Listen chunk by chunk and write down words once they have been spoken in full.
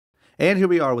And here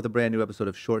we are with a brand new episode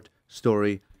of Short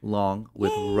Story Long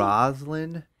with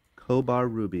Roslynn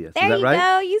Cobarrubias. There Is that you right?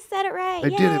 go. You said it right. I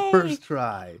did it first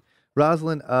try.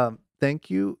 Roslynn,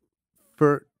 thank you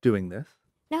for doing this.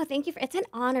 No, thank you. It's an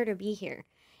honor to be here.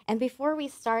 And before we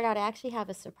start out, I actually have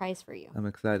a surprise for you. I'm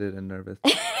excited and nervous.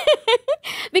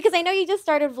 Because I know you just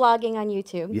started vlogging on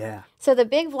YouTube. Yeah. So the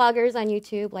big vloggers on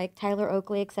YouTube, like Tyler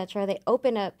Oakley, etc., they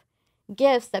open up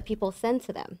gifts that people send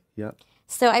to them. Yep.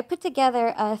 So I put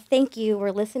together a thank you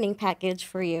or listening package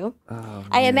for you. Oh,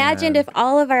 I imagined man. if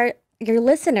all of your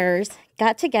listeners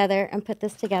got together and put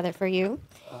this together for you.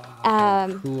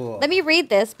 Cool. Let me read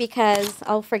this because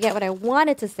I'll forget what I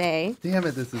wanted to say. Damn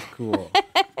it, this is cool.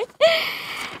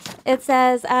 It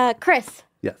says, Chris,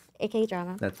 Yes, aka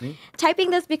Drama. that's me.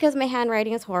 Typing this because my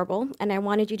handwriting is horrible and I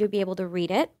wanted you to be able to read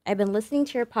it. I've been listening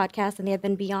to your podcast and they have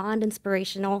been beyond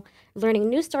inspirational, learning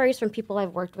new stories from people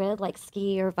I've worked with like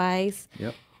Ski or Vice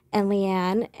Yep. and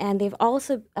Leanne. And they've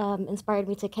also inspired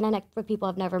me to connect with people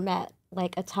I've never met,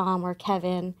 like a Tom or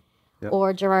Kevin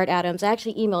or Gerard Adams. I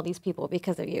actually emailed these people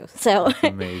because of you. So That's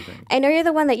amazing. I know you're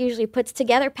the one that usually puts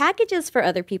together packages for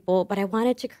other people, but I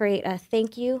wanted to create a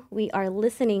thank you, we are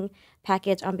listening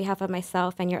package on behalf of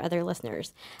myself and your other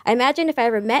listeners. I imagine if I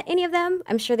ever met any of them,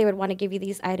 I'm sure they would want to give you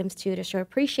these items too to show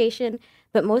appreciation,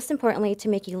 but most importantly, to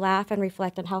make you laugh and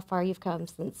reflect on how far you've come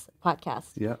since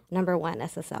podcast number 1,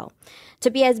 SSL. To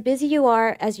be as busy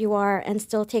as you are and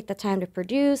still take the time to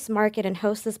produce, market, and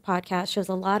host this podcast shows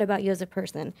a lot about you as a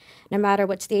person. No matter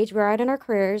what stage we're at in our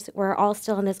careers, we're all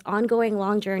still in this ongoing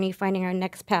long journey finding our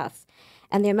next paths.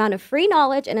 And the amount of free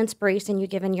knowledge and inspiration you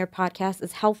give in your podcast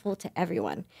is helpful to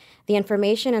everyone. The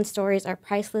information and stories are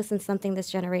priceless and something this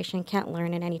generation can't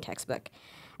learn in any textbook.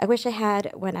 I wish I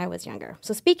had when I was younger.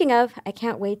 So speaking of, I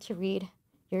can't wait to read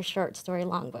your short story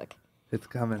long book. It's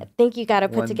coming. I think you got to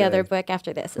put One together a day. book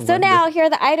after this. So now here are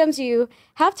the items you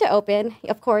have to open.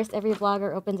 Of course, every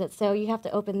vlogger opens it, so you have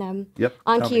to open them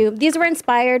on cue. These were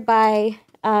inspired by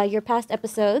your past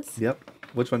episodes. Yep.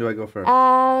 Which one do I go first?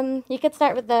 You could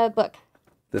start with the book.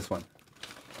 This one.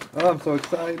 Oh, I'm so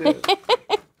excited.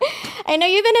 I know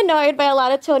you've been annoyed by a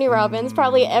lot of Tony Robbins.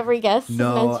 Probably every guest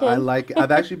No, mentioned.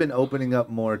 I've actually been opening up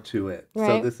more to it. So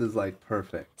Right. this is like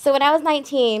perfect. So when I was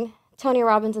 19, Tony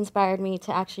Robbins inspired me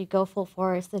to actually go full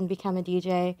force and become a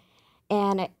DJ.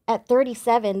 And at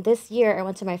 37, this year, I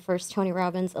went to my first Tony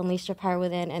Robbins Unleash Your Power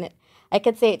Within. And I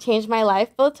could say it changed my life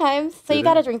both times. So you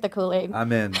got to drink the Kool-Aid.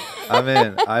 I'm in.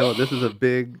 This is a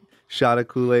big shot of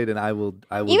Kool-Aid, and I will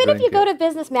Even if drink you go it. to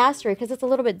Business Mastery, because it's a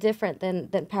little bit different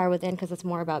than Power Within, because it's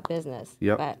more about business.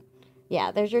 Yep. But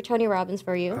yeah, there's your Tony Robbins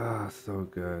for you. Ah, so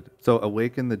good. So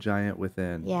Awaken the Giant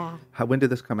Within. Yeah. When did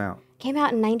this come out? Came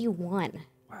out in 91.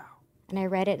 Wow. And I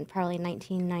read it in probably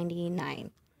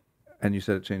 1999. And you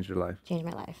said it changed your life. Changed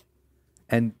my life.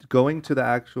 And going to the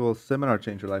actual seminar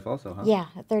changed your life also, huh? Yeah,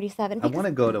 at 37. I want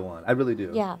to go to one. I really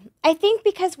do. Yeah. I think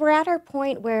because we're at our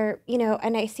point where,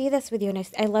 and I see this with you, and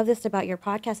I love this about your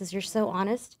podcast, is you're so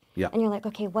honest. Yeah. And you're like,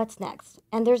 okay, what's next?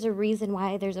 And there's a reason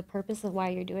why, there's a purpose of why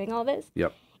you're doing all this.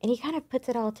 Yep. And he kind of puts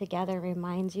it all together,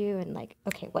 reminds you, and like,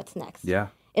 okay, what's next? Yeah.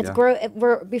 It's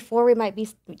before we might be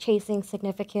chasing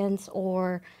significance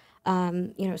or,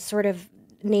 sort of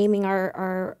naming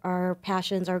our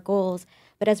passions, our goals.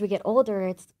 But as we get older,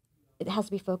 it has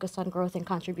to be focused on growth and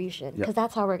contribution because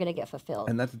that's how we're going to get fulfilled.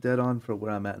 And that's dead on for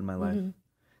where I'm at in my life.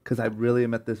 Because I really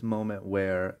am at this moment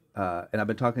where, and I've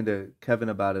been talking to Kevin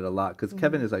about it a lot, because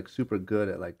Kevin is like super good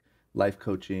at like life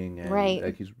coaching and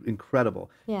like he's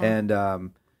incredible. Yeah.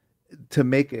 And to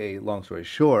make a long story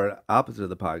short, opposite of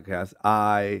the podcast,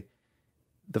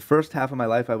 the first half of my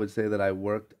life, I would say that I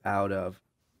worked out of,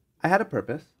 I had a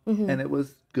purpose and it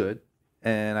was good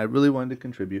and I really wanted to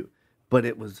contribute, but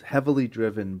it was heavily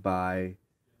driven by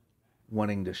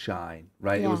wanting to shine,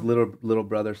 right? Yeah. It was little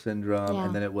brother syndrome, Yeah.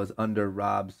 and then it was under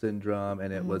Rob syndrome,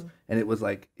 and it was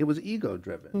ego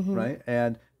driven, right?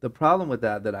 And the problem with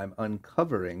that I'm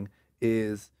uncovering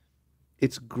is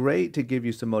it's great to give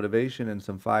you some motivation and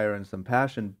some fire and some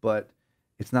passion, but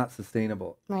it's not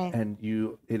sustainable. Right. And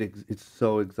it's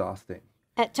so exhausting.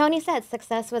 Tony said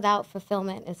success without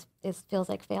fulfillment feels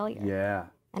like failure. Yeah.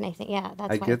 And I think, that's why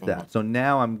I get that. So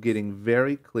now I'm getting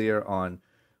very clear on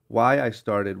why I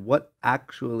started, what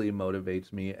actually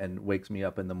motivates me and wakes me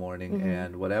up in the morning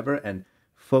and whatever, and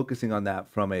focusing on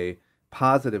that from a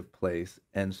positive place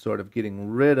and sort of getting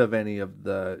rid of any of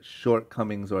the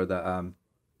shortcomings or the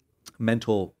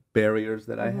mental barriers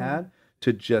that I had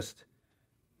to just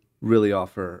really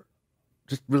offer,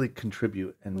 just really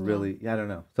contribute and really, I don't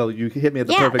know. So you hit me at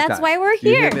the perfect time. Yeah, that's why we're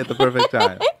here. You hit me at the perfect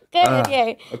time. Good,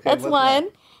 yay. Okay, That's what's one.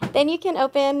 Then you can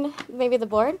open maybe the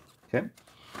board. Okay.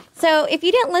 So if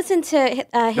you didn't listen to his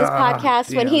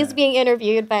podcast when damn he's it. being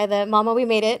interviewed by the Mama We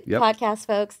Made It Yep. podcast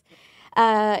folks,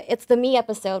 it's the me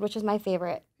episode, which is my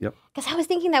favorite. Yep. Because I was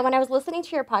thinking that when I was listening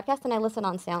to your podcast and I listened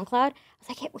on SoundCloud, I was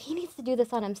like, hey, well, he needs to do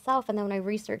this on himself. And then when I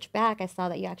researched back, I saw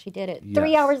that you actually did it.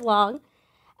 3 Yes. hours long.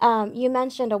 You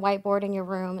mentioned a whiteboard in your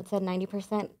room. It said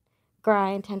 90%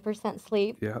 grind, 10%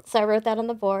 sleep. Yep. So I wrote that on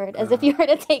the board as if you were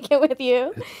to take it with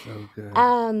you. It's so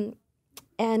good.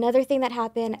 And another thing that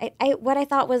happened, what I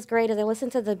thought was great is I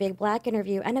listened to the Big Black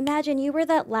interview, and imagine you were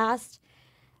that last,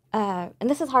 and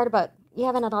this is hard about, you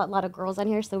haven't had a lot of girls on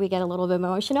here, so we get a little bit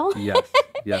emotional.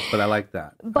 Yes, but I like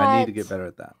that. I need to get better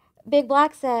at that. Big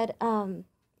Black said,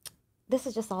 this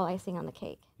is just all icing on the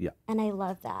cake. Yeah. And I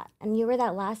love that. And you were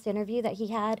that last interview that he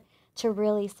had to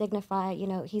really signify,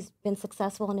 he's been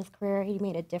successful in his career. He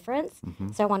made a difference. Mm-hmm.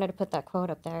 So I wanted to put that quote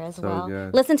up there as So well.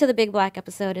 good. Listen to the Big Black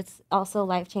episode. It's also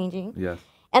life-changing. Yes.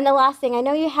 And the last thing, I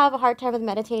know you have a hard time with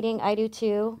meditating. I do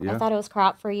too. Yeah. I thought it was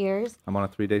crap for years. I'm on a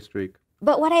 3-day streak.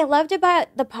 But what I loved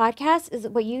about the podcast is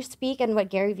what you speak and what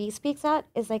Gary Vee speaks at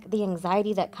is like the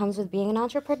anxiety that comes with being an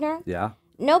entrepreneur. Yeah.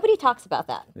 Nobody talks about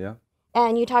that. Yeah.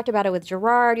 And you talked about it with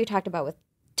Gerard. You talked about it with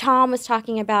Tom was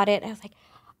talking about it. I was like,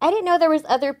 I didn't know there was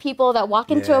other people that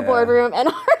walk into a Yeah. boardroom and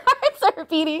our hearts are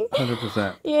beating.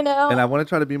 100%. And I want to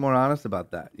try to be more honest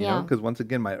about that, you know, Yeah. because once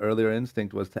again, my earlier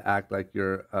instinct was to act like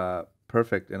you're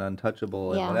perfect and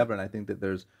untouchable and Yeah. whatever. And I think that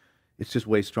it's just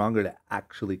way stronger to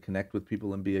actually connect with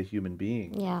people and be a human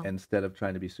being Yeah. instead of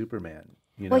trying to be Superman.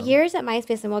 You know? Well, years at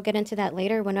Myspace, and we'll get into that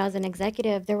later, when I was an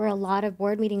executive, there were a lot of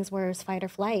board meetings where it was fight or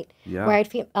flight, Yeah. where I'd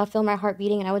feel my heart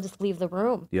beating and I would just leave the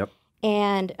room. Yep.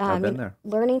 And I've been there.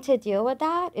 learning to deal with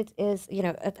that, it is,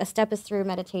 a step is through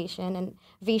meditation. And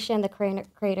Vishen, the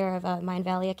creator of Mind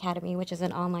Valley Academy, which is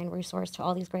an online resource to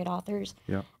all these great authors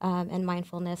Yep. and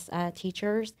mindfulness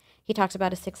teachers, he talks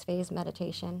about a 6-phase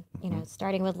meditation, Mm-hmm.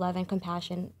 starting with love and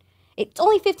compassion. It's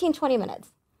only 15, 20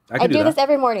 minutes. I can do that. this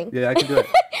every morning. Yeah, I can do it.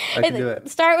 I can do it.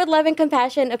 Start with love and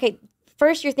compassion. Okay,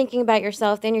 first you're thinking about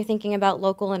yourself, then you're thinking about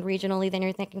local and regionally, then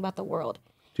you're thinking about the world.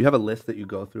 Do you have a list that you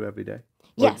go through every day?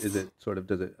 Or Yes. Is it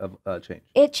does it change?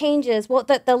 It changes. Well,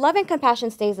 the love and compassion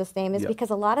stays the same is Yep. because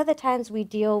a lot of the times we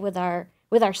deal with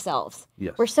ourselves.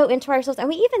 Yes. We're so into ourselves, and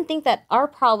we even think that our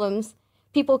problems,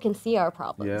 people can see our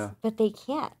problems, Yeah. but they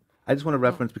can't. I just want to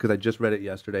reference because I just read it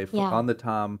yesterday Yeah. on the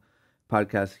Tom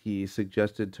podcast. He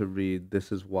suggested to read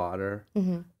 "This Is Water."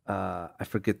 Mm-hmm. I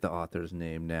forget the author's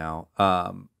name now,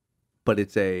 but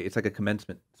it's like a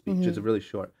commencement speech. Mm-hmm. It's really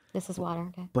short, This is water.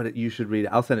 Okay. but you should read it.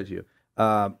 I'll send it to you.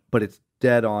 But it's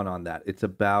dead on that. It's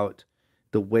about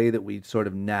the way that we sort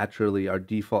of naturally, our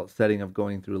default setting of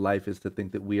going through life is to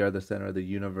think that we are the center of the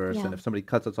universe, Yeah. and if somebody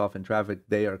cuts us off in traffic,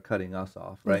 they are cutting us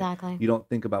off, right? Exactly. You don't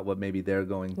think about what maybe they're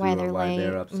going through, Why or they're why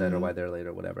they're late. upset, or Mhm. why they're late,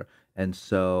 or whatever. And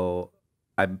so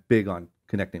I'm big on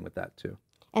connecting with that too.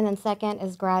 And then second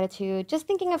is gratitude. Just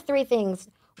thinking of 3 things: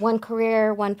 one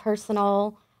career, one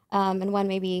personal, and one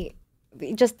maybe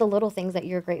just the little things that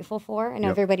you're grateful for. I know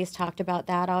Yep. everybody's talked about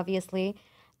that, obviously.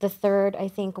 The third, I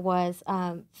think, was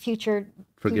future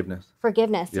Forgiveness.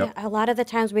 forgiveness. Yep. Yeah, a lot of the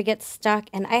times we get stuck,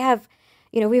 and I have,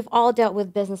 we've all dealt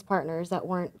with business partners that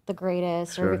weren't the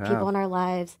greatest, Sure or with have. people in our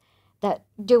lives that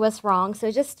do us wrong.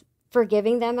 So just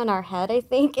forgiving them in our head, I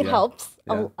think it Yeah. helps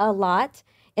Yeah. a lot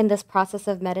in this process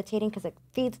of meditating because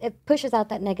it pushes out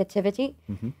that negativity.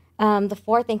 The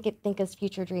fourth, I think is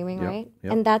future dreaming, Yep, right?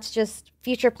 yep. And that's just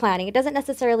future planning. It doesn't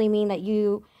necessarily mean that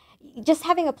you just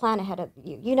having a plan ahead of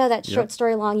you. You know that short Yep.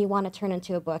 story long you want to turn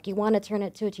into a book, you want to turn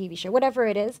it to a TV show, whatever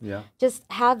it is. Yeah. Just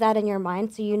have that in your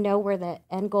mind so you know where the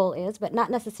end goal is, but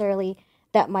not necessarily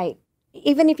that might,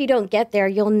 even if you don't get there,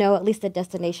 you'll know at least the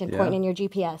destination point Yeah. in your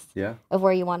GPS Yeah. of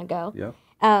where you want to go.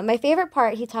 Yeah. My favorite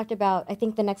part he talked about, I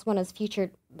think the next one is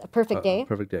a perfect day.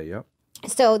 Perfect day. Yep.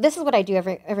 So this is what I do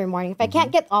every morning. If I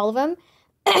can't get all of them,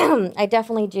 I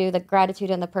definitely do the gratitude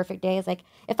and the perfect day. Is like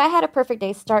if I had a perfect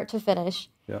day start to finish,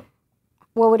 Yep.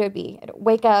 what would it be? I'd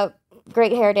wake up,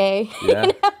 great hair day. Yeah.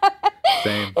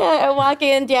 Same. I walk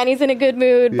in, Danny's in a good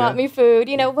mood, bought Yeah. me food,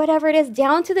 whatever it is,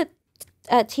 down to the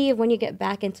T of when you get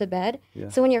back into bed. Yeah.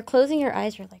 So when you're closing your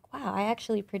eyes, you're like, wow, I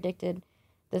actually predicted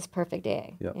this perfect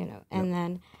day. Yep. And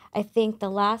then I think the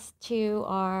last 2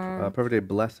 are Perfect day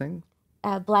blessing.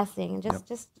 blessing.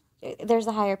 Just there's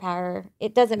a higher power.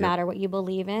 It doesn't matter what you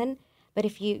believe in, but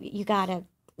if you gotta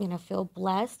feel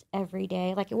blessed every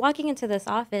day. Like walking into this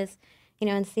office,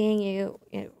 and seeing you,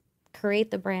 create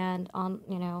the brand on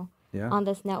Yeah. on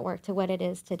this network to what it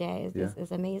is today is, Yeah.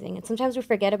 is amazing. And sometimes we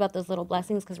forget about those little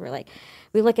blessings because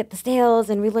we look at the sales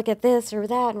and we look at this or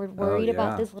that and we're worried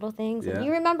about yeah. these little things. Yeah. And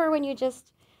you remember when you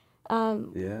just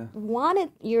You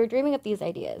were dreaming up these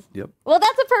ideas. Yep. Well,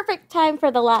 that's a perfect time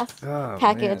for the last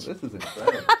package. Man, this is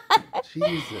incredible.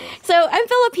 Jesus. So I'm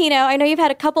Filipino. I know you've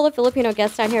had a couple of Filipino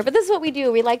guests on here, but this is what we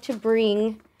do. We like to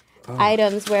bring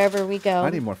items wherever we go. I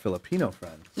need more Filipino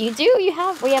friends. You do. You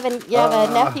have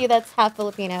a nephew that's half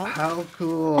Filipino. How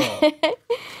cool.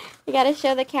 You got to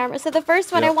show the camera. So the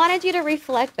first one, I wanted you to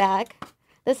reflect back.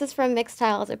 This is from Mixed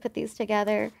Tiles. I put these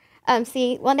together.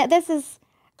 This is,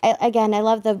 again, I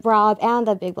love the Rob and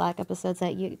the Big Black episodes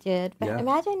that you did. But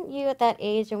imagine you at that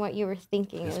age and what you were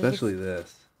thinking. Especially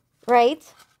this. Right?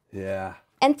 Yeah.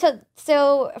 And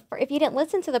so if you didn't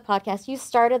listen to the podcast, you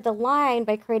started the line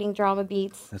by creating drama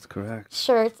beats. That's correct.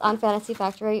 Shirts on Fantasy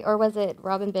Factory, or was it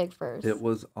Robin Big first? It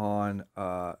was on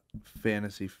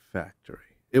Fantasy Factory.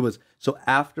 It was, so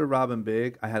after Robin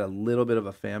Big, I had a little bit of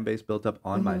a fan base built up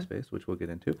on Myspace, which we'll get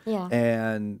into. Yeah.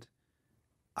 And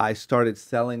I started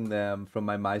selling them from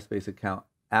my Myspace account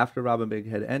after Robin Big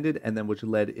had ended, and then which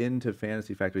led into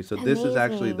Fantasy Factory. So this is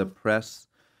actually the press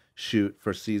shoot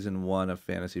for season 1 of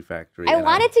Fantasy Factory. I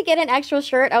wanted to get an actual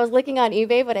shirt. I was looking on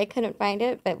eBay, but I couldn't find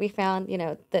it. But we found,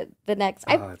 the next.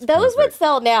 Those would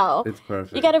sell now. It's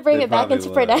perfect. You got to bring it back into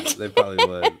production. They probably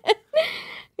would.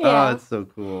 Yeah. Oh, it's so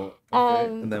cool. Okay.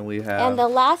 And then we have... And the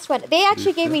last one, they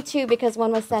actually gave me 2 because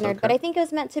one was centered, but I think it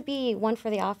was meant to be one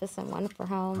for the office and one for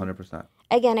home. 100%.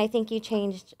 Again, I think you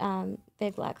changed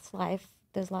Big Black's life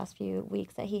those last few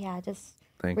weeks that he had, just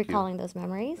recalling those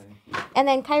memories. And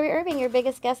then Kyrie Irving, your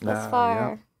biggest guest thus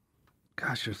far. Yeah.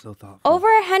 Gosh, you're so thoughtful. Over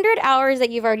 100 hours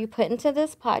that you've already put into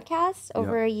this podcast,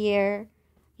 over a year.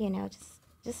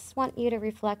 Just want you to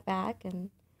reflect back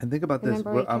and think about this.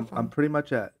 I'm pretty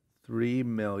much at 3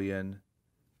 million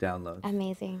downloads.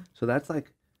 Amazing. So that's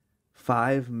like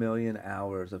 5 million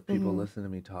hours of people listening to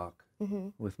me talk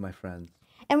with my friends.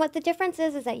 And what the difference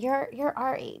is that you're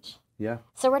our age. Yeah.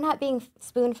 So we're not being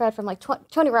spoon-fed from like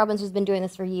Tony Robbins, who's been doing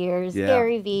this for years. Yeah.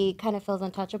 Gary Vee kind of feels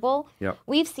untouchable. Yep.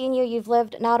 We've seen you. You've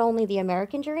lived not only the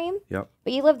American dream,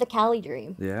 but you lived the Cali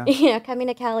dream. Yeah. Coming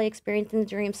to Cali, experiencing the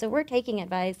dream. So we're taking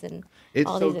advice and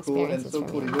all these experiences from you.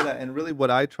 It's so cool to you. hear that. And really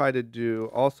what I try to do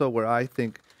also, where I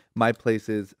think my place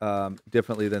is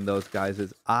differently than those guys,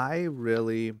 is I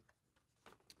really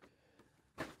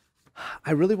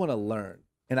want to learn.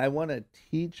 And I want to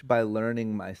teach by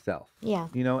learning myself. Yeah.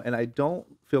 And I don't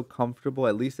feel comfortable,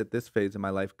 at least at this phase in my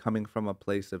life, coming from a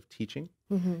place of teaching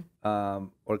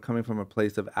or coming from a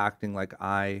place of acting like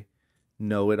I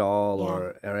know it all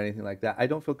or anything like that. I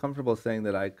don't feel comfortable saying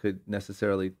that I could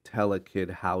necessarily tell a kid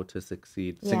how to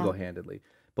succeed single-handedly.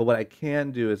 But what I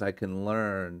can do is I can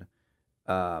learn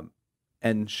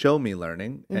and show me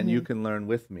learning, and you can learn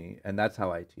with me, and that's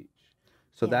how I teach.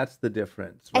 So that's the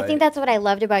difference, right? I think that's what I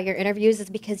loved about your interviews, is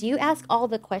because you ask all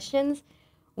the questions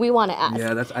we want to ask.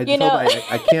 Yeah, I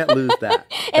can't lose that.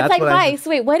 It's like, Vice,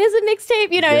 wait, what is a mixtape?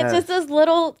 It's just those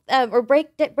little, or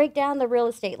break down the real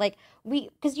estate. Like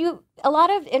because a lot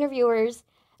of interviewers,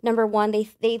 number one,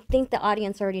 they think the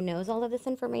audience already knows all of this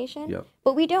information,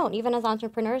 but we don't. Even as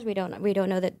entrepreneurs, we don't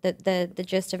know the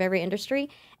gist of every industry.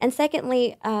 And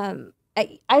secondly,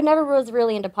 I never was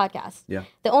really into podcasts. Yeah.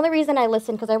 The only reason I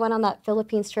listened, because I went on that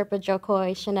Philippines trip with Joe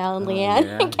Coy, Chanel, and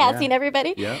Leanne, and Cassie, and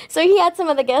everybody. Yeah. So he had some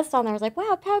of the guests on there. I was like,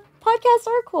 wow, podcasts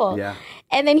are cool. Yeah.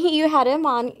 And then you had him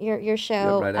on your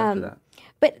show. Yeah, right after that.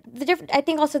 But I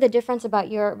think also the difference about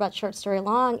Short Story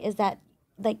Long is that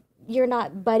like you're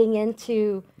not butting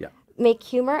into make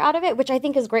humor out of it, which I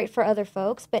think is great for other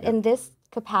folks. But in this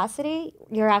capacity,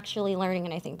 you're actually learning,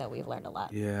 and I think that we've learned a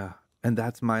lot. Yeah. And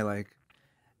that's my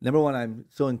number one, I'm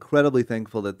so incredibly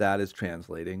thankful that is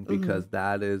translating, because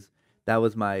that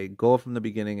was my goal from the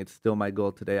beginning. It's still my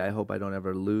goal today. I hope I don't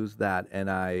ever lose that. And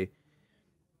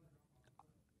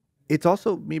it's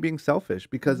also me being selfish,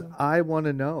 because I want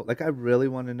to know. I really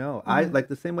want to know. I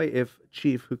the same way if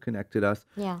Chief, who connected us,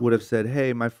 would have said,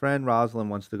 hey, my friend Roslynn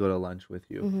wants to go to lunch with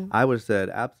you. I would have said,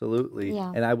 absolutely.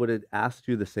 Yeah. And I would have asked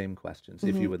you the same questions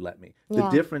if you would let me. The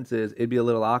difference is it'd be a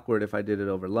little awkward if I did it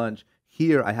over lunch.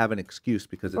 Here, I have an excuse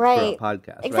because it's for a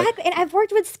podcast. Exactly. Right? And I've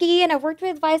worked with Ski and I've worked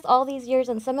with Vice all these years,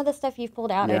 and some of the stuff you've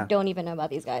pulled out, I don't even know about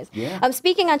these guys. Yeah.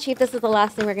 Speaking on Chief, this is the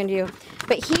last thing we're going to do.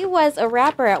 But he was a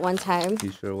rapper at one time. He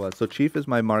sure was. So Chief is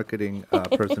my marketing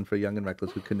person for Young and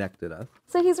Reckless, who connected us.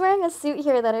 So he's wearing a suit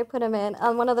here that I put him in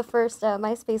on one of the first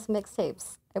MySpace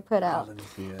mixtapes I put out. Let me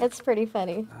see it. It's pretty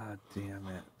funny. Ah, damn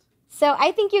it. So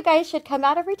I think you guys should come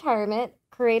out of retirement,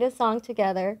 create a song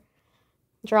together.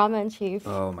 Drama and Chief.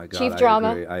 Oh my God, Chief Drama.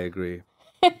 I agree.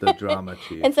 The Drama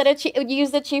Chief. Instead of use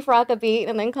the Chief Rock a beat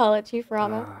and then call it Chief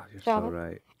Drama. Ah, you're so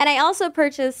right. And I also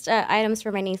purchased items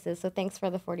for my nieces, so thanks for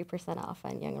the 40% off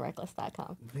on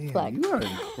youngreckless.com. Man, you are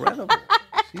incredible.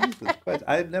 Jesus Christ.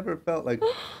 I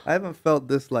haven't felt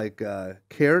this like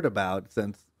cared about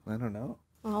since, I don't know,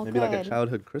 Oh, maybe like a good.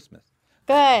 childhood Christmas.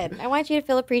 Good. I want you to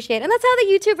feel appreciated. And that's how the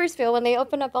YouTubers feel when they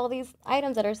open up all these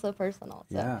items that are so personal.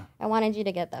 So Yeah. I wanted you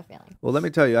to get that feeling. Well, let me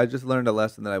tell you, I just learned a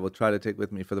lesson that I will try to take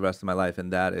with me for the rest of my life,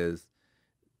 and that is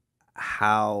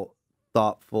how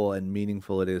thoughtful and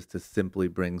meaningful it is to simply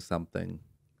bring something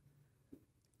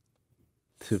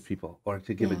to people, or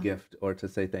to give a gift, or to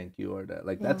say thank you, or to,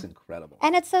 like, that's incredible.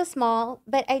 And it's so small,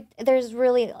 but there's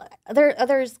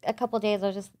a couple days I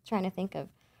was just trying to think of,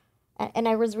 and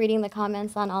I was reading the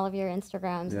comments on all of your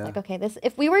Instagrams. Yeah. Like, okay,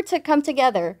 if we were to come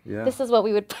together, Yeah. this is what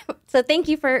we would. So thank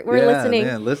you for listening.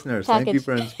 Man, listeners, thank you Package.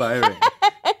 for inspiring.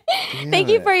 Thank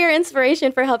you for your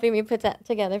inspiration for helping me put that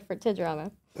together to drama.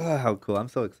 Oh, how cool. I'm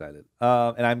so excited.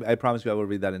 And I promise you I will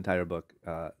read that entire book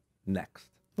next.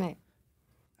 Right.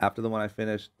 After the one I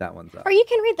finished, that one's up. Or you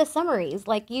can read the summaries.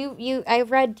 Like I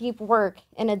read Deep Work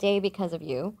in a day because of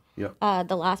you. Yep.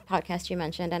 The last podcast you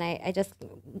mentioned, and I just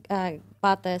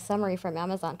bought the summary from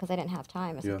Amazon because I didn't have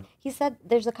time. He said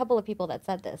there's a couple of people that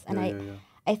said this, and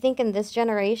I think in this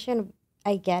generation,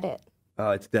 I get it.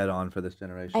 Oh, it's dead on for this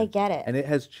generation. I get it. And it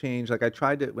has changed. Like, I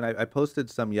tried to, when I posted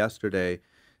some yesterday,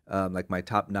 like my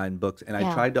top 9 books, and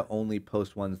I tried to only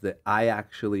post ones that I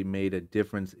actually made a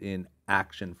difference in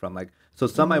action from. Like, so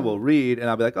some I will read and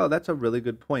I'll be like, oh, that's a really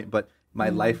good point, but my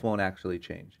life won't actually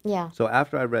change. Yeah. So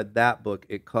after I read that book,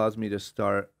 it caused me to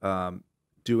start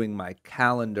doing my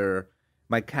calendar.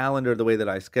 My calendar, the way that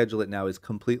I schedule it now, is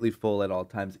completely full at all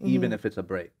times, even if it's a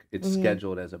break. It's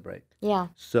scheduled as a break. Yeah.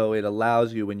 So it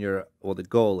allows you, the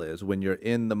goal is, when you're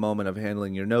in the moment of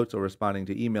handling your notes or responding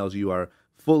to emails, you are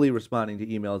fully responding to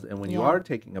emails. And when you are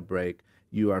taking a break,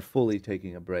 you are fully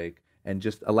taking a break, and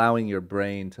just allowing your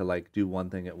brain to, like, do one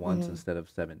thing at once instead of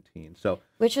 17. So,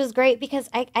 which was great because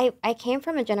I came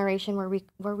from a generation where we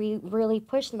really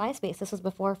pushed MySpace. This was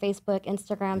before Facebook,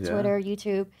 Instagram, Twitter,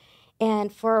 YouTube.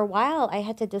 And for a while, I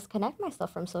had to disconnect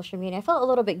myself from social media. I felt a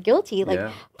little bit guilty,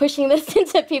 like pushing this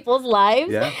into people's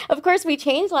lives. Yeah. Of course, we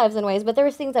changed lives in ways, but there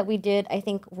was things that we did, I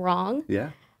think, wrong.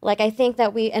 Yeah. Like, I think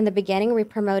that in the beginning, we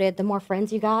promoted the more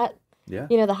friends you got,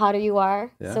 the hotter you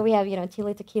are. Yeah. So we have,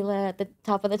 Tila Tequila at the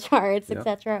top of the charts,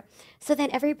 etc. So then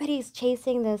everybody's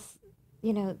chasing this,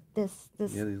 this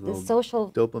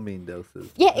social dopamine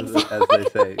doses. Yeah, exactly. As they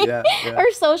say. Yeah.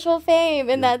 Or social fame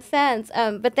in that sense.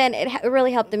 But then it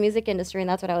really helped the music industry, and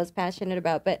that's what I was passionate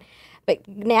about. But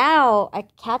now I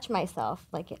catch myself,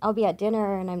 like, I'll be at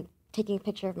dinner and I'm taking a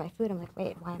picture of my food. I'm like,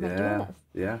 wait, why am I doing this?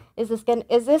 Yeah. Is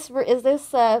this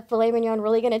filet mignon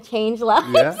really gonna change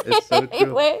lives? Yeah, it's so true.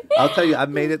 Anyway? I'll tell you, I've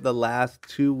made it the last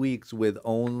 2 weeks with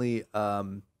only.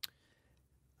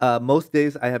 Most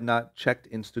days I have not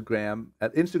checked Instagram.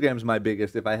 Instagram's my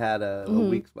biggest. If I had a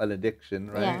week's an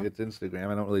addiction, right? It's Instagram.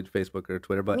 I don't really Facebook or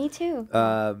Twitter, but me too.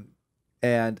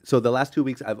 And so the last 2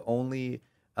 weeks I've only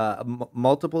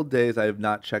multiple days I have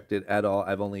not checked it at all.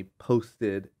 I've only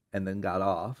posted and then got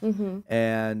off.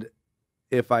 And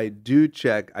if I do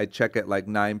check, I check at like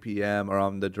 9 p.m. or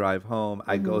on the drive home.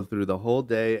 I go through the whole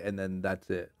day and then that's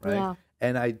it, right? Yeah.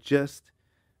 And I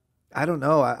don't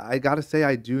know. I got to say,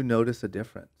 I do notice a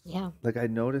difference. Yeah. Like, I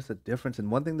notice a difference.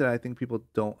 And one thing that I think people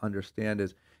don't understand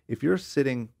is, if you're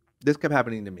sitting, this kept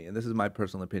happening to me, and this is my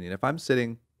personal opinion. If I'm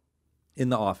sitting in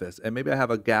the office and maybe I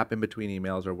have a gap in between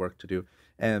emails or work to do,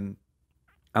 and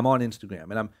I'm on Instagram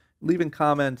and I'm leaving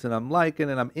comments and I'm liking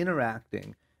and I'm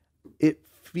interacting, it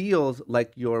feels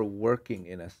like you're working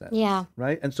in a sense. Yeah.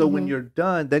 Right? And so when you're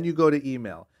done, then you go to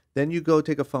email. Then you go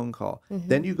take a phone call.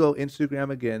 Then you go Instagram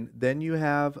again. Then you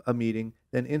have a meeting.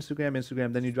 Then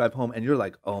Instagram. Then you drive home, and you're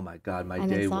like, "Oh my God, my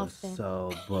day was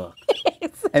so booked."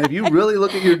 And if you really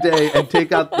look at your day and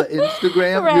take out the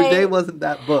Instagram, your day wasn't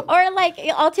that booked. Or, like,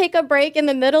 I'll take a break in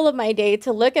the middle of my day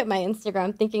to look at my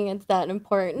Instagram, thinking it's that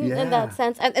important in that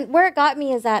sense. And where it got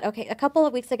me is that, okay, a couple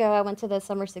of weeks ago, I went to the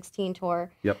Summer 16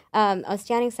 tour. Yep. I was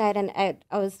standing side, and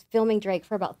I was filming Drake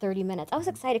for about 30 minutes. I was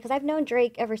excited because I've known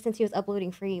Drake ever since he was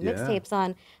uploading free mixtapes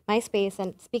on MySpace.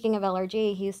 And speaking of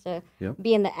LRG, he used to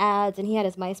be in the ads, and he had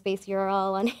his MySpace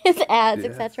URL on his ads,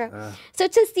 etc. So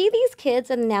to see these kids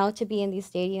and now to be in these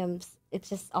stadiums, it's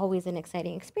just always an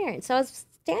exciting experience. So I was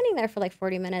standing there for like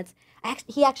 40 minutes.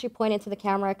 He actually pointed to the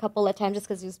camera a couple of times just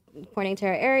because he was pointing to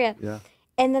our area. Yeah.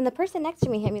 And then the person next to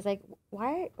me, he's like,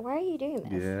 why are you doing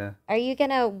this? Yeah. Are you going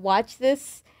to watch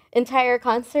this entire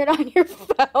concert on your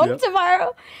phone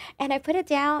tomorrow? And I put it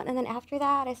down. And then after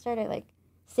that, I started like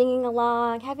singing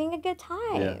along, having a good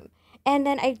time. Yeah. And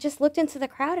then I just looked into the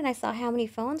crowd and I saw how many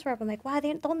phones were up. I'm like, wow,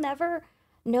 they'll never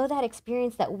know that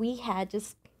experience that we had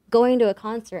just going to a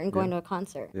concert and going to a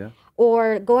concert. Yeah.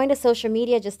 Or going to social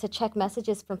media just to check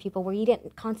messages from people where you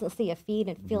didn't constantly see a feed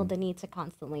and feel the need to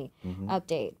constantly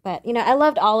update. But, you know, I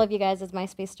loved all of you guys'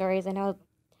 MySpace stories. I know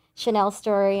Chanel's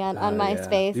story on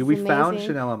MySpace. Yeah, we found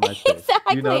Chanel on MySpace.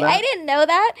 Exactly. You know that? I didn't know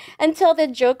that until the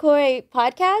Jokoi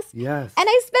podcast. Yes. And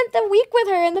I spent the week with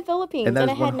her in the Philippines, And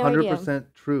that's I had no idea. 100%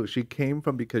 true. She came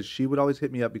from, because she would always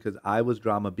hit me up because I was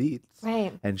Drama Beats.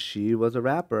 Right. And she was a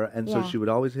rapper. And so she would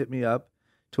always hit me up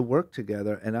to work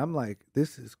together. And I'm like,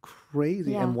 this is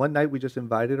crazy. Yeah. And one night we just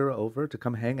invited her over to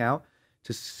come hang out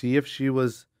to see if she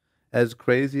was as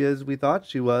crazy as we thought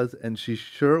she was, and she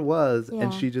sure was. Yeah.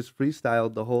 And she just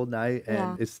freestyled the whole night,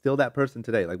 and is still that person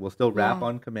today. Like, we'll still rap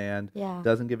on command. Yeah.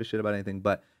 Doesn't give a shit about anything,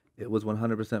 but it was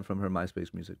 100% from her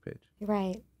MySpace music page.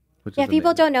 Right. Which Yeah, is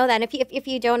people amazing. don't know that. And if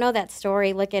you don't know that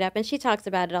story, look it up. And she talks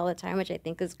about it all the time, which I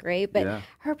think is great. But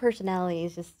her personality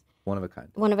is just one of a kind.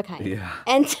 one of a kind. Yeah.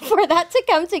 And for that to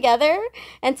come together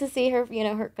and to see her, you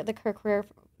know, her career.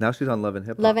 Now she's on Love and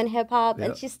Hip Hop. Love and Hip Hop,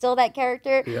 and she's still that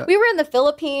character. Yeah. We were in the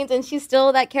Philippines, and she's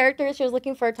still that character. She was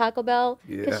looking for a Taco Bell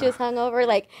because she was hungover.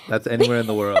 Like, that's anywhere in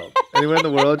the world. Anywhere in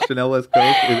the world, Chanel West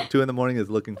Coast, 2 a.m. is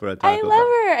looking for a Taco I Bell. love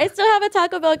her. I still have a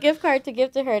Taco Bell gift card to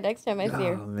give to her next time I see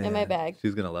her Man. in my bag.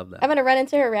 She's going to love that. I'm going to run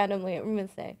into her randomly. I'm going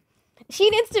to say, she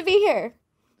needs to be here.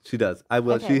 She does. I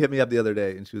will. Okay. She hit me up the other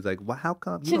day, and she was like, "Well, how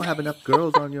come you don't have enough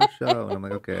girls on your show?" And I'm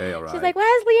like, "Okay, all right." She's like,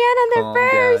 why is Leanne on Calm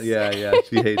there first? down. Yeah.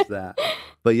 She hates that.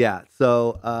 But yeah,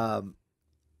 so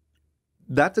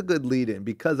that's a good lead-in,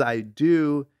 because I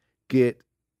do get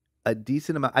a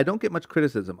decent amount. I don't get much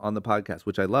criticism on the podcast,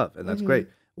 which I love, and that's great.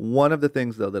 One of the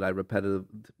things, though, that I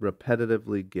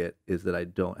repetitively get is that I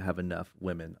don't have enough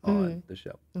women on the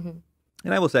show.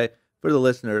 And I will say, for the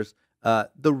listeners,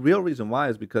 the real reason why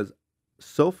is because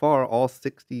so far all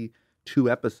 62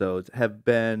 episodes have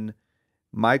been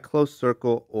my close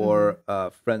circle or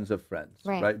friends of friends,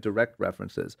 right? Direct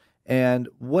references. And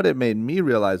what it made me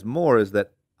realize more is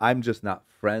that I'm just not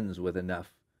friends with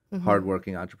enough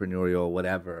hardworking, entrepreneurial,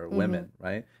 whatever women,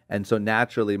 right? And so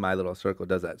naturally my little circle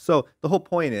does that. So the whole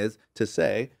point is to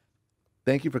say,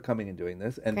 thank you for coming and doing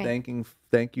this, and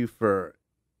thank you for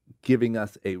giving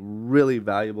us a really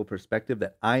valuable perspective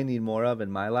that I need more of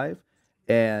in my life,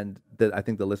 and that I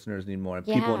think the listeners need more, and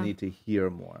people need to hear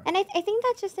more. And I think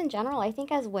that's just in general. I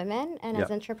think as women and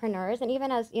as entrepreneurs, and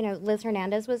even as, you know, Liz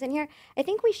Hernandez was in here, I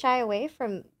think we shy away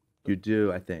from... You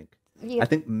do, I think. I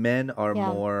think men are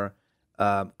more,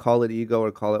 call it ego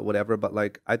or call it whatever, but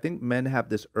like, I think men have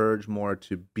this urge more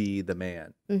to be the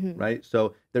man, right?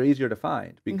 So they're easier to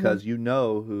find because you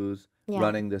know who's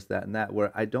running this, that, and that,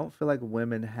 where I don't feel like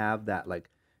women have that, like,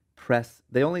 press.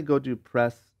 They only go do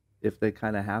press if they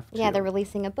kind of have to. Yeah, they're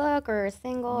releasing a book or a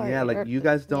single. Yeah, like, you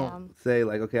guys don't say,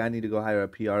 like, okay, I need to go hire a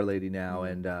PR lady now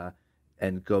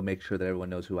and go make sure that everyone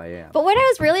knows who I am. But what I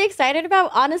was really excited about,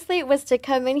 honestly, was to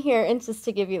come in here and just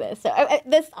to give you this. So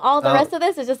the rest of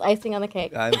this is just icing on the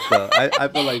cake. I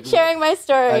feel like sharing my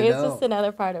story is just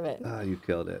another part of it. Oh, you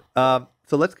killed it.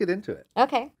 So let's get into it.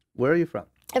 Okay. Where are you from?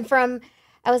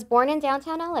 I was born in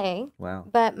downtown LA. Wow.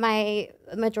 But my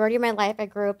majority of my life, I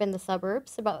grew up in the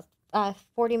suburbs, about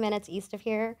 40 minutes east of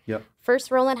here. Yep.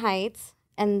 First Roland Heights,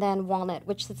 and then Walnut,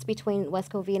 which sits between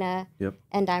West Covina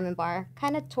and Diamond Bar,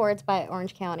 kind of towards by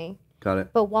Orange County. Got it.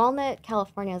 But Walnut,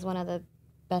 California is one of the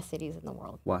best cities in the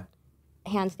world. Why?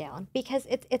 Hands down. Because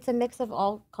it's a mix of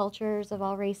all cultures, of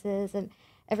all races, and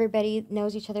everybody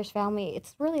knows each other's family.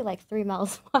 It's really like 3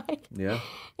 miles wide. Yeah.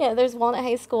 Yeah, there's Walnut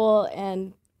High School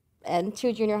and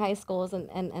 2 junior high schools,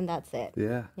 and that's it.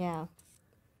 Yeah. Yeah.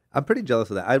 I'm pretty jealous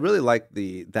of that. I really like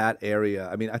that area.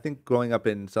 I mean, I think growing up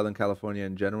in Southern California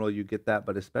in general, you get that,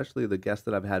 but especially the guests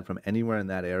that I've had from anywhere in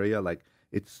that area, like,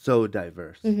 it's so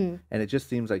diverse. And it just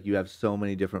seems like you have so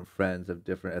many different friends of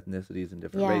different ethnicities and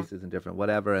different races and different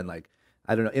whatever. And like,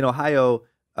 I don't know, in Ohio,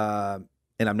 and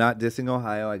I'm not dissing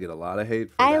Ohio, I get a lot of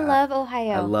hate for that. I love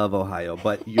Ohio. I love Ohio,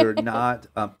 but you're not,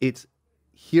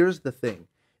 here's the thing.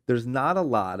 There's not a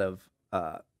lot of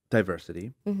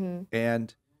diversity.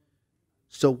 And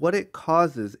so what it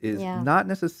causes is not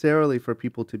necessarily for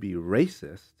people to be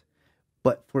racist,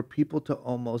 but for people to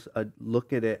almost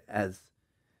look at it as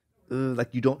like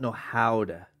you don't know how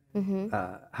to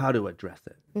address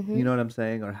it. You know what I'm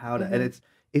saying? Or how to, and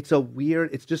it's a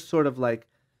weird, it's just sort of like,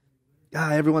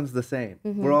 everyone's the same.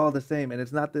 We're all the same. And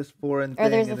it's not this foreign thing. Or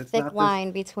there's and a it's thick not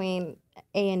line between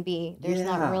A and B. There's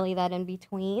not really that in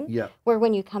between. Yeah. Where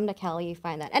when you come to Cali, you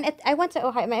find that. And I went to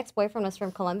Ohio. My ex-boyfriend was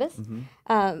from Columbus.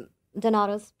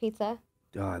 Donato's Pizza.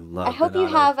 Oh, I love I hope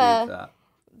Donato's you have pizza.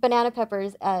 Banana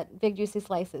peppers at Big Juicy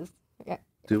Slices.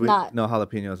 Do we? Not. No,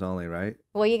 jalapenos only, right?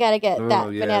 Well, you got to get that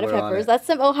banana we're on peppers. it. That's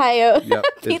some Ohio Yep,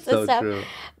 pizza it's so stuff. True.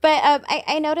 But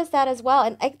I noticed that as well.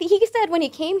 And he said when he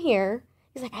came here,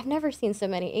 he's like, I've never seen so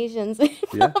many Asians in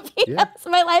Filipinos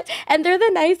in my life. And they're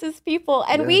the nicest people.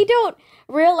 And we don't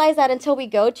realize that until we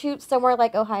go to somewhere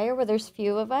like Ohio where there's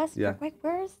few of us. Yeah. Like,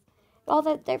 where's all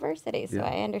the diversity? So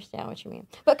I understand what you mean.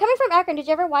 But coming from Akron, did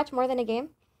you ever watch More Than a Game?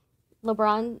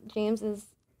 LeBron James is,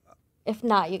 if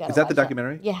not, you got to watch Is that the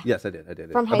documentary? It. Yeah. Yes, I did.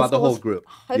 From high about the school. whole group.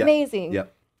 Amazing.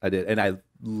 Yep, I did. And I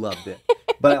loved it.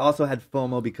 But I also had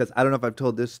FOMO because I don't know if I've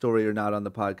told this story or not on the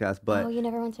podcast, but. Oh, you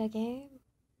never went to a game?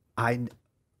 You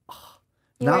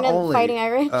weren't in Fighting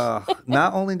Irish?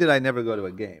 Not only did I never go to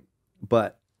a game,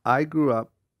 but I grew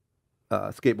up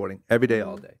skateboarding every day,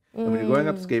 all day. And when you're growing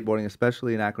up skateboarding,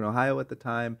 especially in Akron, Ohio at the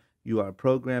time, you are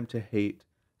programmed to hate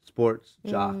sports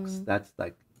jocks. That's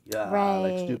like,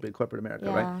 like stupid corporate America,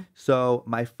 right? So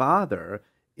my father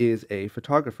is a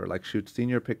photographer, like shoots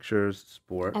senior pictures,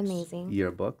 sports,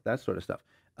 yearbook, that sort of stuff.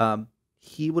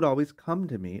 He would always come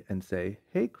to me and say,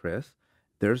 hey, Chris,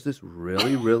 there's this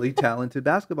really, really talented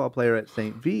basketball player at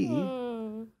St. V.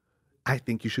 I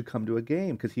think you should come to a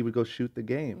game, because he would go shoot the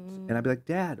games. And I'd be like,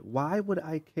 Dad, why would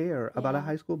I care about a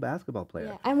high school basketball player?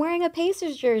 Yeah. I'm wearing a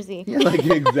Pacers jersey. Yeah, like,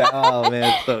 exactly. Oh,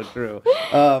 man, it's so true.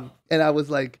 And I was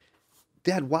like,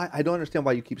 Dad, why? I don't understand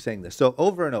why you keep saying this. So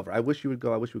over and over, I wish you would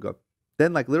go. I wish you would go.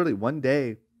 Then, like, literally one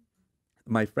day,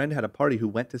 my friend had a party who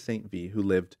went to St. V, who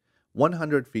lived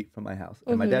 100 feet from my house.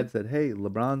 And my dad said, hey,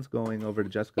 LeBron's going over to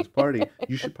Jessica's party.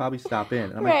 You should probably stop in.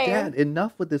 And I'm like, Dad,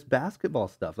 enough with this basketball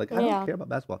stuff. Like, I don't care about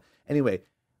basketball. Anyway,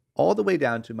 all the way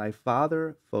down to my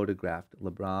father photographed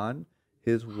LeBron,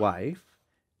 his wife,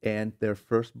 and their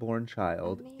firstborn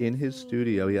child in his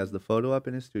studio. He has the photo up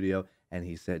in his studio. And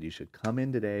he said, you should come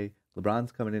in today.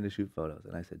 LeBron's coming in to shoot photos.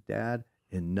 And I said, Dad,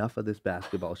 enough of this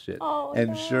basketball shit.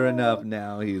 Sure enough,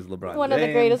 now he's LeBron One James, of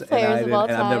the greatest players of all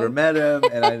time. And I've never met him.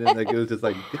 And I didn't, like, it was just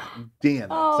like, God damn it.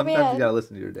 Sometimes you got to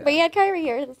listen to your dad. But you had Kyrie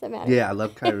here. It doesn't matter. Yeah, I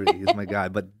love Kyrie. He's my guy.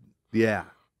 But yeah.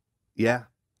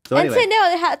 So and anyway.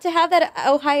 to have that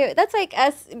Ohio, that's like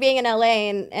us being in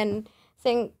LA and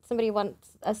saying somebody wants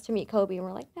us to meet Kobe. And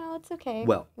we're like, no, it's okay.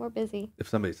 Well, we're busy. If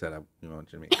somebody said, I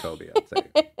want you to meet Kobe, I'd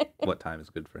say, what time is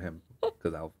good for him?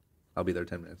 Because I'll be there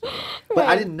 10 minutes early. But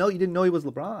I didn't know you didn't know he was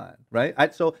LeBron,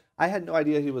 right? So I had no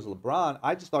idea he was LeBron.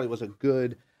 I just thought he was a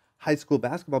good high school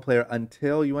basketball player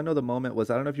until, you want to know the moment was,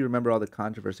 I don't know if you remember all the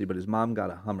controversy, but his mom got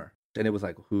a Hummer. And it was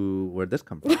like, where'd this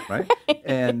come from, right?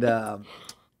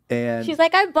 And she's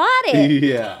like, I bought it.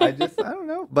 Yeah, I don't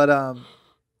know. But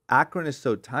Akron is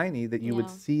so tiny that you would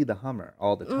see the Hummer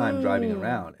all the time driving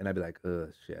around. And I'd be like, oh,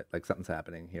 shit, like something's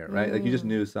happening here, right? Like you just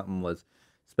knew something was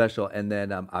special. And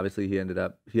then obviously he ended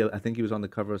up, I think he was on the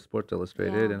cover of Sports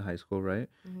Illustrated in high school, right?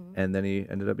 And then he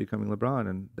ended up becoming LeBron.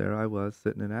 And there I was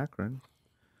sitting in Akron.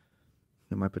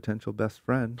 And my potential best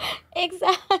friend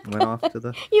went off to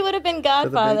the You would have been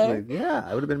Godfather. Yeah,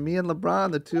 it would have been me and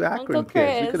LeBron, the two Akron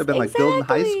kids. We could have been like building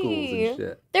high schools and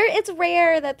shit. It's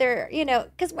rare that they're,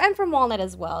 because I'm from Walnut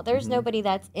as well. There's nobody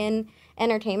that's in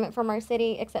entertainment from our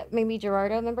city except maybe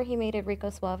Gerardo. Remember he made Enrico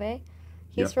Suave?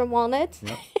 He's from Walnut.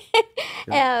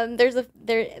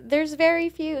 There's very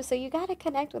few, so you got to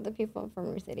connect with the people from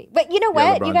your city. But you know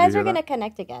what? LeBron, you guys are going to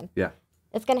connect again. Yeah.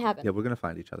 It's going to happen. Yeah, we're going to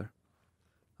find each other.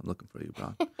 I'm looking for you,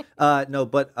 Bron. No,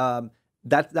 but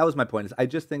that was my point. Is I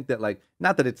just think that, like,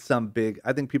 not that it's some big.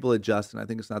 I think people adjust, and I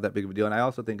think it's not that big of a deal. And I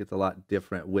also think it's a lot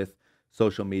different with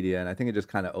social media, and I think it just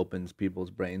kind of opens people's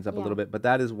brains up a little bit. But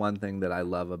that is one thing that I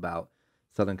love about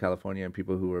Southern California and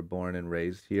people who were born and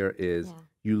raised here is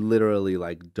you literally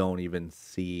like don't even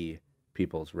see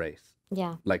people's race.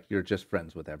 Yeah. Like you're just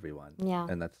friends with everyone. Yeah.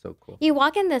 And that's so cool. You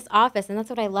walk in this office, and that's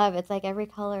what I love. It's like every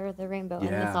color of the rainbow in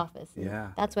this office. Yeah.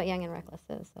 That's what Young and Reckless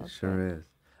is. So it sure is.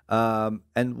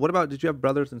 And what about, did you have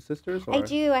brothers and sisters? Or? I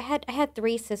do. I had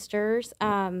 3 sisters,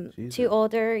 2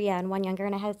 older, and 1 younger,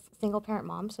 and I had a single parent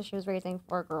mom, so she was raising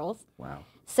 4 girls. Wow.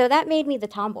 So that made me the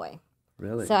tomboy.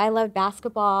 Really? So I loved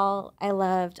basketball. I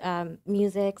loved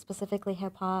music, specifically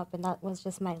hip hop, and that was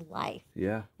just my life.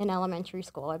 Yeah. In elementary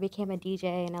school, I became a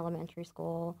DJ in elementary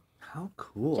school. How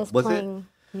cool! Just playing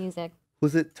music.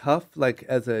 Was it tough, like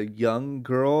as a young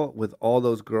girl with all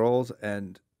those girls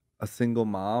and a single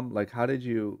mom? Like, what did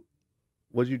you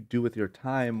do with your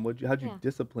time? How'd you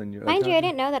discipline your? Mind you, I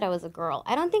didn't know that I was a girl.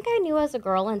 I don't think I knew I was a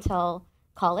girl until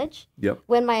college. Yep.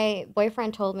 When my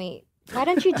boyfriend told me, "Why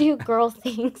don't you do girl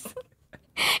things?"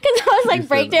 Because I was like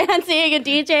breakdancing and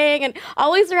DJing and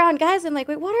always around guys. I'm like,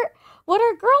 wait, what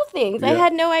are girl things? I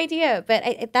had no idea.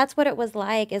 But that's what it was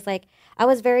like, is like I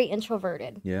was very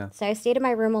introverted. Yeah. So I stayed in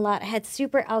my room a lot. I had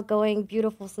super outgoing,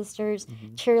 beautiful sisters,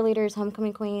 cheerleaders,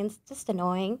 homecoming queens, just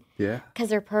annoying. Yeah. Because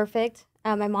they're perfect.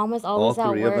 My mom was always at work.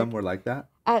 All 3 of them were like that?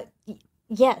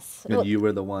 Yes. And you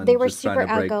were the one They were just trying super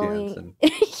to break dance, outgoing.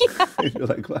 and you're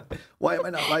like, why am I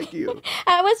not like you?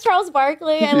 I was Charles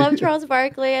Barkley. I love Charles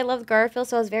Barkley. I loved Garfield,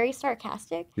 so I was very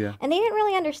sarcastic. Yeah. And they didn't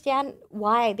really understand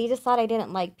why. They just thought I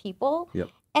didn't like people. Yep.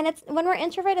 And it's when we're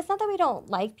introverted, it's not that we don't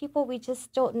like people. We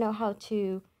just don't know how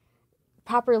to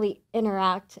properly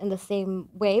interact in the same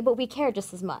way, but we care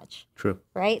just as much. True.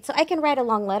 Right? So I can write a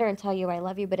long letter and tell you I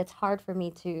love you, but it's hard for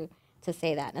me to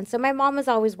say that. And so my mom was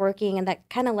always working, and that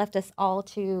kind of left us all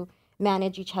to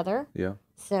manage each other. Yeah.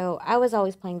 So I was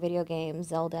always playing video games,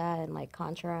 Zelda and like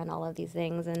Contra and all of these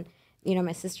things. And, you know,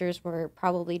 my sisters were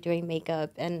probably doing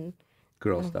makeup and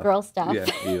Girl stuff. Girl stuff.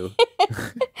 Yeah, you.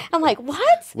 I'm like,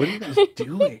 what? What are you guys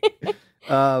doing?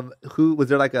 Who was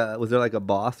there like a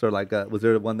boss, or was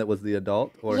there one that was the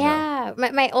adult, or no? Yeah.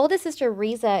 My oldest sister,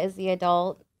 Riza, is the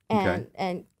adult. Okay.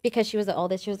 And because she was the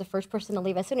oldest, she was the first person to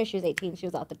leave. As soon as she was 18, she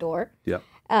was out the door.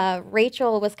 Yeah.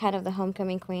 Rachel was kind of the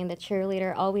homecoming queen, the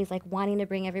cheerleader, always like wanting to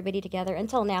bring everybody together.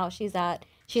 Until now, she's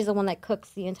the one that cooks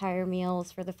the entire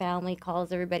meals for the family,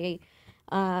 calls everybody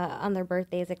on their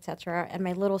birthdays, etc. And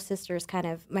my little sister is kind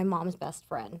of my mom's best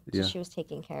friend. So Yeah. she was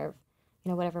taking care of,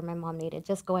 you know, whatever my mom needed,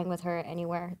 just going with her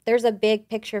anywhere. There's a big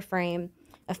picture frame,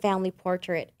 a family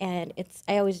portrait, and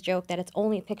I always joke that it's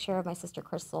only a picture of my sister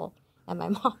Crystal and my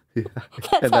mom. Yeah.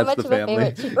 That's And how that's much the of a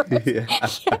favorite she was. family. Yeah.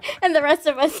 Yeah, and the rest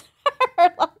of us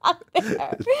are not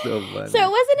there. It's so funny. So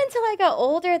it wasn't until I got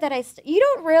older that you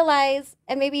don't realize,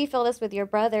 and maybe you feel this with your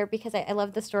brother, because I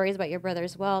love the stories about your brother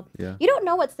as well. Yeah. You don't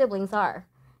know what siblings are.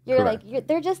 You're Correct. like,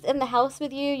 they're just in the house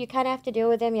with you. You kind of have to deal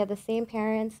with them. You have the same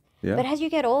parents. Yeah. But as you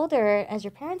get older, as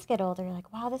your parents get older, you're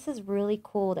like, wow, this is really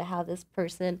cool to have this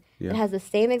person that has the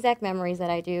same exact memories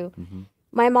that I do. Mm-hmm.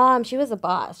 My mom, she was a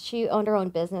boss. She owned her own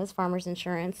business, Farmers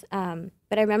Insurance.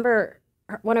 But I remember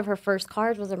one of her first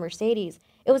cars was a Mercedes.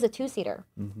 It was a two-seater.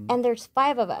 Mm-hmm. And there's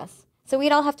 5 of us. So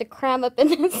we'd all have to cram up in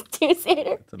this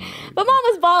two-seater. That's amazing. But mom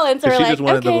was balling, so we're She like, just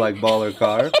wanted okay. the like baller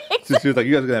car. So she was like,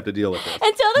 "You guys are gonna have to deal with this."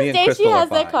 Until Me this and day, she Crystal are has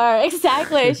that fine. car.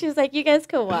 Exactly. She was like, "You guys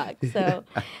can walk." So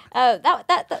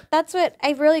that's what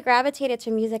I really gravitated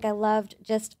to music. I loved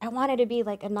I wanted to be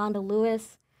like Ananda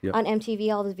Lewis Yep. on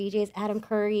MTV. All the VJs, Adam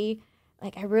Curry.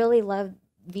 Like I really loved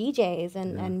VJs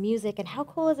and music. And how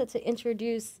cool is it to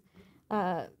introduce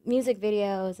music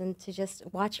videos and to just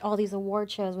watch all these award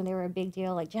shows when they were a big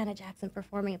deal, like Janet Jackson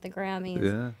performing at the Grammys.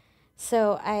 Yeah.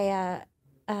 So I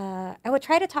would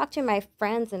try to talk to my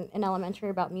friends in elementary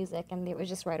about music, and it was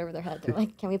just right over their head. They're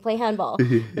like, "Can we play handball?"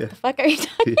 What the fuck are you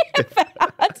talking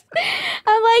about?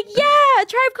 I'm like, "Yeah, a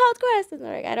Tribe Called Quest." And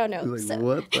they're like, "I don't know." Like,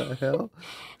 what the hell?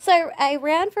 So I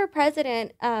ran for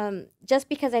president just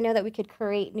because I know that we could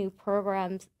create new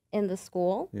programs in the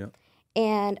school. Yeah.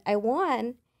 And I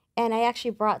won, and I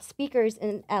actually brought speakers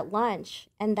in at lunch,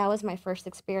 and that was my first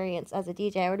experience as a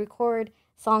DJ. I would record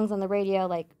songs on the radio,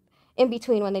 like in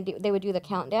between when they would do the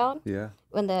countdown, Yeah.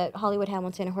 when the Hollywood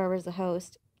Hamilton or whoever was the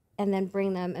host, and then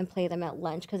bring them and play them at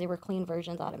lunch because they were clean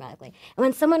versions automatically. And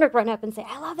when someone would run up and say,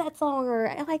 "I love that song," or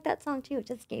 "I like that song too," it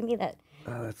just gave me that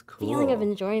Oh, that's cool. feeling of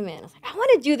enjoyment. I was like, I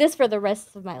want to do this for the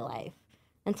rest of my life,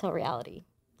 until reality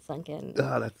sunk in.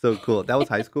 Oh, that's so cool. That was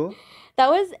high school? That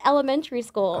was elementary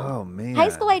school. Oh man. High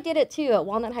school, I did it too at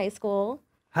Walnut High School.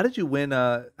 How did you win?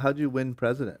 How'd you win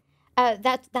president?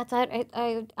 That's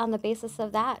I on the basis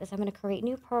of that is I'm going to create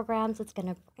new programs. It's going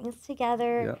to bring us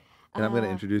together. Yeah. And I'm going to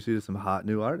introduce you to some hot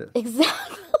new artists.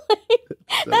 Exactly.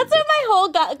 So That's what my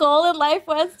whole goal in life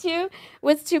was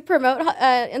to promote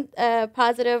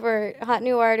positive or hot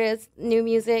new artists, new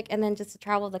music, and then just to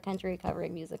travel the country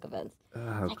covering music events.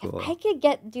 Oh, Like cool. if I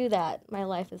could do that, my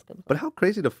life is complete. But how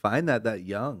crazy to find that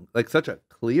young, like such a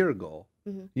clear goal.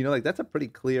 Mhm. You know, like that's a pretty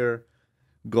clear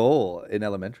goal in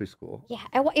elementary school. Yeah,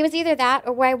 it was either that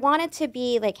or where I wanted to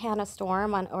be like Hannah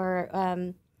Storm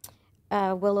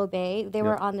Willow Bay. They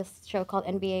were on this show called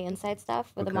NBA Inside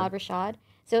Stuff with Okay. Ahmad Rashad.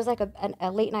 So it was like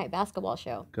a late night basketball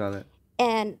show. Got it.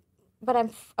 But I'm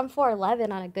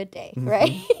 4'11" on a good day, Mm-hmm.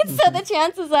 right? So the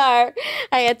chances are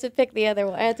I had to pick the other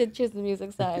one. I had to choose the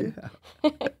music side. Yeah.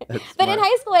 But in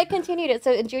high school, I continued it.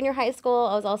 So in junior high school,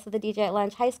 I was also the DJ at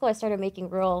lunch. High school, I started making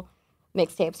real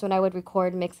mixtapes when I would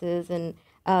record mixes and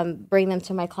bring them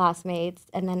to my classmates.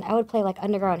 And then I would play like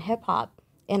underground hip hop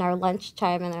in our lunch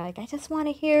time. And they're like, "I just want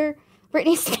to hear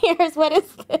Britney Spears. What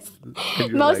is this?" And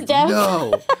you're Most like, Def.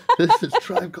 No, this is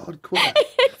Tribe Called Quest.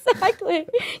 Exactly.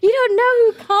 You don't know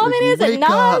who Common is and Wake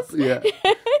up. Nas. Yeah.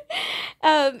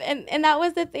 And that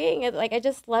was the thing. It's like I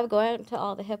just love going to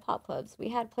all the hip hop clubs. We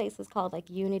had places called like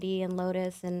Unity and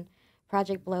Lotus and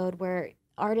Project Blowed where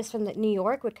artists from New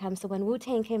York would come. So when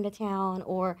Wu-Tang came to town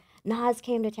or Nas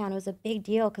came to town, it was a big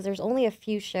deal because there's only a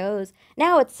few shows.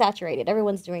 Now it's saturated.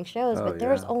 Everyone's doing shows, Oh but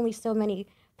there's yeah. only so many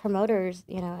promoters,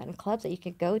 and clubs that you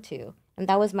could go to. And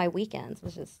that was my weekends,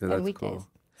 was just Yeah, and that's weekdays. cool.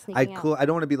 Sneaking out. I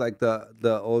don't want to be like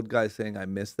the old guy saying I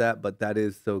miss that, but that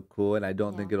is so cool, and I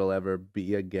don't Yeah. think it'll ever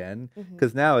be again. Mhm.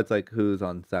 Because now it's like who's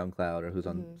on SoundCloud or who's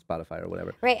on Spotify or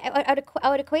whatever. Right. I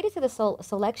would equate it to the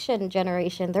selection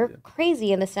generation. They're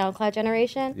crazy in the SoundCloud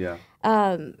generation. Yeah.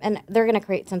 And they're going to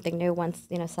create something new once,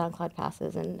 SoundCloud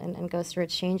passes and goes through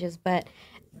its changes. But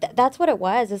that's what it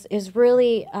was, is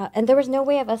really, and there was no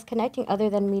way of us connecting other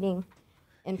than meeting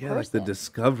in Yeah, person. like the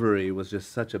discovery was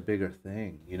just such a bigger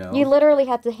thing, you know? You literally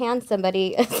had to hand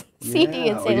somebody a CD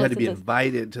and or say, you had to be "Listen to this."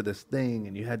 invited to this thing,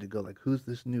 and you had to go like, who's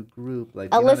this new group?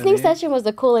 Like, A you know what I listening mean? session was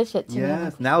the coolest shit to me.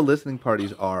 Yes. Now listening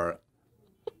parties are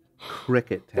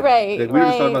cricket town. Right, Like, we were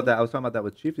just talking right. about that. I was talking about that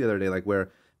with Chief the other day, like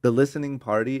where the listening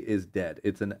party is dead.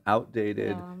 It's an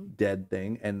outdated, Yeah. dead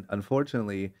thing. And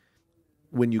unfortunately,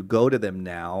 when you go to them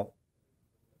now,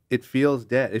 it feels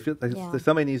dead. It feels like Yeah.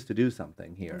 somebody needs to do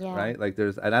something here, Yeah. right? Like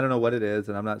and I don't know what it is,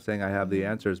 and I'm not saying I have the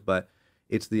answers, but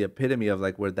it's the epitome of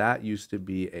like where that used to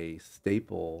be a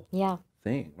staple Yeah.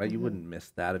 thing, right? You wouldn't miss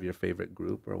that of your favorite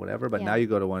group or whatever, but now Yeah. you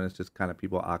go to one, it's just kind of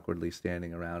people awkwardly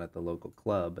standing around at the local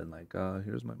club and like,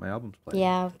 here's my album's playing.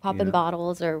 Yeah, popping know?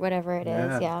 bottles or whatever it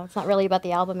is. Yeah. Yeah, it's not really about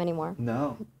the album anymore.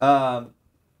 No.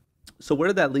 So where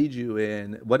did that lead you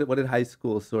in? What did high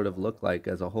school sort of look like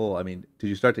as a whole? I mean, did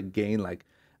you start to gain like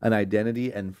an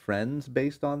identity and friends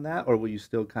based on that, or were you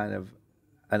still kind of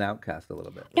an outcast a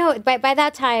little bit? No, by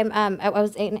that time, I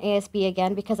was in ASB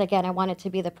again because, again, I wanted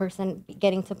to be the person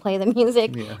getting to play the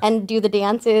music Yeah. and do the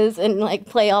dances and, like,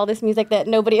 play all this music that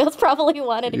nobody else probably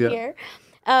wanted to Yeah. hear.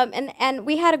 And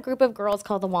we had a group of girls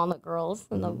called the Walnut Girls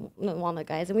and the Walnut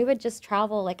Guys, and we would just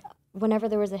travel, like, whenever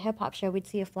there was a hip-hop show, we'd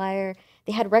see a flyer.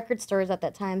 They had record stores at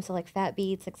that time, so, like, Fat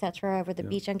Beats, etc., where the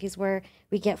Beat Junkies were.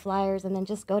 We'd get flyers and then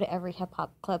just go to every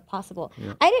hip-hop club possible.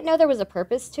 Yeah. I didn't know there was a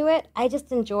purpose to it. I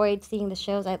just enjoyed seeing the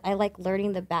shows. I like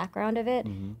learning the background of it,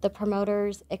 the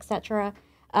promoters, etc.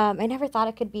 I never thought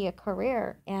it could be a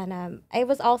career. And I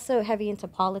was also heavy into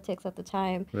politics at the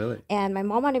time. Really? And my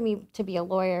mom wanted me to be a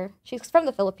lawyer. She's from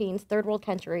the Philippines, third world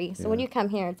country. So when you come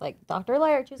here, it's like, doctor,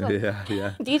 lawyer, choose one. Yeah,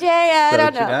 yeah. DJ, I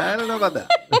don't know. I don't know about that.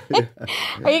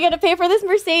 Are you going to pay for this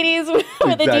Mercedes with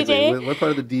the Exactly. DJ? What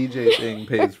part of the DJ thing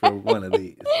pays for one of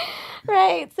these?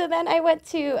 Right. So then I went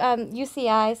to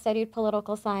UCI, studied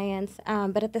political science.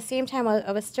 But at the same time,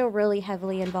 I was still really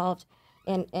heavily involved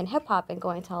in hip-hop and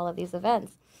going to all of these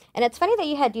events. And it's funny that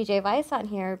you had DJ Vice on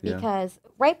here Yeah. because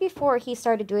right before he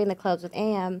started doing the clubs with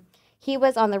AM, he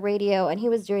was on the radio and he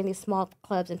was doing these small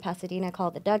clubs in Pasadena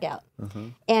called The Dugout.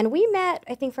 And we met,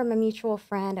 I think, from a mutual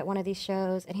friend at one of these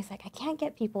shows. And he's like, I can't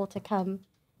get people to come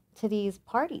to these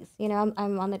parties. I'm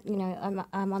on the,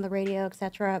 I'm on the radio,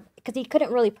 etc. Because he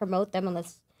couldn't really promote them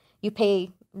unless you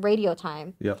pay radio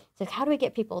time. Yep. So how do we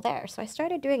get people there? So I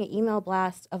started doing an email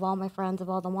blast of all my friends, of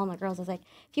all the Walnut Girls. I was like,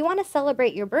 if you want to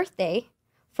celebrate your birthday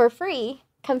for free,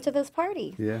 come to this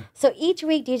party. Yeah. So each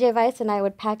week, DJ Vice and I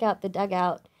would pack out the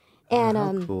dugout. And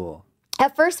How cool.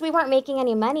 at first, we weren't making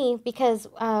any money because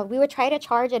we would try to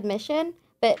charge admission,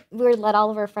 but we would let all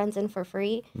of our friends in for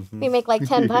free. We make like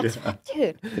 $10. Yeah. Like,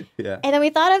 dude. Yeah. And then we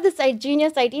thought of this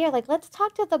genius idea, like, let's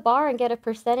talk to the bar and get a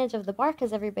percentage of the bar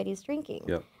because everybody's drinking.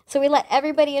 Yep. So we let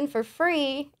everybody in for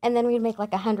free, and then we'd make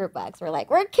like $100. We're like,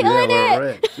 we're Yeah, killing it.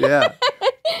 we're rich. Yeah.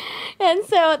 And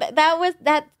so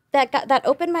that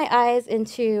opened my eyes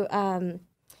into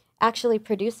actually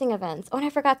producing events. Oh, and I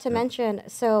forgot to mention,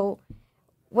 so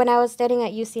when I was studying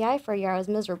at UCI for a year, I was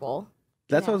miserable.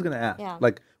 That's what I was going to ask. Yeah.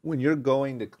 Like, when you're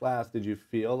going to class, did you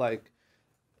feel like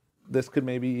this could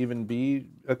maybe even be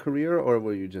a career, or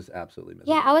were you just absolutely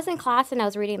miserable? Yeah, I was in class and I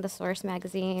was reading the Source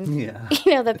magazine.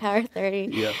 Yeah. The Power 30.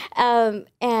 Yep.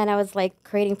 And I was like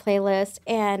creating playlists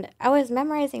and I was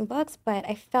memorizing books, but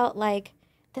I felt like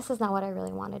this is not what I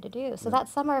really wanted to do. So that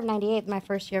summer of '98, my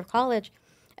first year of college,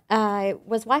 I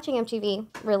was watching MTV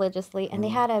religiously and they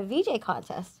had a VJ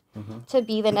contest to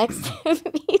be the next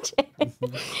VJ.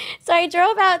 So I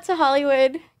drove out to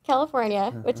Hollywood,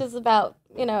 California, which is about,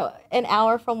 an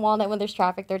hour from Walnut when there's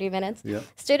traffic, 30 minutes. Yep.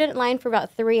 Stood in line for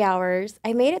about 3 hours.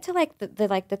 I made it to like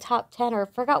the top 10 or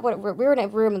forgot what we were in a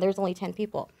room and there's only 10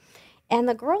 people. And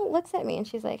the girl looks at me and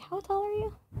she's like, how tall are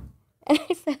you? And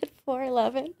I said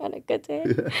 4'11" on a good day.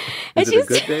 Is it a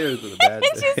good day or is it a bad And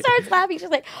day? she starts laughing. She's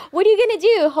like, what are you going to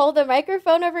do? Hold the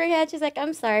microphone over your head? She's like,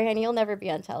 I'm sorry, honey, you'll never be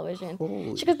on television.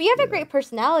 Holy She goes, but you have a shit. great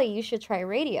personality. You should try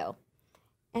radio.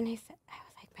 And I was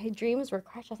like, my dreams were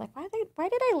crushed. I was like, why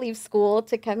did I leave school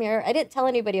to come here? I didn't tell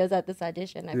anybody I was at this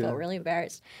audition. I felt really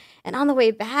embarrassed. And on the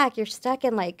way back, you're stuck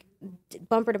in like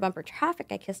bumper to bumper traffic.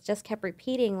 I just kept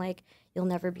repeating like, you'll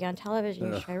never be on television.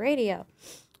 You should try radio.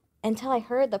 Until I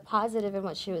heard the positive in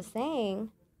what she was saying.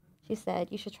 She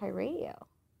said, you should try radio.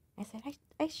 I said,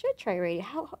 I should try radio.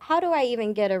 How do I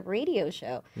even get a radio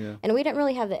show? Yeah. And we didn't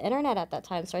really have the internet at that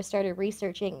time, so I started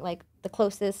researching like the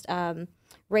closest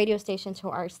radio station to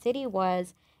our city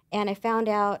was, and I found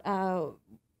out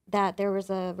that there was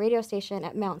a radio station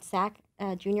at Mount Sac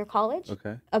Junior College,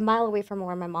 a mile away from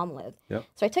where my mom lived. Yep.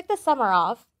 So I took the summer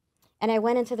off, and I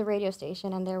went into the radio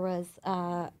station, and there was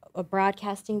a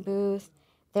broadcasting booth.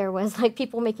 There was like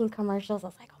people making commercials. I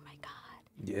was like, oh my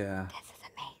God. Yeah. This is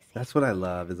amazing. That's what I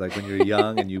love, is like when you're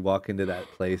young and you walk into that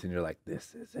place and you're like,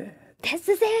 this is it. This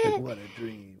is it. Like, what a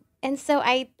dream. And so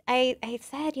I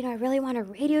said, I really want a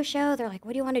radio show. They're like,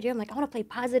 what do you want to do? I'm like, I want to play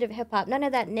positive hip hop. None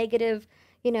of that negative,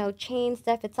 chain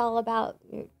stuff. It's all about,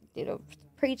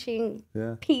 preaching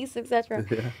peace, etc.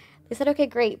 Yeah. They said, okay,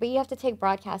 great, but you have to take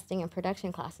broadcasting and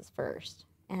production classes first.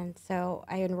 And so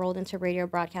I enrolled into Radio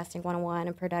Broadcasting 101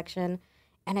 and production,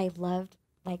 and I loved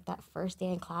like that first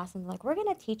day in class. And like, we're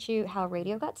going to teach you how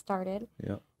radio got started,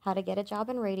 how to get a job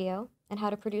in radio, and how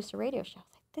to produce a radio show. I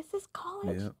was like, this is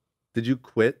college. Yeah. Did you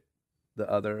quit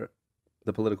the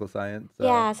political science?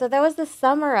 Yeah, so that was the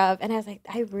summer of, and I was like,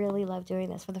 I really love doing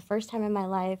this. For the first time in my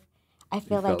life, I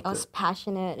feel like I was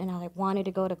passionate, and I like wanted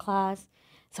to go to class.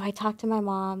 So I talked to my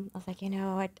mom. I was like,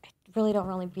 I really don't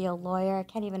really be a lawyer. I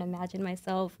can't even imagine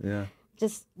myself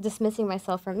just dismissing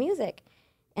myself from music.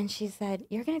 And she said,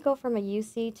 you're going to go from a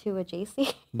UC to a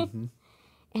JC? Mm-hmm.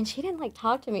 And she didn't like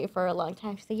talk to me for a long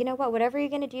time. She said, you know what, whatever you're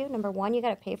going to do, number one, you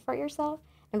got to pay for it yourself.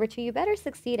 Number two, you better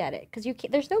succeed at it, because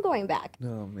there's no going back.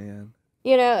 Oh, man.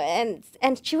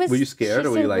 And she was... Were you scared,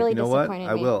 or were you like, really you know what,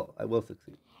 I will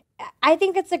succeed? I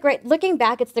think looking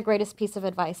back, it's the greatest piece of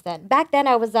advice then. Back then,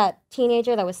 I was that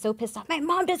teenager that was so pissed off. My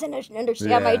mom doesn't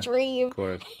understand my dream. Of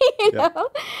course. know?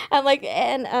 I'm like,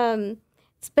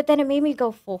 but then it made me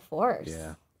go full force.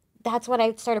 Yeah. That's when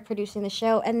I started producing the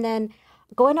show. And then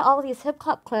going to all these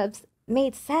hip-hop clubs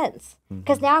made sense.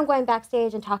 Because now I'm going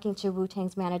backstage and talking to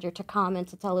Wu-Tang's manager, to Common,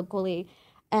 to Talib Kweli,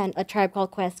 and A Tribe Called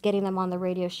Quest, getting them on the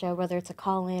radio show, whether it's a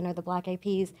call-in or the Black Eyed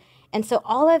Peas. And so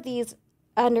all of these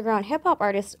underground hip-hop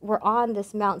artists were on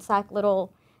this Mount Sac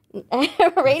little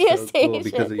radio station. Cool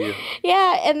because of you.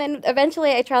 Yeah, and then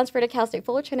eventually I transferred to Cal State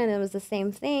Fullerton, and it was the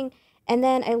same thing. And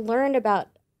then I learned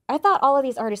I thought all of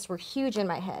these artists were huge in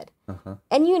my head. Uh-huh.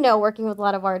 And working with a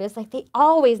lot of artists, like they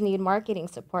always need marketing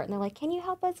support. And they're like, can you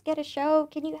help us get a show?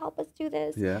 Can you help us do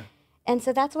this? Yeah. And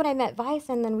so that's when I met Vice,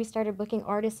 and then we started booking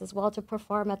artists as well to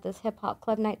perform at this hip-hop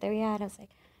club night that we had. I was like,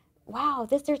 wow,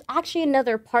 there's actually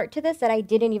another part to this that I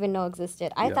didn't even know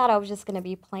existed. I thought I was just going to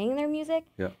be playing their music.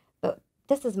 Yeah. But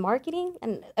this is marketing.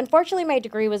 And unfortunately, my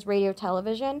degree was radio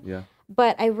television. Yeah.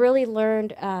 But I really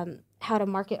learned how to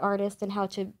market artists, and how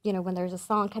to, when there's a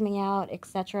song coming out,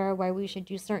 etc., why we should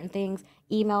do certain things,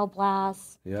 email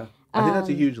blasts. Yeah. I think that's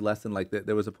a huge lesson. Like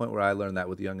there was a point where I learned that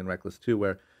with Young and Reckless too,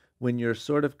 where when you're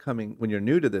when you're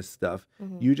new to this stuff,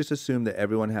 you just assume that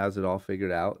everyone has it all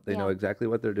figured out. They know exactly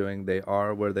what they're doing. They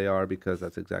are where they are because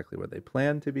that's exactly where they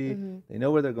plan to be. They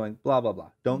know where they're going, blah, blah, blah.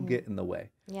 Don't get in the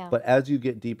way. Yeah. But as you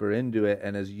get deeper into it,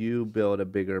 and as you build a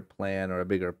bigger plan or a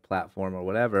bigger platform or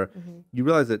whatever, you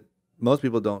realize that most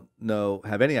people don't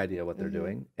have any idea what they're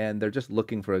doing, and they're just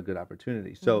looking for a good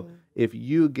opportunity. So if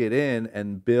you get in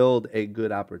and build a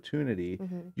good opportunity,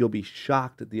 you'll be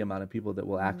shocked at the amount of people that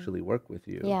will actually work with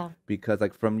you. Yeah. Because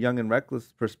like from Young and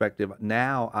Reckless perspective,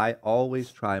 now I always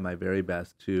try my very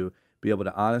best to be able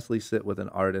to honestly sit with an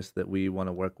artist that we want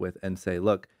to work with and say,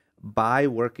 look, by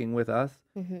working with us,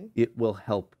 it will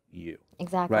help you.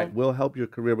 Exactly. Right? We'll help your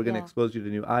career. We're going to expose you to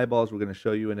new eyeballs. We're going to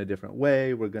show you in a different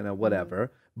way. We're going to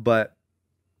whatever. But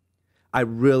I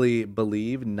really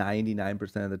believe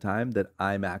 99% of the time that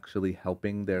I'm actually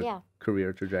helping their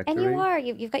career trajectory. And you are.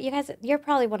 You guys, you're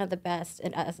probably one of the best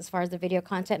in us as far as the video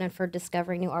content and for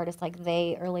discovering new artists like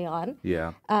they early on.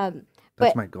 Yeah.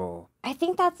 That's my goal. I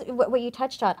think that's what you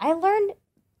touched on. I learned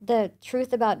the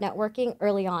truth about networking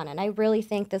early on. And I really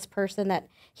think this person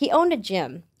he owned a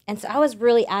gym. And so I was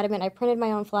really adamant. I printed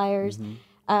my own flyers.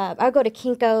 I would go to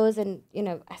Kinko's, and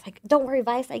I was like, "Don't worry,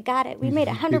 Vice, I got it. We made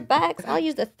 $100. I'll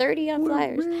use the 30 on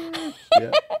flyers."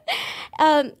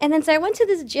 And then so I went to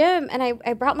this gym, and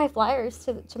I brought my flyers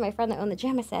to my friend that owned the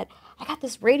gym. I said, "I got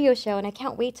this radio show, and I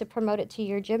can't wait to promote it to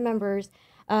your gym members.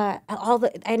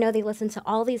 I know they listen to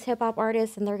all these hip hop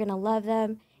artists, and they're gonna love them."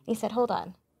 And he said, "Hold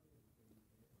on.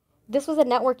 this was a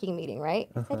networking meeting, right?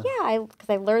 I said, yeah, because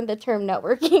I learned the term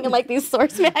networking in like these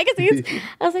source magazines.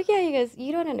 I was like, yeah, he goes,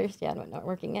 you don't understand what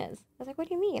networking is. I was like, what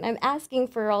do you mean? I'm asking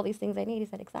for all these things I need. He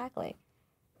said, exactly.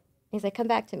 He's like, come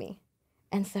back to me.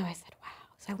 And so I said, wow.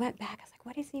 So I went back. I was like,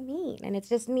 what does he mean? And it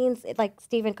just means, like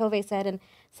Stephen Covey said in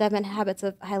 7 Habits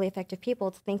of Highly Effective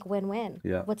People, to think win-win.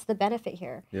 Yeah. What's the benefit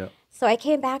here? Yeah. So I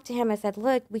came back to him. I said,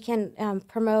 look, we can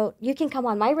promote. You can come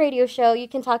on my radio show. You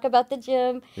can talk about the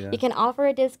gym. Yeah. You can offer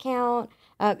a discount,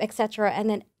 etc. And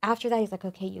then after that, he's like,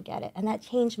 okay, you get it. And that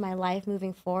changed my life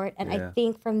moving forward. And I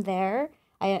think from there,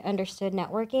 I understood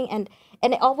networking. And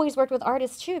it always worked with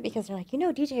artists, too, because they're like,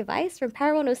 DJ Vice from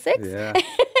Power 106? Yeah.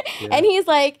 And he's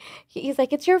like,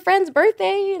 it's your friend's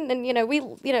birthday, and then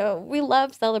we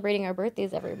love celebrating our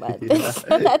birthdays every month. Yeah.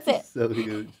 So that's it. So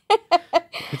huge.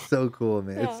 It's so cool,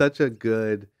 man. Yeah. It's such a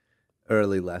good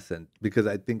early lesson because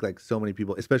I think like so many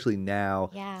people, especially now,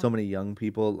 so many young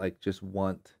people like just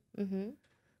want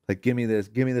like give me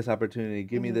this opportunity,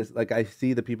 give me this. Like I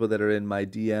see the people that are in my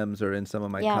DMs or in some of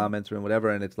my comments or in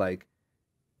whatever, and it's like,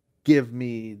 give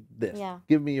me this,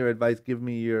 give me your advice, give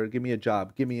me a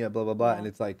job, give me a blah blah blah, and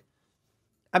it's like,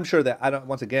 I'm sure that I don't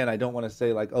want to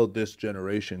say like, oh, this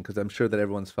generation, because I'm sure that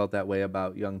everyone's felt that way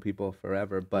about young people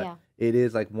forever. But it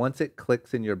is like once it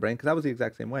clicks in your brain, because I was the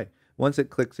exact same way. Once it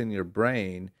clicks in your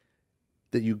brain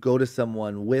that you go to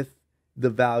someone with the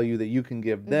value that you can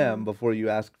give them before you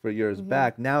ask for yours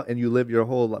back now, and you live your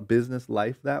whole business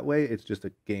life that way, it's just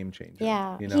a game changer.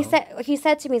 Yeah. He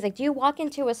said to me, he's like, do you walk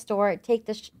into a store, take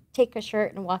a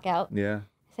shirt and walk out? Yeah.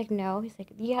 He's like, no. He's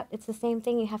like, it's the same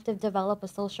thing. You have to develop a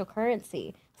social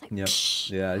currency. It's like,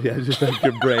 yeah, just like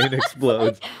your brain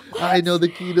explodes. I know the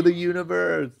key to the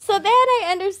universe. So then I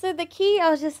understood the key. I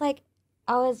was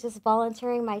just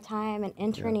volunteering my time and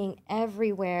interning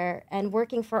everywhere and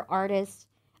working for artists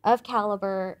of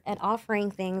caliber and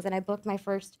offering things. And I booked my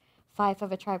first Five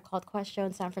of a Tribe Called Quest show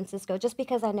in San Francisco just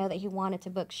because I know that he wanted to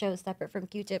book shows separate from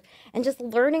Q-Tip, and just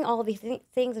learning all these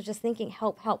things of just thinking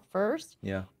help first.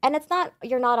 Yeah. And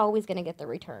you're not always going to get the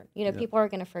return. People are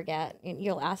going to forget, and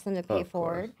you'll ask them to pay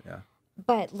forward. Yeah.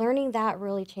 But learning that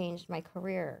really changed my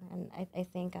career. And I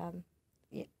think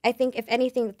if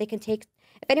anything,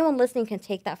 if anyone listening can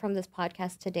take that from this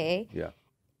podcast today,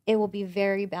 it will be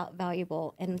very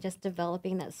valuable in just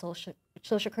developing that social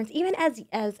currency. Even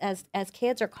as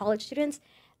kids or college students,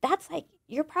 that's like,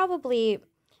 you're probably,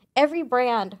 every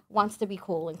brand wants to be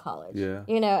cool in college. Yeah.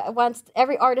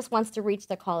 Every artist wants to reach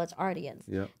the college audience.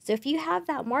 Yeah. So if you have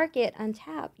that market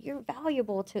untapped, you're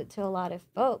valuable to a lot of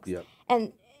folks. Yeah.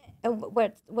 And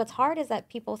what's hard is that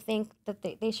people think that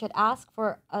they should ask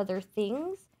for other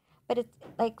things. But it's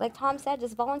like Tom said,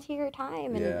 just volunteer your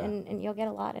time and you'll get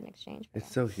a lot in exchange.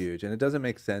 It's so huge. And it doesn't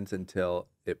make sense until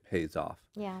it pays off.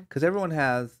 Yeah. Because everyone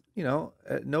has,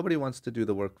 nobody wants to do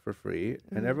the work for free.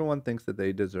 And everyone thinks that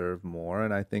they deserve more.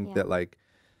 And I think that, like,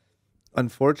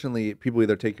 unfortunately, people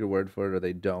either take your word for it or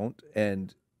they don't.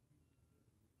 And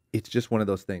it's just one of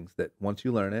those things that once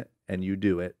you learn it and you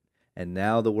do it, and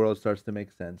now the world starts to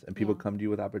make sense, and people come to you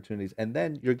with opportunities, and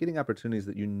then you're getting opportunities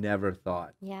that you never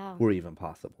thought were even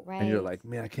possible. Right. And you're like,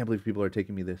 man, I can't believe people are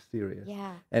taking me this serious.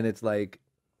 Yeah. And it's like,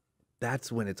 that's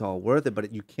when it's all worth it.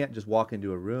 But you can't just walk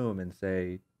into a room and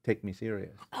say, take me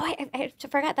serious. Oh, I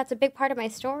forgot. That's a big part of my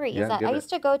story. Is that I used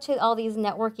to go to all these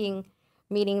networking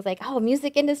meetings, like,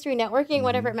 music industry networking,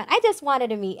 whatever it meant. I just wanted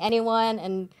to meet anyone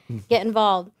and get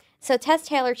involved. So Tess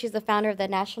Taylor, she's the founder of the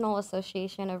National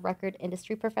Association of Record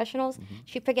Industry Professionals.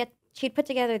 She'd put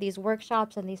together these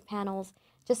workshops and these panels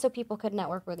just so people could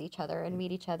network with each other and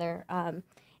meet each other.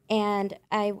 And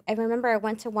I remember I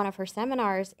went to one of her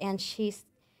seminars, and she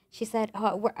said,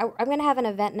 I'm going to have an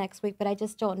event next week, but I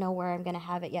just don't know where I'm going to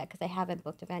have it yet because I haven't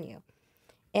booked a venue.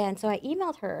 And so I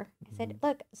emailed her. I said,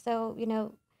 look, so,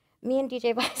 me and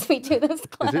DJ Vice, we do this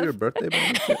club. Is it your birthday?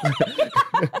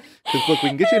 Because look, we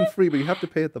can get you in free, but you have to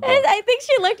pay at the bar. I think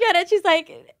she looked at it. She's like,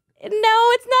 no,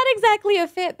 it's not exactly a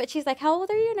fit. But she's like, how old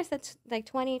are you? And I said, like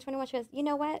 20, 21. She goes, you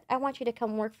know what? I want you to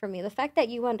come work for me. The fact that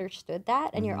you understood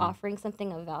that and you're offering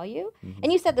something of value.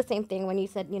 And you said the same thing when you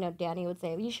said, Danny would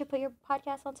say, you should put your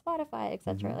podcast on Spotify,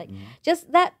 etc.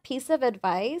 Just that piece of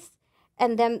advice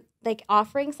and them like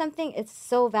offering something, it's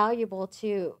so valuable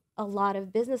to a lot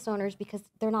of business owners because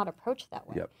they're not approached that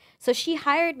way. Yep. So she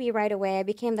hired me right away. I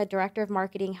became the director of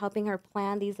marketing, helping her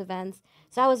plan these events.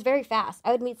 So I was very fast.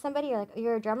 I would meet somebody, you're like,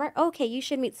 you're a drummer? Okay, you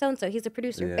should meet so-and-so. He's a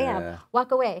producer. Yeah. Bam.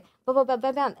 Walk away. Bam, bam, bam,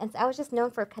 bam, bam. And so I was just known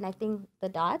for connecting the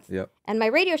dots. Yep. And my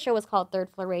radio show was called Third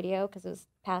Floor Radio because it was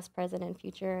past, present, and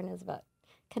future, and it was about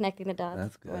connecting the dots.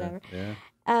 That's good. Whatever.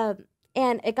 Yeah.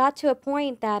 And it got to a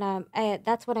point that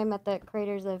that's when I met the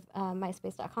creators of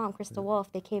MySpace.com, Crystal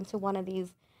Wolf. They came to one of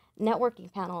these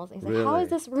networking panels. And he's like, how is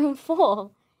this room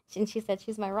full? And she said,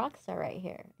 she's my rock star right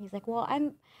here. He's like, well,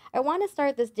 I want to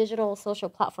start this digital social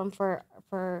platform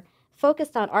for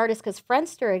focused on artists because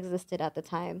Friendster existed at the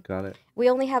time. Got it. We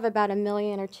only have about 1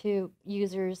 million or 2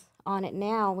 users on it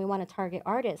now. We want to target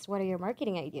artists. What are your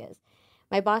marketing ideas?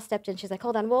 My boss stepped in. She's like,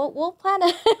 hold on, we'll plan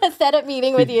a setup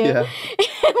meeting with you. And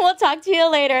we'll talk to you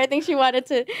later. I think she wanted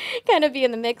to kind of be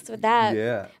in the mix with that.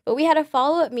 Yeah. But we had a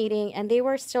follow-up meeting, and they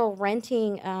were still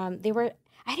renting. I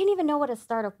didn't even know what a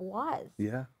startup was.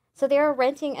 Yeah. So they were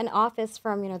renting an office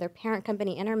from, their parent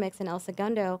company, Intermix in El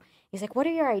Segundo. He's like, what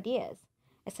are your ideas?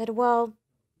 I said, well,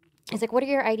 he's like, what are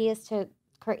your ideas to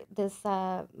create this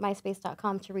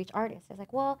Myspace.com to reach artists? I was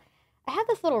like, well, I have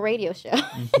this little radio show.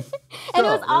 And it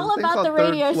was all about the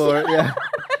radio show. Yeah.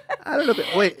 I don't know.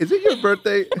 Wait, is it your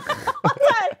birthday? Hold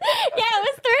on. Yeah, it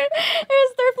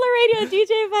was third floor radio,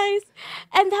 DJ Vice.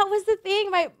 And that was the thing.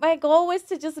 My goal was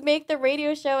to just make the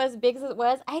radio show as big as it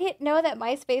was. I didn't know that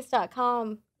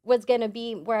Myspace.com was going to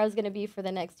be where I was going to be for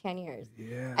the next 10 years.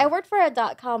 Yeah. I worked for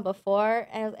a .com before,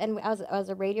 and I was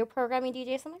a radio programming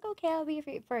DJ, so I'm like, okay, I'll be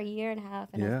for a year and a half,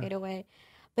 and I'll fade away.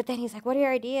 But then he's like, what are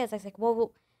your ideas? I was like,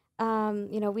 well,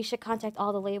 we should contact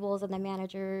all the labels and the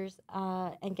managers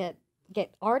and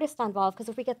get artists involved, because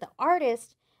if we get the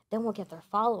artist, then we'll get their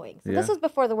following. So this was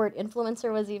before the word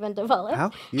influencer was even developed.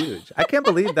 How huge. I can't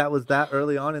believe that was that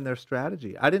early on in their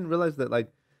strategy. I didn't realize that,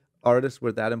 like, artists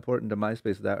were that important to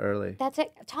MySpace that early. That's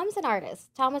it. Tom's an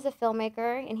artist. Tom was a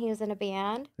filmmaker, and he was in a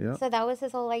band. Yeah. So that was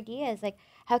his whole idea, is like,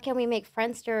 how can we make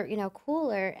Friendster,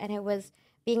 cooler? And it was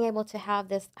being able to have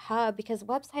this hub, because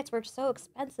websites were so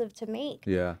expensive to make.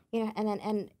 Yeah.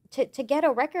 And to get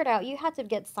a record out, you had to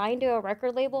get signed to a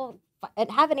record label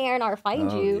and have an A&R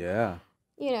find you. Yeah.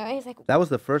 And he's like, that was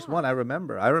the first one I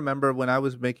remember. I remember when I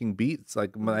was making beats,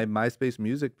 like my MySpace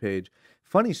music page.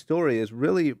 Funny story is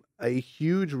really a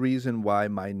huge reason why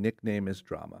my nickname is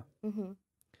Drama. Mm-hmm.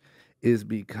 Is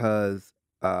because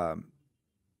when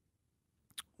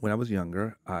I was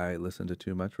younger, I listened to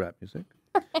too much rap music,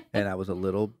 and I was a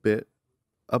little bit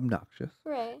obnoxious.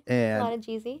 Right. And a lot of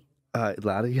Jeezy. A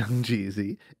lot of young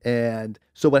Jeezy. And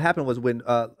so what happened was when,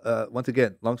 once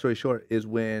again, long story short, is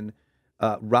when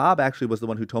Rob actually was the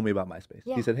one who told me about MySpace.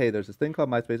 Yeah. He said, hey, there's this thing called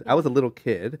MySpace. I was a little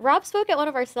kid. Rob spoke at one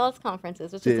of our sales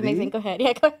conferences, which is amazing. Go ahead.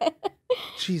 Yeah, go ahead.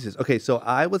 Jesus. Okay, so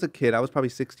I was a kid. I was probably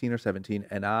 16 or 17,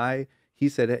 and he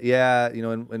said, yeah,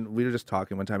 and we were just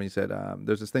talking one time, and he said,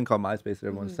 there's this thing called MySpace that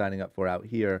everyone's signing up for out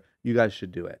here. You guys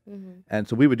should do it. Mm-hmm. And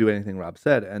so we would do anything Rob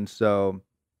said. And so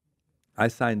I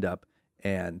signed up,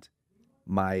 and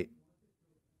my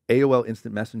AOL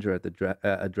Instant Messenger at the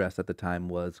address at the time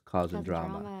was Cause and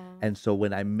Drama. And so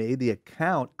when I made the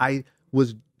account, I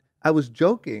was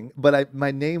joking, but my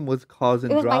name was Cause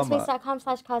and Drama. It was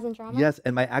myspace.com/Cause and Drama? Yes,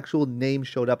 and my actual name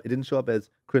showed up. It didn't show up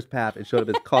as Chris Papp. It showed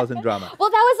up as Cause and Drama.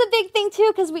 Well, that was a big thing,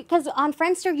 too, because on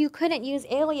Friendster, you couldn't use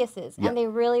aliases, and they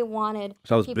really wanted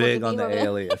So I was big on the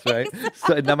alias, right?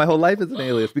 So now my whole life is an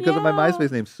alias because of my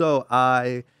MySpace name.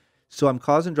 So I'm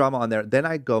causing drama on there. Then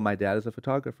my dad is a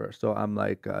photographer. So I'm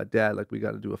like, Dad, like, we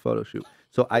got to do a photo shoot.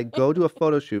 So I go to a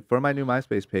photo shoot for my new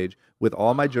MySpace page with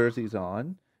all my jerseys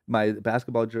on, my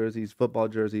basketball jerseys, football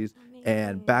jerseys,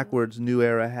 and backwards New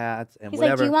Era hats and whatever. He's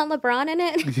like, do you want LeBron in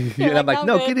it? And I'm like,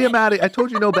 no, get him out of here. I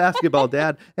told you no basketball,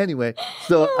 Dad. Anyway,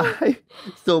 so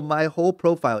my whole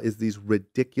profile is these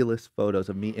ridiculous photos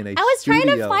of me in a studio. I was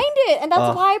trying to find it, and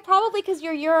that's why, probably because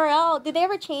your URL, did they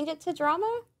ever change it to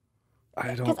Drama?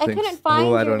 I don't think Because I couldn't find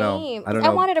your name. I don't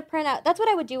know. I wanted to print out. That's what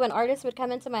I would do when artists would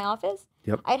come into my office.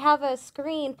 Yep. I'd have a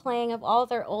screen playing of all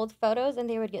their old photos, and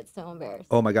they would get so embarrassed.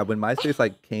 Oh my God! When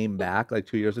MySpace came back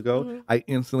 2 years ago, I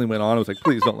instantly went on. I was like,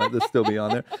 please don't let this still be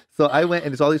on there. So I went,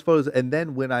 and it's all these photos. And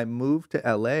then when I moved to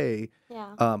LA,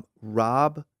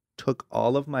 Rob took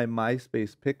all of my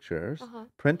MySpace pictures,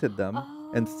 printed them,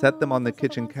 and set them on the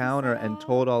kitchen counter, and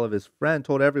told all of his friends,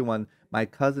 told everyone, my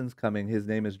cousin's coming. His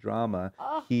name is Drama.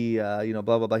 He, blah,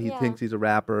 blah, blah. He thinks he's a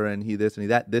rapper, and he this and he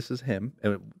that. This is him.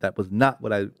 And that was not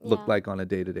what I looked like on a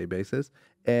day-to-day basis.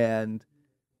 And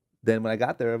then when I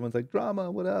got there, everyone's like, Drama,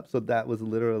 what up? So that was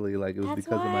literally it was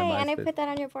because of my MySpace. And I put that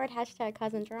on your board,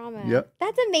 #CousinDrama. Yep.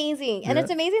 That's amazing. And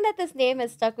it's amazing that this name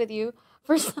has stuck with you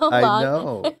for so long. I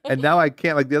know. And now I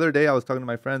can't. The other day I was talking to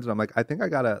my friends, and I'm like, I think I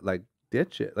got to,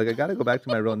 ditch it. I got to go back to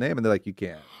my real name. And they're like, you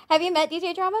can't. Have you met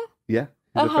DJ Drama? Yeah.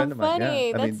 He's a friend of mine.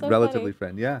 Yeah. That's so relatively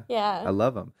funny. friend. Yeah. Yeah. I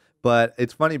love him. But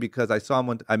it's funny because I saw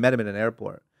him I met him in an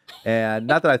airport. And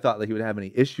not that I thought he would have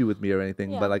any issue with me or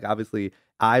anything, but obviously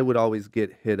I would always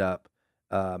get hit up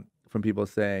from people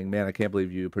saying, "Man, I can't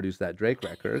believe you produced that Drake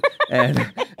record,"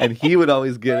 and he would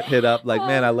always get hit up like,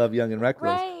 "Man, I love Young and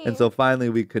Reckless," and Right. so finally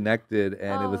we connected,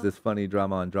 and it was Oh. this funny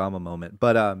drama on drama moment.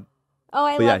 Oh,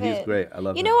 I But yeah, love he's it. great. I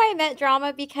love You him. know, I met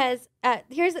Drama because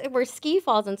here's where Ski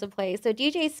falls into place. So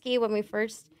DJ Ski, when we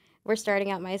first were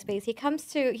starting out MySpace,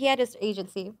 he had his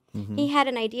agency. Hmm. He had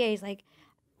an idea. He's like,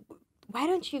 why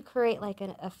don't you create like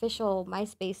an official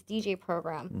MySpace DJ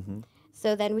program? Hmm.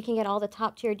 So then we can get all the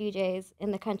top tier DJs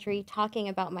in the country talking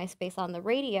about MySpace on the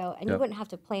radio, and you Yep. wouldn't have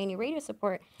to play any radio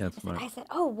support. That's smart. I said,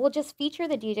 oh, we'll just feature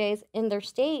the DJs in their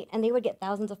state, and they would get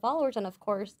thousands of followers, and of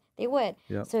course they would.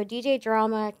 Yep. So DJ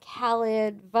Drama,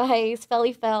 Khaled, Vice,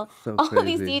 Felly Fel, So all of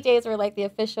these crazy. DJs were like the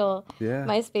official Yeah.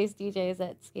 MySpace DJs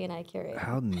that Ski and I curate.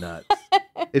 How nuts.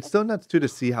 It's so nuts too to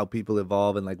see how people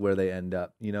evolve and like where they end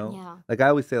up, you know? Yeah. Like I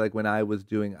always say, like when I was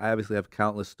doing, I obviously have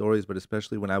countless stories, but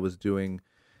especially when I was doing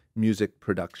music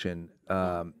production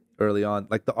early on,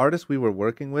 like the artists we were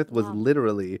working with was Yeah.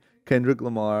 literally Kendrick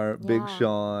Lamar, Big Yeah.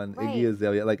 Sean, Right. Iggy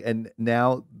Azalea, like, and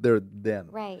now they're them.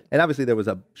 Right. And obviously there was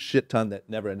a shit ton that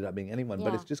never ended up being anyone, but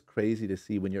Yeah. it's just crazy to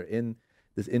see when you're in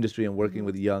this industry and working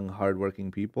with young,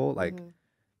 hardworking people, like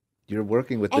you're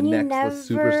working with the And you next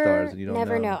superstars and you don't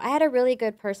never know. know. I had a really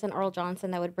good person, Earl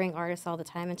Johnson, that would bring artists all the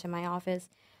time into my office.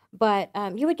 But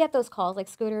you would get those calls, like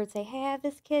Scooter would say, hey, I have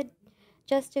this kid,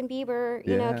 Justin Bieber,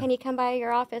 you know, Yeah. can he come by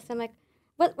your office? I'm like,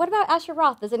 what about Asher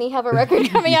Roth? Doesn't he have a record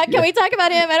coming out? Can we talk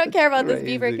about him? I don't care about this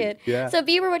Bieber Crazy. kid. Yeah. So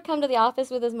Bieber would come to the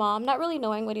office with his mom, not really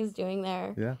knowing what he's doing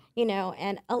there. Yeah. You know,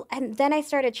 and then I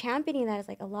started championing that. It's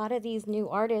like a lot of these new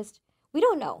artists, we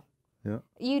don't know. Yeah.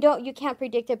 You can't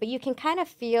predict it, but you can kind of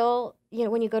feel, you know,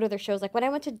 when you go to their shows. Like when I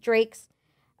went to Drake's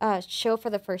show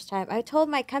for the first time, I told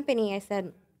my company, I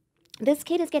said, this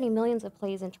kid is getting millions of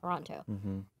plays in Toronto,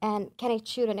 and can I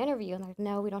shoot an interview? And they're like,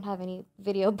 no, we don't have any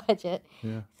video budget.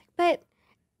 Yeah. But,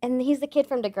 and he's the kid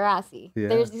from Degrassi.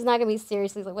 Yeah. He's not gonna be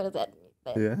serious. He's like, what is that?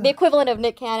 Yeah. The equivalent of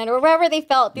Nick Cannon or wherever they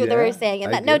felt they were Yeah, saying,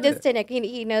 and I that no get it. diss to Nick,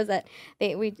 he knows that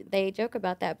they joke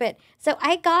about that. But so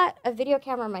I got a video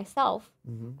camera myself.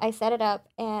 I set it up,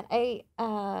 and I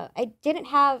didn't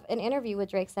have an interview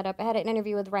with Drake set up. I had an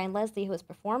interview with Ryan Leslie, who was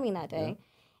performing that day,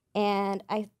 and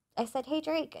I said, hey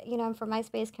Drake, you know, I'm from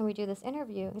MySpace. Can we do this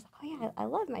interview? He's like, oh yeah, I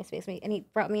love MySpace, and he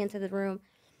brought me into the room.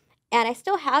 And I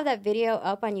still have that video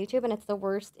up on YouTube, and it's the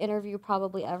worst interview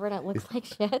probably ever, and it looks like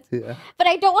shit. Yeah. But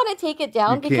I don't want to take it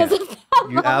down You because can't. of that You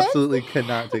moment. absolutely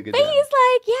cannot take it But down. he's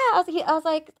like, yeah. I was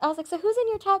like, so who's in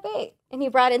your top 8? And he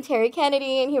brought in Terry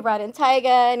Kennedy, and he brought in Tyga,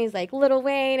 and he's like Lil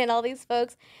Wayne, and all these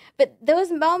folks. But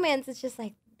those moments, it's just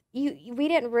like we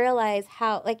didn't realize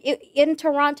how in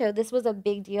Toronto, this was a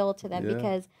big deal to them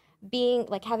because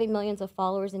having millions of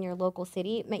followers in your local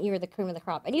city meant you were the cream of the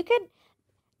crop, and you could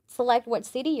select what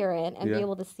city you're in and be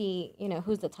able to see, you know,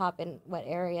 who's the top in what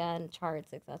area and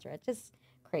charts, etc. It's just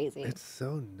crazy. It's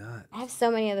so nuts. I have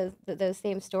so many of those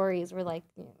same stories where, like,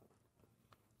 you know,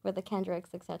 with the Kendricks,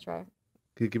 etc.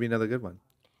 Can you give me another good one?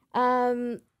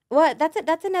 Well, that's it.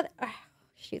 That's another.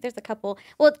 Shoot, there's a couple.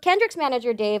 Well, Kendrick's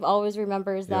manager Dave always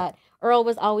remembers that Earl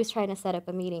was always trying to set up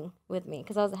a meeting with me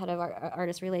because I was the head of our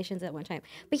artist relations at one time.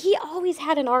 But he always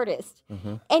had an artist,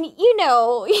 and you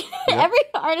know, every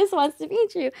artist wants to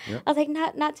meet you. I was like,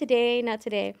 not today, not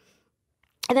today.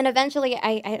 And then eventually,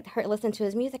 I listened to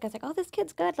his music. I was like, oh, this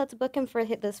kid's good. Let's book him for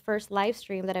this first live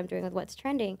stream that I'm doing with What's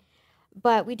Trending.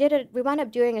 But we wound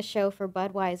up doing a show for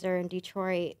Budweiser in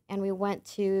Detroit, and we went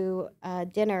to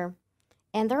dinner.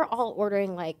 And they're all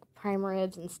ordering like prime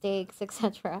ribs and steaks,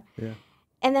 etc. Yeah.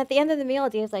 And at the end of the meal,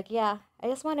 Dave's like, "Yeah, I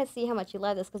just want to see how much you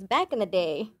love this because back in the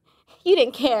day, you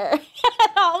didn't care."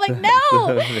 I'm like,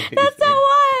 "No, that's not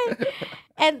why."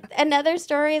 And another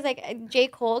story is like J.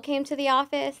 Cole came to the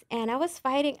office, and I was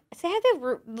fighting. See, I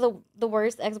had the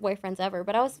worst ex-boyfriends ever,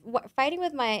 but I was fighting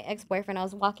with my ex-boyfriend. I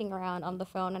was walking around on the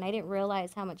phone, and I didn't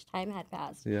realize how much time had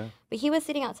passed. Yeah. But he was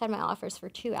sitting outside my office for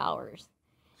 2 hours.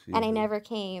 And I never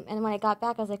came. And when I got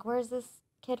back, I was like, where's this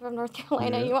kid from North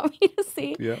Carolina you want me to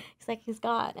see? Yeah. He's like, he's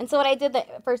gone. And so when I did the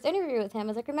first interview with him, I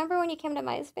was like, remember when you came to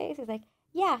MySpace? He's like,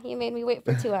 yeah, you made me wait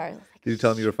for 2 hours. I was like, Did you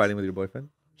tell him you were fighting with your boyfriend?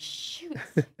 shoot.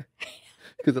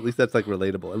 Because at least that's like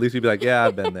relatable. At least you'd be like, yeah,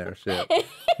 I've been there. Shit.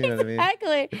 You know what I mean?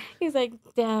 Exactly. He's like,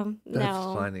 damn, That's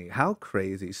no. funny. How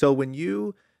crazy. So when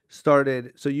you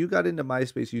started, so you got into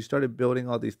MySpace, you started building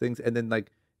all these things, and then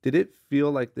like, did it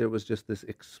feel like there was just this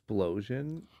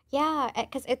explosion? Yeah,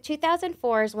 because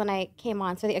 2004 is when I came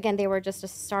on. So again, they were just a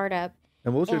startup.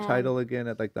 And what was your And- title again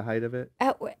at like the height of it?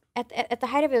 At the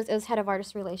height of it, it was head of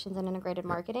artist relations and integrated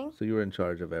marketing. So you were in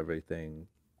charge of everything.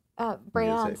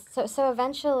 Brands. Music. So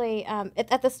eventually,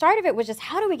 at the start of it was just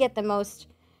how do we get the most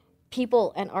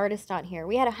people and artists on here.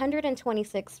 We had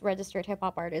 126 registered hip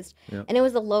hop artists, Yep. and it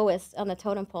was the lowest on the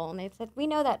totem pole. And they said, we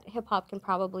know that hip hop can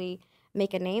probably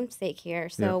make a namesake here.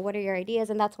 So Yeah. what are your ideas?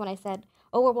 And that's when I said,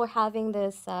 oh, well, we're having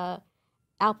this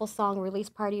Apple song release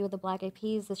party with the Black Eyed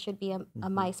Peas. This should be a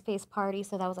MySpace party.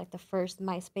 So that was like the first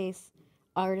MySpace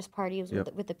artist party was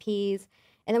with the Peas.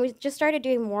 And then we just started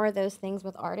doing more of those things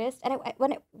with artists. And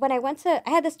when I went to,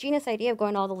 I had this genius idea of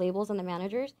going to all the labels and the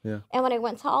managers. Yeah. And when I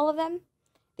went to all of them,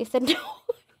 they said no.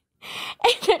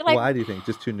 And they're like, why do you think?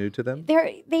 Just too new to them?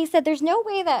 They said there's no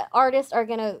way that artists are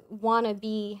gonna want to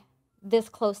be this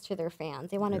close to their fans.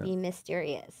 They want to be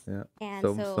mysterious. Yeah. And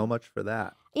So much for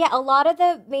that. yeah, a lot of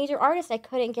the major artists I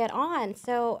couldn't get on,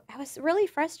 so I was really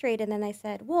frustrated. And then I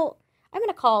said, well, I'm going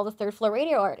to call the Third Floor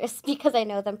Radio artists because I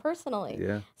know them personally.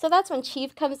 Yeah. So that's when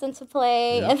Chief comes into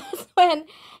play, Yeah. and that's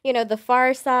when, the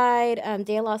Far Side,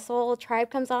 De La Soul, Tribe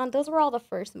comes on. Those were all the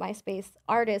first MySpace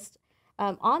artists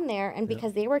on there, and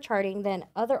because they were charting, then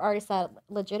other artists had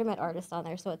legitimate artists on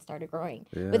there, so it started growing.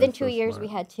 Yeah, Within that's 2 so years, smart.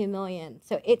 we had 2 million.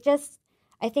 So it just,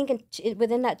 I think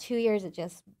within that 2 years, it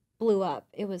just blew up.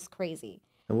 It was crazy.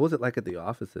 And what was it like at the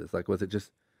offices? Like, was it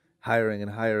just hiring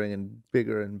and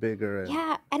bigger and bigger? And...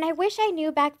 Yeah, and I wish I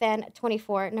knew back then, at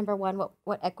 24, number one,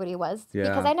 what equity was. Yeah.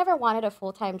 Because I never wanted a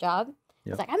full-time job. I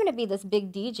Yep. was like, I'm going to be this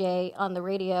big DJ on the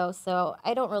radio, so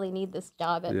I don't really need this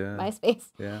job at Yeah.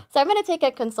 MySpace. Yeah. So I'm going to take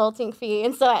a consulting fee.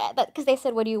 And so, because they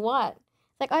said, what do you want?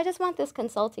 It's like, oh, I just want this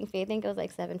consulting fee. I think it was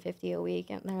like $750 a week.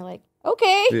 And they're like,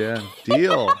 okay. Yeah.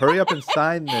 Deal. Hurry up and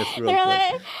sign this real They're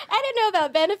quick. like, I didn't know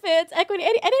about benefits, equity.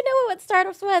 I didn't know what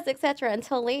startups was, etc.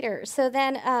 until later. So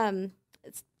then,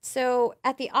 so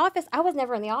at the office, I was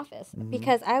never in the office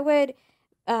because I would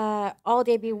all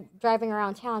day be driving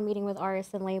around town, meeting with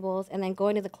artists and labels, and then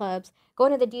going to the clubs,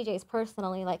 going to the DJs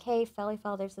personally, like, hey, Felly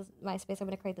Fell, there's this MySpace, I'm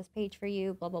going to create this page for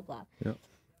you, blah, blah, blah. Yep.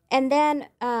 And then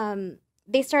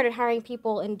they started hiring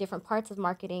people in different parts of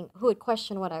marketing who would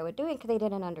question what I was doing because they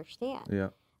didn't understand. Yeah.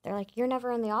 They're like, you're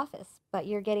never in the office, but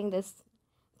you're getting this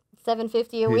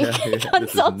 $750 a week This is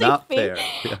consulting not fee. fair.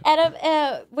 Yeah.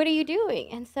 And what are you doing?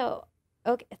 And so,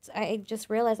 okay, I just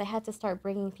realized I had to start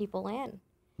bringing people in.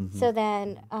 So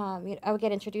then I would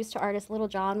get introduced to artists. Little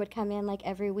John would come in like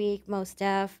every week. Mos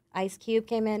Def, Ice Cube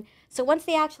came in. So once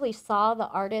they actually saw the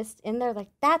artist in there, like,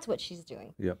 that's what she's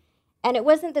doing. Yep. And it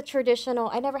wasn't the traditional,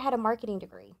 I never had a marketing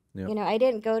degree. Yep. I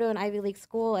didn't go to an Ivy League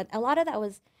school. And a lot of that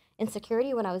was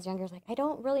insecurity when I was younger. I was like, I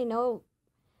don't really know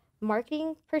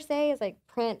marketing per se, is like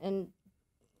print and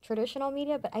traditional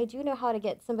media, but I do know how to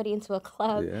get somebody into a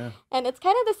club. Yeah. And it's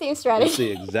kind of the same strategy. It's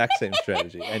the exact same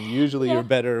strategy. And usually you're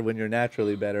better when you're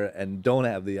naturally better and don't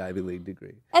have the Ivy League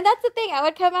degree. And that's the thing. I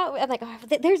would come out, I'm like, oh,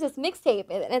 there's this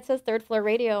mixtape, and it says Third Floor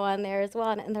Radio on there as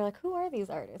well. And they're like, who are these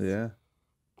artists? Yeah.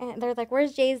 And they're like,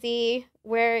 where's Jay-Z?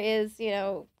 Where is,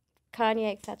 Kanye,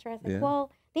 etc. I was like,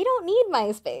 well, they don't need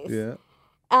MySpace. Yeah.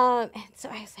 And so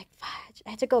I was like, fudge. I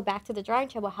had to go back to the drawing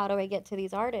table. How do I get to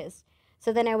these artists?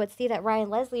 So then I would see that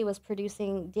Ryan Leslie was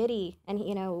producing Diddy, and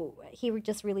he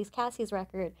just released Cassie's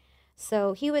record.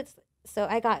 So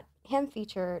I got him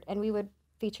featured, and we would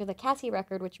feature the Cassie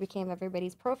record, which became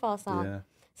everybody's profile song. Yeah.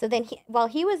 So then while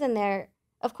he was in there,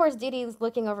 of course, Diddy's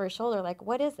looking over his shoulder like,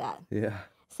 what is that? Yeah.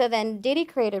 So then Diddy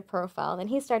created Profile, and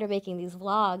he started making these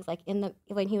vlogs, like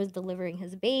when he was delivering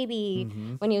his baby,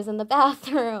 when he was in the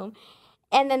bathroom.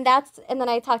 And then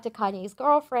I talked to Kanye's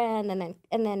girlfriend, and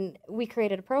then we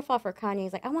created a profile for Kanye.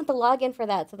 He's like, I want the login for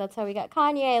that. So that's how we got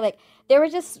Kanye. Like, there were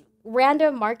just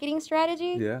random marketing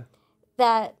strategy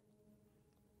that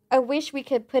I wish we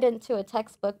could put into a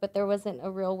textbook, but there wasn't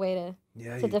a real way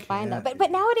to define that.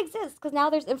 But now it exists, because now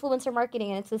there's influencer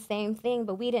marketing, and it's the same thing,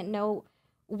 but we didn't know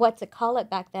what to call it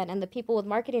back then. And the people with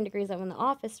marketing degrees that were in the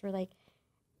office were like,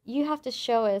 you have to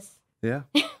show us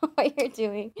what you're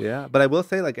doing. Yeah, but I will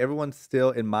say, like, everyone's still,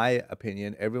 in my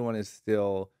opinion, everyone is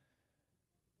still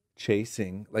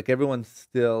chasing. Like, everyone's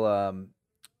still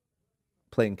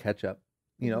playing catch up.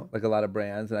 Like a lot of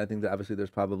brands, and I think that obviously there's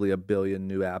probably a billion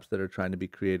new apps that are trying to be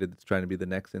created. That's trying to be the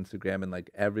next Instagram, and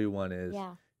like everyone is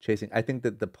chasing. I think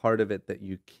that the part of it that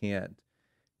you can't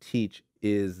teach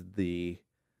is the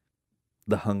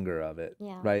hunger of it,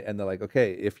 right? And they're like,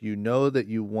 okay, if you know that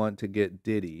you want to get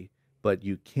Diddy, but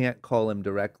you can't call him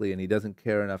directly, and he doesn't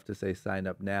care enough to say sign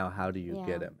up now, how do you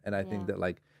get him? And I think that,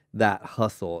 like, that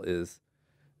hustle is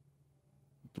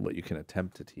what you can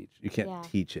attempt to teach. You can't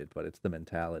teach it, but it's the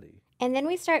mentality. And then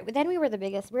we were the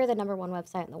biggest. We were the number one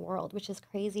website in the world, which is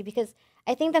crazy, because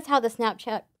I think that's how the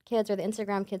Snapchat kids or the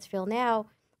Instagram kids feel now.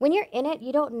 When you're in it,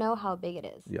 you don't know how big it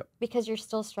is. Yep. Because you're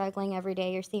still struggling every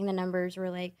day. You're seeing the numbers.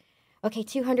 We're like, okay,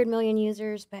 200 million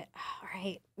users, but all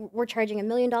right, we're charging $1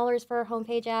 million for our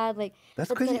homepage ad. Like, That's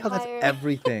let's get crazy it how that's higher.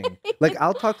 everything. Like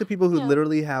I'll talk to people who Yeah.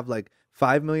 literally have like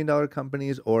 $5 million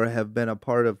companies or have been a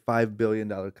part of $5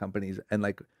 billion companies, and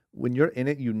like when you're in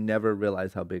it, you never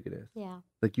realize how big it is. Yeah.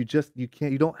 Like you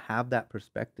don't have that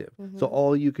perspective. So Mm-hmm.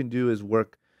 all you can do is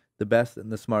work the best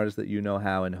and the smartest that you know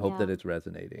how and hope Yeah. that it's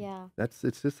resonating. Yeah. It's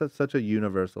just such a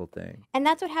universal thing. And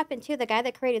that's what happened too. The guy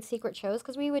that created Secret Shows,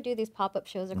 because we would do these pop-up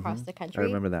shows across the I country,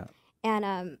 remember that.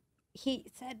 and he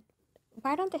said,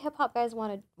 "Why don't the hip hop guys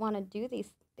want to do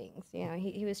these things?" You know,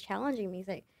 he was challenging me.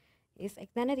 He's like,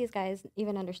 none of these guys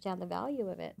even understand the value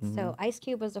of it. So Ice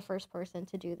Cube was the first person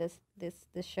to do this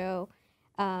show,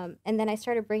 and then I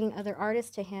started bringing other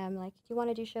artists to him. Like, do you want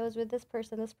to do shows with this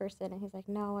person, and he's like,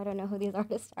 no, I don't know who these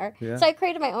artists are. Yeah. So I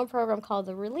created my own program called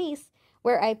The Release,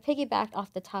 where I piggybacked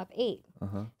off the top 8.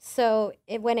 So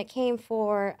when it came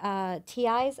for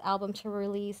T.I.'s album to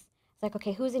release, it's like,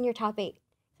 okay, who's in your top 8?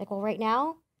 It's like, well, right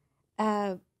now,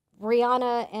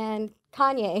 Rihanna and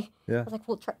Kanye. Yeah. I was like,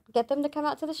 well, get them to come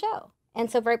out to the show.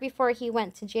 And so right before he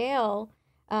went to jail,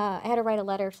 I had to write a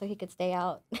letter so he could stay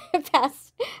out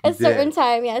past a certain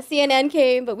time. Yeah, CNN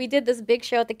came, but we did this big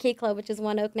show at the Key Club, which is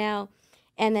One Oak now.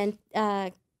 And then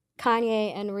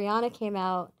Kanye and Rihanna came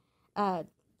out,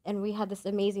 and we had this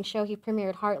amazing show. He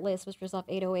premiered Heartless, which was off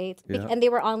 808s, and they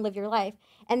were on Live Your Life.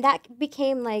 And that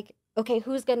became like, okay,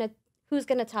 who's gonna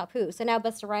top who? So now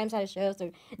Busta Rhymes had a show, so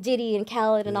Diddy and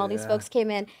Khaled and all these folks came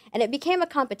in, and it became a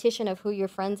competition of who your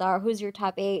friends are, who's your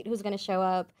top 8, who's gonna show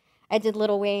up. I did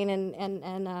Lil Wayne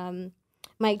and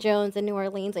Mike Jones in New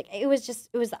Orleans. Like it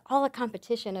was all a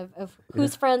competition of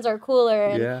whose friends are cooler,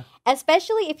 and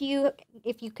especially if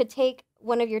you could take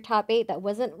one of your top 8 that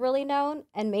wasn't really known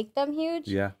and make them huge.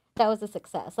 Yeah. That was a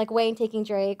success. Like Wayne taking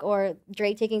Drake or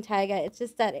Drake taking Tyga. It's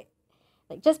just that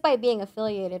like just by being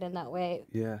affiliated in that way,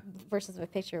 versus a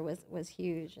picture was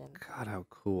huge. And God, how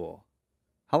cool!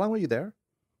 How long were you there?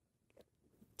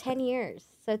 10 years.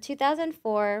 So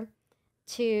 2004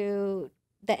 to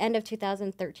the end of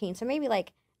 2013. So maybe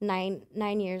like 9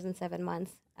 years and 7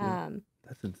 months.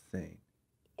 That's insane.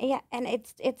 Yeah, and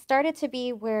it started to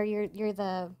be where you're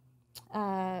the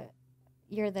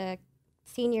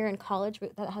senior in college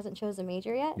that hasn't chosen a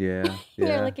major yet. Yeah.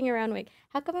 You're looking around like,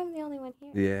 how come I'm the only one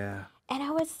here? Yeah. And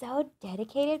I was so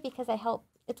dedicated because I helped.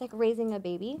 It's like raising a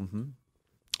baby. And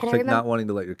I it's like not wanting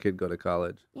to let your kid go to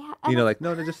college. Yeah. Like,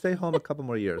 no, just stay home a couple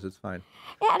more years. It's fine.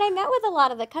 Yeah, and I met with a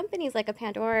lot of the companies like a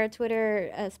Pandora, Twitter,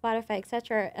 Spotify,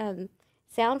 etc.,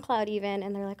 SoundCloud even,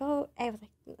 and they're like, oh, I was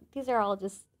like, these are all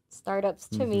just startups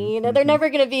to me. They're never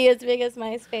going to be as big as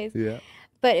MySpace. Yeah.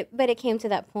 But it came to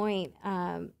that point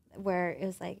where it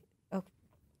was like, oh,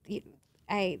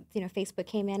 Facebook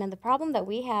came in, and the problem that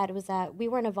we had was that we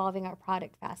weren't evolving our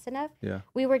product fast enough. Yeah.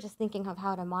 We were just thinking of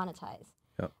how to monetize.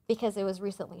 Because it was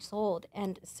recently sold.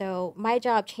 And so my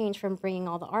job changed from bringing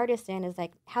all the artists in is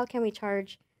like, how can we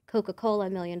charge Coca-Cola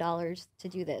 $1 million to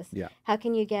do this? Yeah. How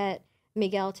can you get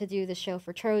Miguel to do the show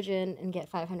for Trojan and get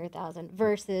 500,000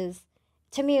 versus,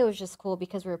 to me, it was just cool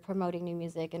because we were promoting new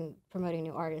music and promoting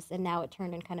new artists. And now it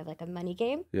turned in kind of like a money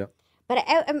game. Yeah. But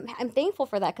I'm thankful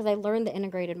for that because I learned the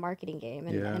integrated marketing game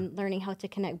and learning how to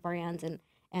connect brands and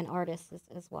artists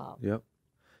as well. Yep.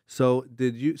 So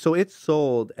so it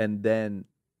sold and then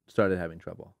started having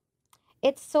trouble?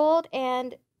 It sold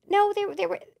and no, they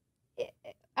were.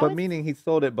 But meaning he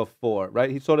sold it before, right?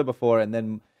 He sold it before, and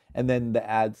then the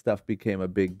ad stuff became a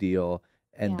big deal,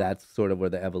 and that's sort of where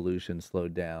the evolution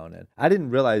slowed down. And I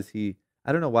didn't realize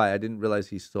I don't know why I didn't realize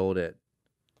he sold it.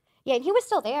 Yeah, and he was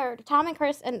still there. Tom and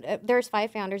Chris, and there's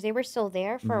 5 founders. They were still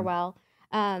there for a while,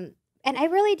 and I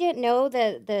really didn't know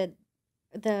the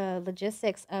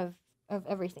logistics of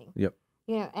everything. Yep.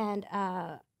 And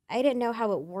I didn't know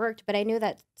how it worked, but I knew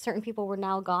that certain people were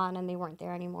now gone and they weren't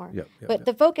there anymore. But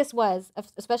the focus was,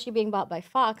 especially being bought by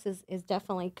Fox, is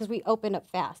definitely because we opened up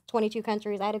fast. 22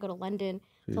 countries. I had to go to London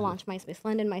to launch MySpace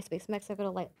London, MySpace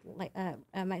Mexico,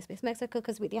 MySpace Mexico,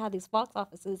 because they had these Fox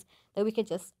offices that we could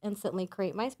just instantly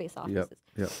create MySpace offices.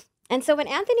 Yep. And so when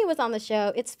Anthony was on the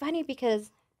show, it's funny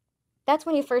because that's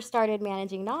when he first started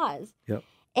managing Nas. Yep.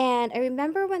 And I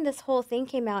remember when this whole thing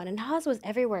came out, and Nas was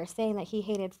everywhere saying that he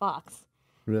hated Fox.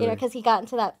 Really? Because he got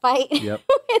into that fight Yep.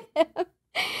 with him.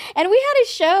 And we had a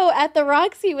show at the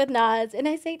Roxy with Nas, and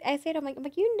I said, I'm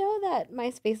like, you know that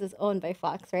MySpace is owned by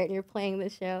Fox, right? And you're playing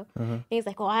this show. And he's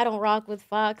like, well, I don't rock with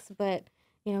Fox, but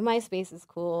MySpace is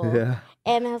cool. Yeah.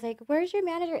 And I was like, where's your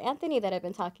manager, Anthony, that I've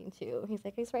been talking to? He's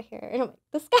like, he's right here. And I'm like,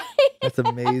 this guy. That's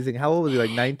amazing. How old was he? Like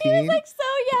 19? He was like so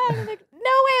young. I'm like,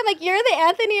 way. I'm like, you're the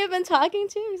Anthony I've been talking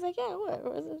to? He's like, yeah,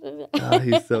 what? Oh,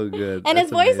 he's so good. And That's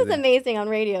his voice is amazing. amazing on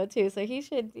radio, too. So he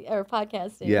should, or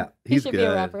podcasting. Yeah, he he's should good. be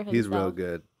a rapper himself. He's real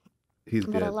good. He's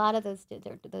But a good. lot of those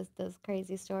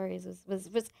crazy stories was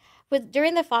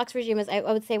during the Fox regime. I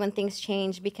would say when things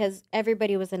changed because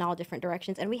everybody was in all different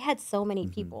directions, and we had so many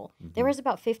people. There was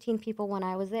about 15 people when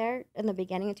I was there in the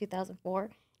beginning of 2004.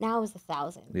 Now it was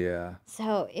 1,000. Yeah.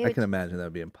 So I can imagine that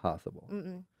would be impossible.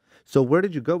 Mm-mm. So where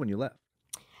did you go when you left?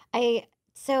 I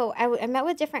met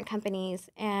with different companies,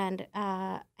 and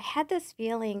I had this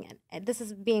feeling. This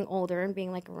is being older and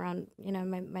being like around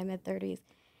my mid-30s.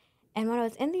 And when I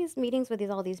was in these meetings with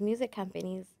all these music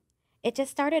companies, it just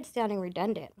started sounding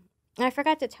redundant. And I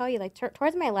forgot to tell you, like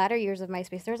towards my latter years of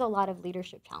Myspace, there's a lot of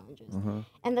leadership challenges.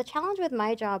 And the challenge with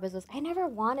my job is I never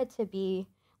wanted to be,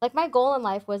 like my goal in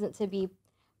life wasn't to be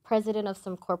president of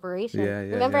some corporation.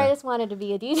 Remember, I just wanted to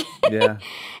be a DJ. Yeah.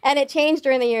 And it changed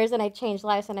during the years, and I changed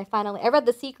lives. And I read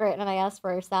The Secret, and I asked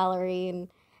for a salary and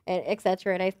et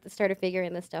cetera, and I started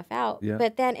figuring this stuff out. Yeah.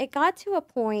 But then it got to a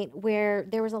point where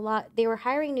there was they were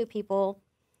hiring new people,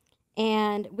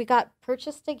 and we got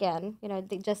purchased again.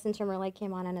 Justin Timberlake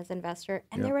came on as investor,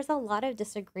 and there was a lot of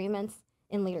disagreements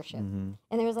in leadership. And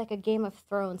there was like a Game of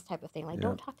Thrones type of thing, like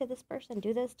don't talk to this person,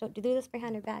 do this, don't do this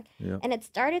behind their back. And it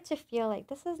started to feel like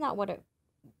this is not what it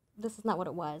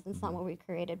was. It's not what we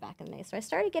created back in the day. So I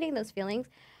started getting those feelings.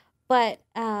 But,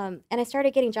 and I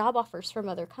started getting job offers from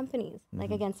other companies.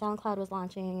 Like, again, SoundCloud was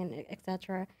launching and et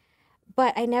cetera.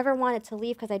 But I never wanted to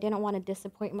leave because I didn't want to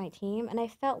disappoint my team. And I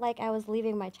felt like I was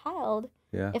leaving my child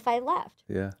if I left.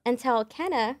 Yeah. Until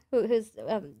Kenna, who's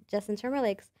Justin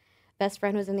Timberlake's best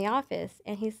friend, was in the office.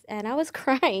 And I was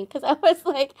crying because I was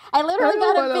like, I literally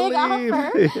got a big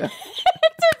offer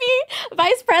to be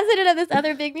vice president of this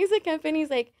other big music company. He's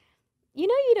like, you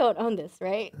don't own this,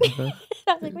 right? I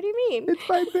was like, what do you mean? It's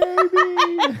my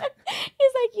baby.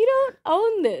 He's like, you don't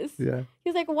own this. Yeah.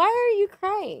 He's like, why are you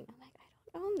crying? I'm like,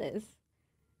 I don't own this.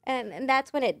 And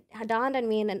that's when it dawned on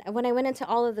me. And when I went into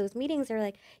all of those meetings, they were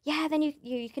like, yeah, then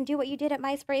you can do what you did at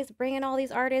Myspace, bring in all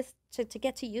these artists to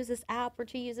get to use this app or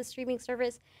to use this streaming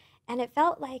service. And it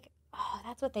felt like, oh,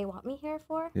 that's what they want me here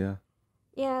for? Yeah.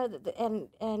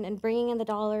 And bringing in the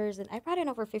dollars, and I brought in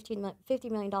over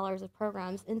 $50 million of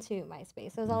programs into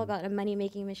MySpace. So it was all about a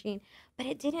money-making machine, but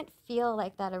it didn't feel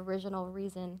like that original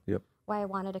reason why I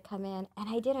wanted to come in, and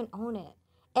I didn't own it.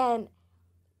 And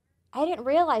I didn't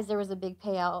realize there was a big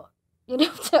payout,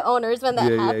 to owners when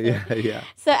that happened. Yeah.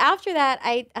 So after that,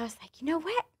 I was like, you know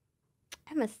what?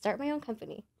 I'm going to start my own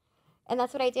company. And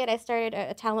that's what I did. I started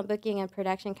a talent booking and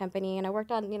production company, and I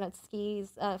worked on,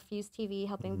 Skis, Fuse TV,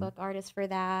 helping book artists for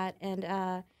that. And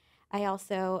I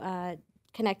also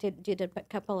did a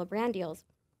couple of brand deals.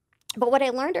 But what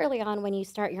I learned early on when you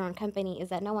start your own company is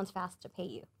that no one's fast to pay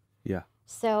you. Yeah.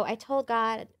 So I told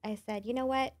God, I said, you know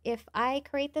what? If I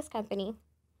create this company,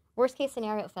 worst case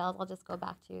scenario it fails, I'll just go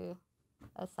back to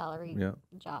a salary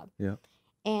job. Yeah.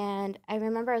 And I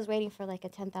remember I was waiting for like a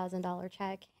 $10,000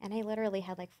 check, and I literally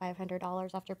had like $500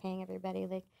 after paying everybody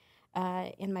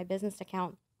in my business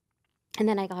account. And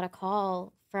then I got a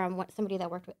call from somebody that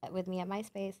worked with me at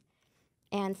Myspace,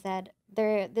 and said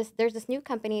there's this new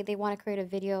company. They want to create a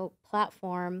video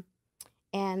platform,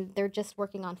 and they're just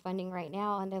working on funding right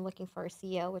now, and they're looking for a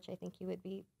CEO, which I think you would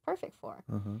be perfect for.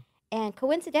 And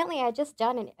coincidentally, I had just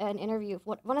done an interview.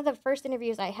 One of the first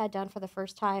interviews I had done for the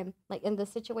first time, like in the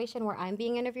situation where I'm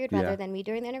being interviewed rather than me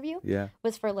doing the interview,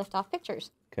 was for Liftoff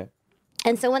Pictures. Okay.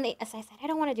 And so I said, I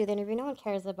don't want to do the interview. No one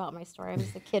cares about my story. I'm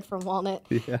just a kid from Walnut.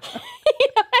 You know what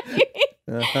I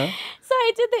mean? So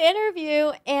I did the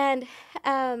interview, and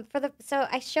so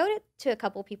I showed it to a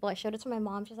couple people. I showed it to my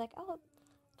mom. She's like, oh,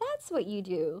 that's what you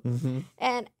do.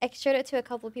 And I showed it to a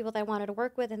couple of people that I wanted to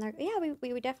work with, and they're like, yeah,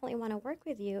 we would definitely want to work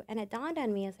with you. And it dawned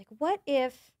on me, it's like, what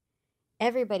if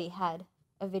everybody had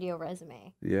a video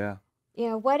resume? Yeah.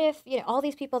 What if, all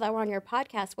these people that were on your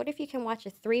podcast, what if you can watch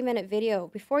a 3-minute video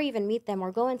before you even meet them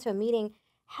or go into a meeting?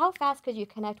 How fast could you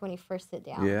connect when you first sit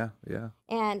down? Yeah.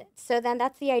 And so then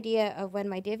that's the idea of when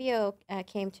mydiveo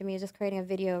came to me, just creating a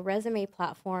video resume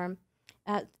platform.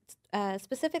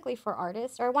 Specifically for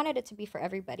artists, or I wanted it to be for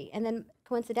everybody. And then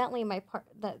coincidentally,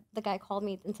 the guy called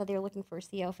me and said they were looking for a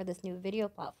CEO for this new video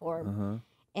platform.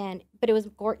 But it was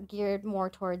geared more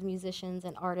towards musicians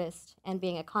and artists and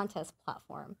being a contest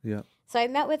platform. Yeah. So I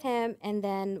met with him, and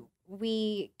then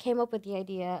we came up with the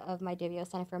idea of mydiveo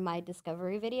standing for My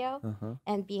Discovery Video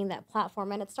and being that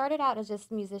platform. And it started out as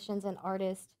just musicians and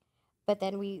artists, but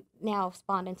then we now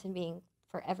spawned into being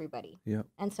for everybody.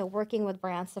 And so working with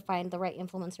brands to find the right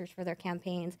influencers for their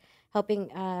campaigns, helping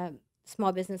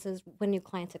small businesses with new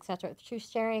clients, etc., through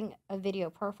sharing a video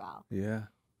profile. Yeah.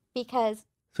 Because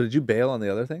So did you bail on the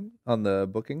other thing, on the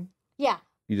booking? yeah,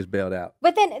 You just bailed out.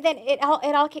 but then it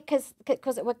all because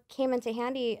what came into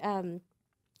handy.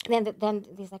 Then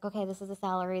he's like, okay, this is a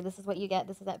salary, this is what you get,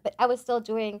 this is that. But I was still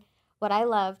doing what I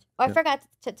loved. Oh, I Yeah. forgot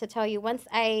to tell you. Once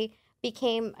I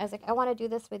was like, I want to do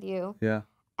this with you. Yeah.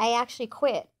 I actually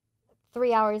quit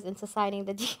 3 hours into signing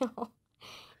the deal.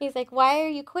 He's like, why are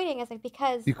you quitting? I was like,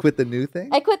 because You quit the new thing?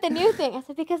 I quit the new thing. I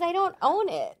said, because I don't own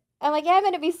it. I'm like, yeah, I'm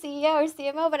gonna be CEO or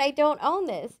CMO, but I don't own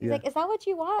this. He's Yeah. like, is that what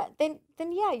you want? Then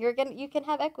yeah, you can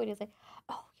have equity. He's like,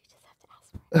 oh, you just have to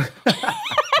ask for it.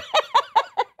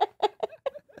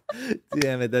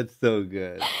 Damn it, that's so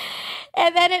good.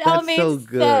 And then it all That's made so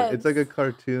good. sense. It's like a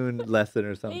cartoon lesson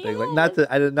or something. Like Yes.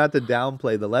 not to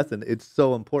downplay the lesson. It's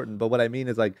so important. But what I mean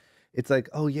is like it's like,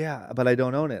 oh yeah, but I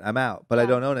don't own it. I'm out. But I Yeah.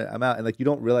 don't own it. I'm out. And like you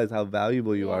don't realize how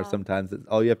valuable you are Yeah. sometimes.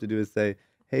 All you have to do is say,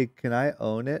 hey, can I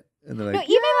own it? And they're No, like,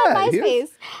 even on yeah, MySpace,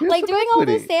 here's like some doing all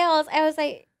the equity. sales,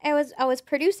 I was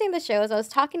producing the shows, I was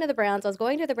talking to the brands, I was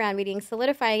going to the brand meetings,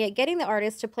 solidifying it, getting the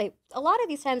artists to play. A lot of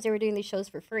these times they were doing these shows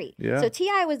for free. Yeah. So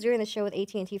T.I. was doing the show with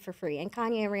AT&T for free, and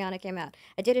Kanye and Rihanna came out.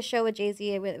 I did a show with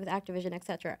Jay-Z with Activision,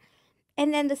 etc.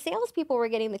 And then the salespeople were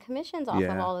getting the commissions off of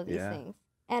Yeah, all of these yeah. things.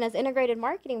 And as integrated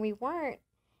marketing, we weren't.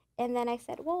 And then I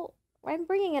said, well, I'm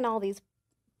bringing in all these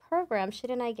programs.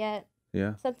 Shouldn't I get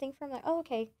Yeah. something from that? Oh,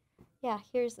 okay. Yeah,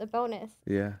 here's a bonus.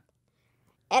 Yeah.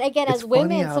 And again, It's as funny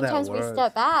women, how that sometimes we works.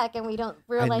 step back and we don't I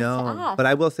realize to know, ask. but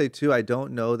I will say too, I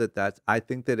don't know that I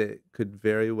think that it could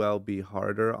very well be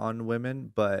harder on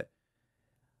women, but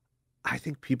I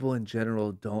think people in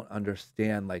general don't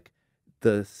understand like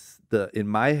in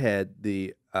my head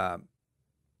the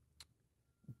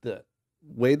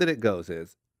way that it goes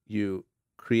is you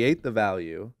create the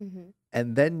value Mhm.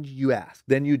 and then you ask,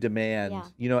 then you demand, Yeah.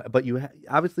 you know, but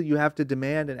obviously you have to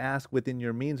demand and ask within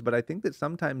your means. But I think that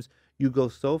sometimes you go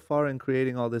so far in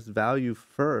creating all this value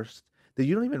first that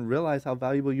you don't even realize how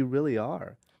valuable you really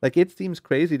are. Like it seems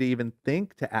crazy to even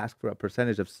think to ask for a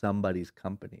percentage of somebody's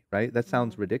company, right? That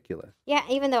sounds Yeah. ridiculous. Yeah,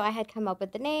 even though I had come up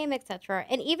with the name, etc.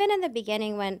 And even in the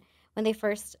beginning when they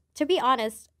first, to be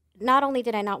honest, not only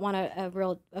did I not want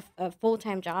a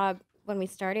full-time job when we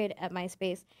started at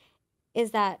MySpace,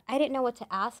 is that I didn't know what to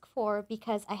ask for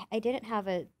because I didn't have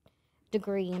a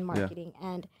degree in Yeah. marketing,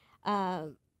 and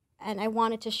I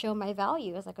wanted to show my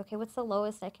value. I was like, okay, what's the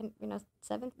lowest I can,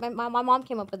 seven. My mom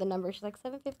came up with a number. She's like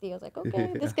 $750. I was like,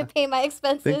 okay, this could pay my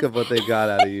expenses. Think of what they got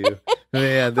out of you.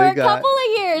 Man, For they a got couple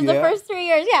of years, the yeah. first 3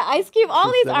 years, yeah, Ice Cube, all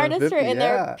For these artists were $750, in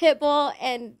there, yeah. Pitbull,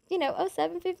 and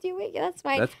 $750 a week. Yeah, that's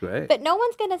fine. That's great. But no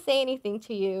one's gonna say anything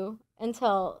to you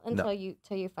until No. you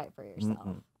fight for yourself.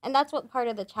 Mm-mm. And that's what part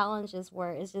of the challenges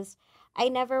were. Is just I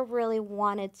never really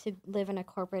wanted to live in a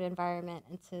corporate environment,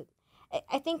 and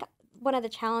I think one of the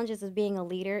challenges of being a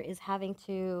leader is having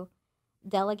to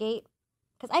delegate,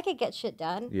 because I could get shit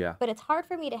done. Yeah. But it's hard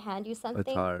for me to hand you It's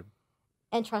something hard.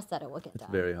 and trust that it will get It's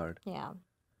done. very hard. Yeah.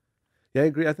 Yeah, I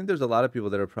agree. I think there's a lot of people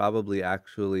that are probably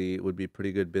actually would be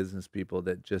pretty good business people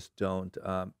that just don't.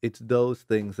 It's those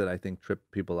things that I think trip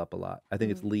people up a lot. I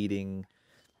think it's leading,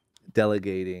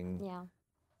 delegating, Yeah.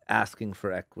 asking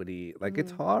for equity. Like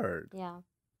it's hard. Yeah.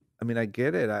 I mean, I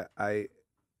get it.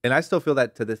 And I still feel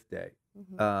that to this day.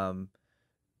 Mhm.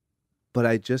 But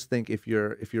I just think if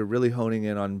you're really honing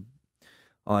in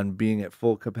on being at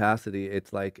full capacity,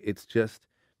 it's like it's just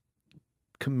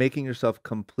making yourself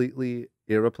completely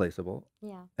irreplaceable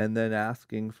Yeah. and then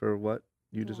asking for what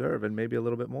you Yeah. deserve and maybe a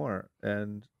little bit more.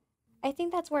 And I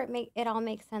think that's where it all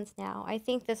makes sense now. I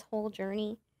think this whole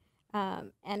journey,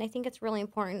 and I think it's really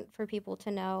important for people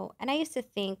to know. And I used to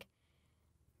think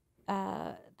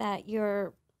that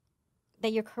your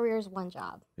career is one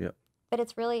job. yeah, But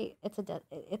it's really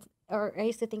or I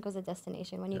used to think it was a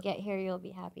destination. When you yeah, get here, you'll be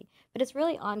happy. But it's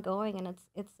really ongoing, and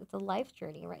it's a life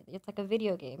journey, right? It's like a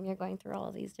video game. You're going through all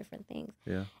of these different things.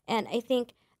 yeah, And I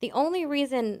think the only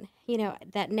reason,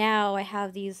 that now I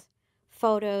have these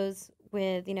photos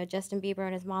with, Justin Bieber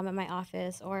and his mom at my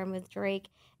office, or I'm with Drake,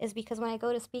 is because when I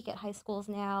go to speak at high schools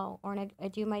now, or when I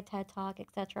do my TED Talk,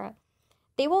 etc.,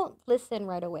 they won't listen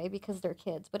right away because they're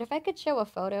kids. But if I could show a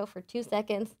photo for 2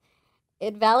 seconds,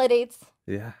 it validates.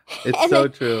 yeah. It's And so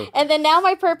then, true. and then now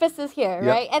my purpose is here, Yep.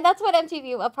 right? And that's what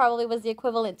MTV probably was the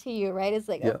equivalent to you, right? It's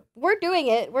like, Yep. we're doing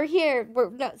it, we're here,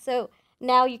 so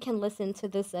now you can listen to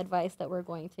this advice that we're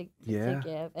going to Yeah,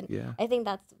 give. And yeah. I think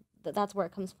that's where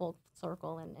it comes full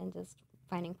circle, and just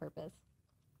finding purpose.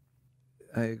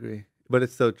 I agree. But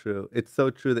it's so true. It's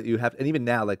so true that you have, and even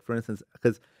now, like for instance,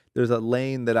 because there's a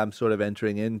lane that I'm sort of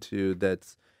entering into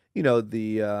that's,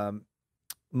 the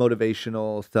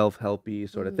motivational, self-helpy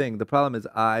sort of thing. The problem is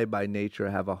I, by nature,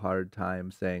 have a hard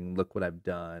time saying, look what I've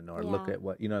done, or look Yeah. at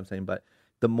what, you know what I'm saying? But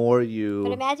the more But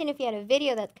you, imagine if you had a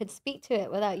video that could speak to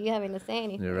it without you having to say you're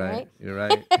anything, right, right? you're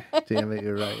right. Damn it,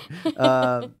 you're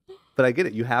right. But I get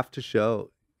it. You have to show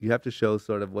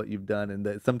sort of what you've done. And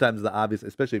that sometimes the obvious,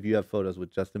 especially if you have photos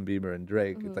with Justin Bieber and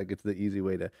Drake, it's like it's the easy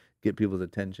way to get people's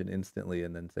attention instantly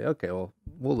and then say, okay, well,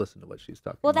 we'll listen to what she's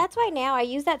talking Well, about. that's why now I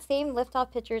use that same lift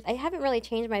off pictures. I haven't really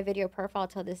changed my video profile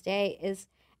till this day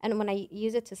and when I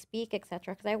use it to speak,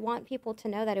 etc., because I want people to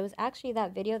know that it was actually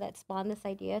that video that spawned this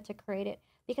idea to create it,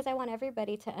 because I want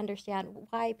everybody to understand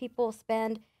why people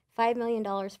spend $5 million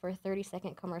for a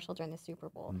 30-second commercial during the Super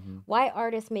Bowl. Why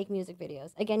artists make music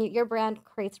videos. Again, your brand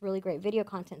creates really great video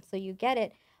content, so you get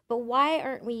it. But why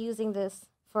aren't we using this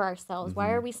for ourselves? Why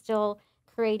are we still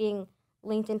creating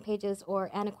LinkedIn pages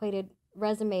or antiquated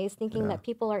resumes thinking that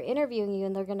people are interviewing you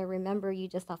and they're going to remember you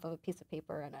just off of a piece of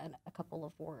paper and a couple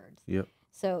of words? Yep.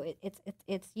 So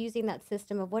it's using that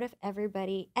system of what if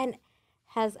everybody and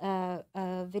has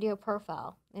a video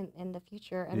profile in the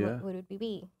future, and what would it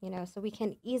be? You know, so we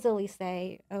can easily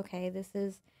say, okay, this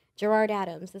is Gerard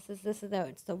Adams, this is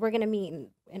that. So we're gonna meet,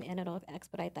 and it'll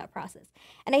expedite that process.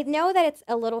 And I know that it's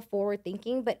a little forward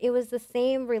thinking, but it was the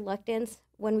same reluctance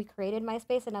when we created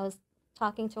MySpace, and I was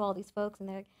talking to all these folks, and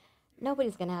they're like,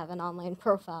 nobody's gonna have an online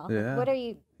profile. Like, Yeah. what are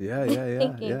you Yeah,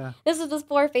 thinking? yeah. This is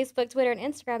before Facebook, Twitter, and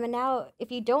Instagram, and now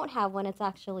if you don't have one, it's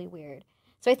actually weird.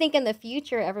 So I think in the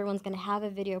future, everyone's gonna have a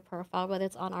video profile, whether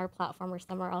it's on our platform or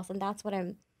somewhere else, and that's what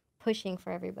I'm pushing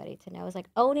for everybody to know is like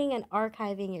owning and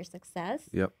archiving your success,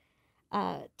 Yep.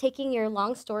 taking your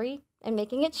long story and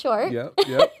making it short. Yep.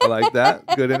 I like that.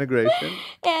 Good integration.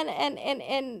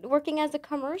 and working as a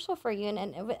commercial for you.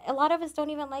 And a lot of us don't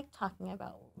even like talking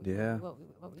about what we do.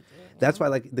 That's why,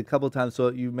 like, the couple times, so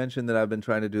you mentioned that I've been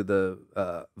trying to do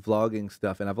the vlogging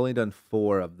stuff, and I've only done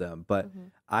 4 of them, but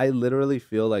I literally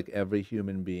feel like every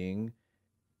human being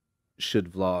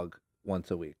should vlog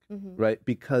once a week, right?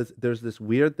 Because there's this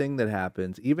weird thing that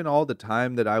happens, even all the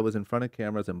time that I was in front of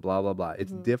cameras and blah, blah, blah.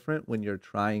 It's different when you're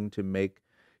trying to make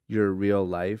your real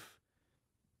life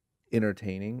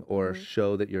entertaining or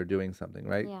show that you're doing something,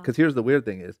 right? Because here's the weird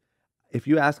thing is, if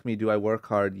you ask me, do I work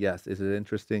hard? Yes. Is it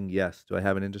interesting? Yes. Do I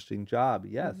have an interesting job?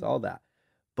 Yes, all that.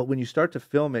 But when you start to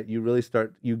film it,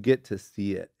 you get to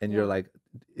see it, and you're like,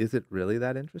 is it really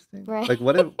that interesting? Right. Like,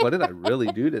 what did I really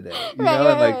do today? You know,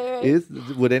 and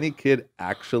like, would any kid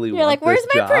actually You're want like, where's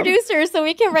this my job? producer so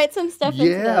we can write some stuff into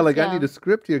Yeah, this? like I need a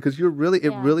script here, because it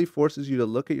really forces you to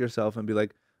look at yourself and be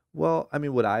like, well, I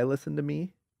mean, would I listen to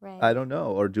me? Right. I don't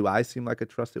know. Or do I seem like a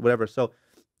trusted whatever? So,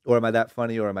 or am I that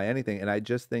funny, or am I anything? And I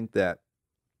just think that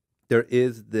there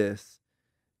is this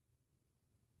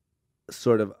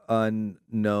sort of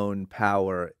unknown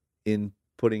power in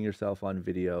putting yourself on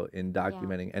video, in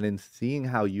documenting, and in seeing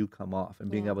how you come off and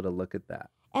being able to look at that.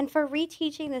 And for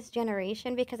reteaching this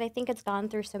generation, because I think it's gone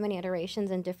through so many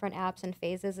iterations and different apps and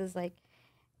phases, is like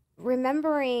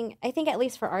remembering, I think at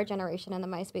least for our generation and the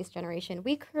MySpace generation,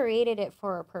 we created it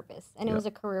for a purpose, and it was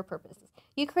a career purpose.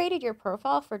 You created your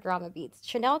profile for drama beats.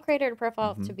 Chanel created a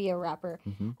profile to be a rapper.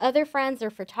 Other friends, they're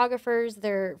photographers,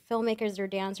 they're filmmakers, they're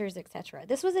dancers, etc.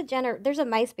 This was there's a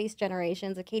MySpace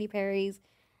generations, the Katy Perry's,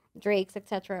 Drake's,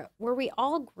 etc., where we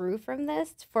all grew from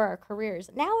this for our careers.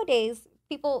 Nowadays,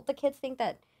 the kids think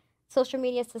that social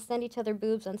media is to send each other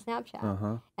boobs on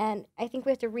Snapchat. And I think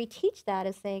we have to reteach that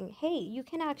as saying, hey, you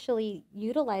can actually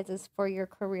utilize this for your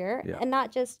career, and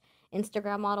not just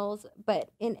Instagram models, but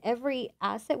in every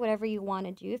asset, whatever you want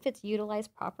to do, if it's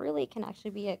utilized properly, it can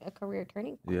actually be a career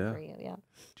turning point for you. Yeah.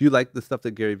 Do you like the stuff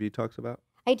that Gary Vee talks about?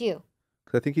 I do.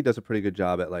 Because I think he does a pretty good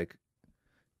job at like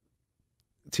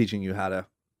teaching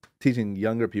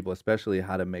younger people especially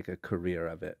how to make a career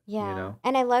of it. Yeah. You know?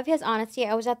 And I love his honesty.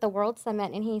 I was at the World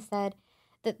Summit, and he said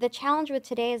that the challenge with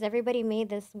today is everybody made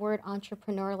this word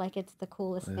entrepreneur like it's the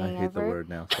coolest thing ever. I hate the word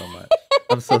now so much.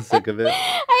 I'm so sick of it.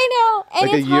 I know.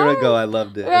 And like it's a year hard. ago, I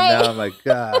loved it. Right. And now I'm like,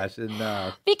 gosh,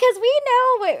 enough. Because we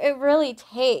know what it really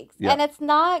takes. Yeah. And it's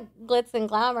not glitz and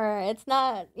glamour. It's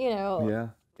not, Yeah.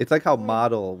 It's like how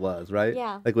model was, right?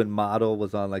 Yeah. Like when model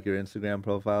was on like your Instagram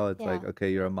profile, it's like, Yeah.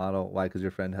 okay, you're a model. Why? Because your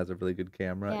friend has a really good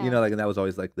camera. Yeah. You know, like, and that was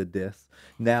always like the diss.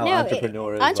 Now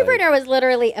entrepreneur is entrepreneur was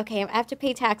literally, okay, I have to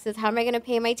pay taxes. How am I going to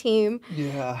pay my team?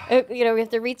 Yeah. We have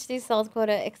to reach these sales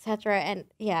quota, etc. And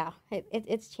yeah,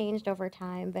 it's changed over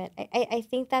time. But I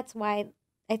think that's why,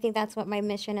 I think that's what my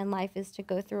mission in life is, to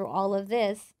go through all of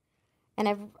this. And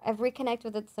I've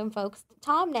reconnected with some folks.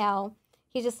 Tom now,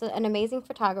 he's just an amazing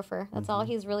photographer. That's all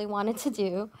he's really wanted to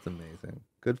do. That's amazing.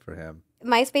 Good for him.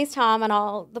 MySpace Tom on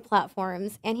all the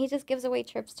platforms, and he just gives away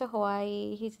trips to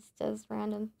Hawaii. He just does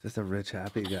random. Just a rich,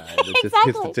 happy guy that just gets to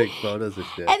Exactly. take photos of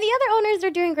shit. And the other owners are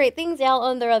doing great things. They all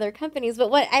own their other companies.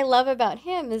 But what I love about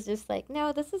him is just like,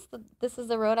 no, this is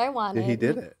the road I wanted. He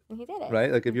did it. And he did it.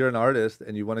 Right? Like if you're an artist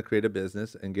and you want to create a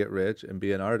business and get rich and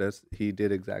be an artist, he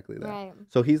did exactly that. Right.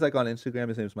 So he's like on Instagram.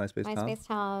 His name's MySpace Tom. MySpace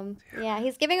Tom. Yeah,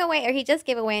 he's giving away, or he just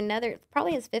gave away another,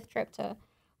 probably his 5th trip to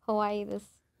Hawaii this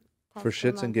past For few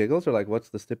shits and months. giggles, or like what's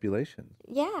the stipulation?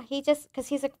 Yeah, he just, because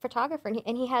he's a photographer,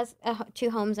 and he has 2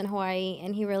 homes in Hawaii,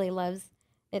 and he really loves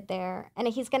it there. And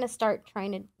he's going to start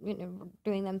trying to,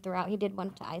 doing them throughout. He did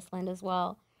one to Iceland as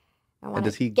well. And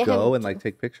does he go and like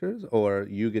take pictures, or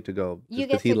you get to go You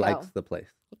because get he to likes go. the place?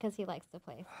 Because he likes the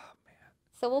place. Oh man,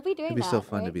 So we'll be doing it'd be that. so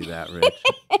fun to right? be that rich.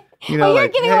 You Well, know, you're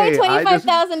like, giving hey, away I just-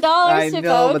 $25,000 I to know,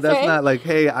 folks, but that's right? not like,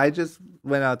 hey, I just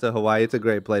went out to Hawaii. It's a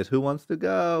great place. Who wants to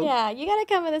go? Yeah, you got to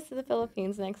come with us to the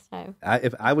Philippines next time.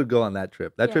 If I would go on that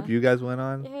trip, that trip Yeah. you guys went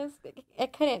on, I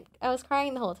couldn't. I was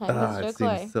crying the whole time. It was it so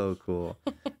coy. seems so cool.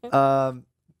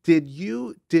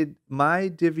 Did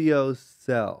mydiveo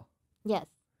sell? Yes.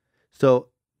 So,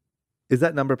 is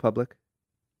that number public?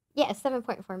 Yeah, it's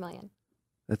 7.4 million.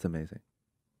 That's amazing.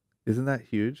 Isn't that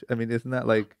huge? I mean, isn't that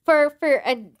like For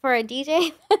a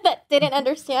DJ that didn't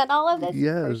understand all of this?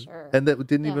 yes, For sure. and that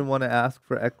didn't Yeah. even want to ask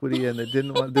for equity, and that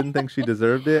didn't think she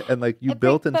deserved it, and like you But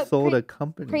built and but sold a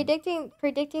company.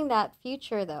 predicting that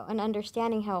future though, and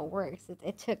understanding how it works,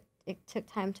 it took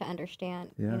time to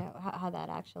understand, Yeah. how that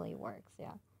actually works.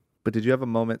 Yeah. But did you have a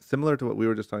moment similar to what we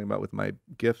were just talking about with my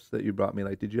gifts that you brought me?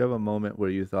 Like, did you have a moment where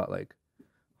you thought like,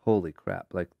 holy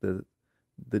crap, like the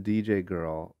DJ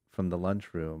girl from the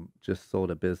lunchroom just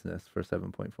sold a business for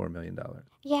 $7.4 million?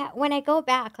 Yeah, when I go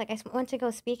back, like went to go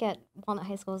speak at Walnut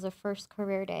High School as a first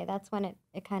career day. That's when it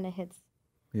kind of hits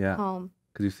Yeah, home.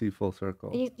 because you see full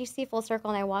circle. You see full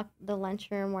circle, and I walked the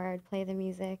lunchroom where I'd play the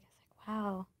music. I was like,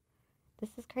 wow,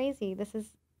 this is crazy. This is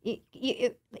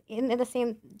in the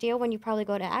same deal when you probably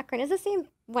go to Akron. It's the same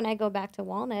when I go back to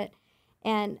Walnut,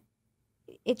 and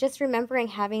it just remembering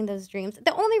having those dreams.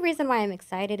 The only reason why I'm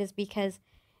excited is because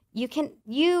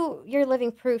you're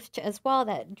living proof as well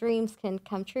that dreams can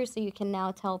come true. So you can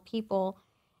now tell people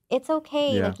it's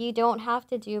okay. Yeah. Like you don't have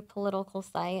to do political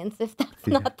science if that's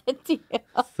Yeah. not the deal.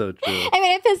 So true. I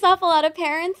mean, I piss off a lot of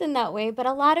parents in that way, but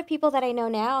a lot of people that I know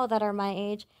now that are my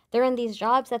age, they're in these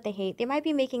jobs that they hate. They might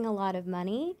be making a lot of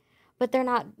money, but they're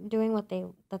not doing what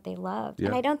they love. Yeah.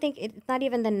 And I don't think it's not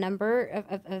even the number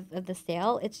of the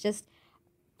sale. It's just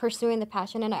pursuing the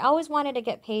passion. And I always wanted to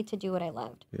get paid to do what I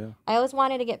loved. Yeah. I always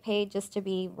wanted to get paid just to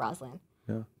be Roslynn.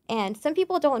 Yeah. And some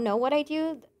people don't know what I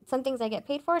do. Some things I get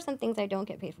paid for, some things I don't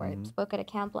get paid for. Mhm. I spoke at a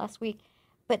camp last week,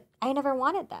 but I never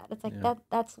wanted that. It's like Yeah.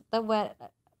 that's what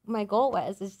my goal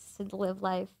was, is to live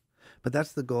life. But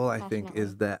that's the goal, I think, Passionately.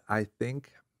 is that I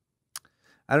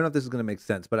don't know if this is going to make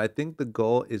sense, but I think the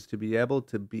goal is to be able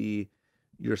to be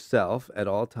yourself at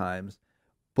all times,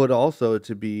 but also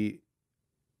to be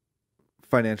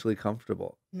financially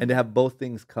comfortable and to have both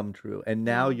things come true. And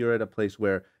now Yeah. you're at a place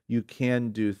where you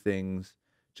can do things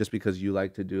just because you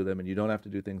like to do them, and you don't have to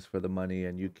do things for the money,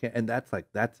 and you can, and that's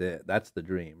it. That's the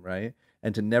dream, right?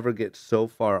 And to never get so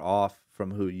far off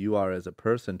from who you are as a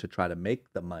person to try to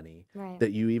make the money Right.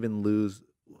 that you even lose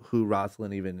who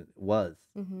Roslynn even was.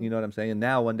 Mhm. You know what I'm saying? And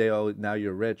now one day, oh, now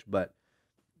you're rich, but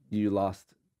you lost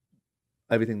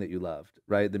everything that you loved,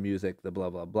 right? The music, the blah,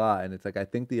 blah, blah. And it's like, I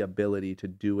think the ability to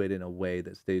do it in a way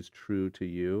that stays true to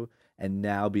you, and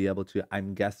now be able to,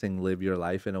 I'm guessing, live your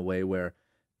life in a way where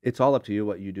it's all up to you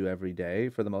what you do every day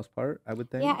for the most part, I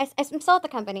would think. Yeah, I'm still at the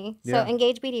company. So Yeah.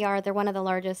 Engage BDR, they're one of the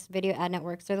largest video ad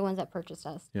networks. They're the ones that purchased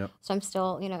us. Yep. So I'm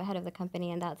still, ahead of the company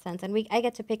in that sense. And I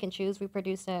get to pick and choose. We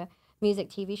produce a music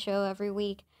TV show every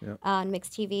week Yep. on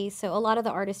Mixed TV. So a lot of the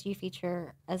artists you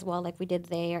feature as well, like we did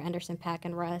They or Anderson .Paak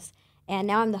and Russ. And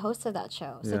now I'm the host of that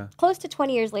show. So Yeah. close to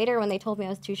 20 years later, when they told me I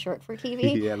was too short for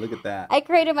TV, Yeah, look at that. I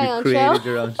created my You own created show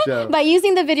your own show. by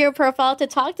using the video profile to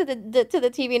talk to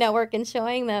the TV network and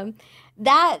showing them.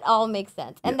 That all makes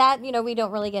sense. And that, we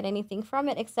don't really get anything from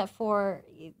it except for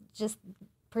just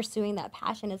pursuing that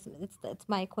passion. It's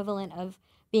my equivalent of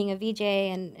being a VJ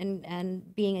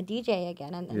and being a DJ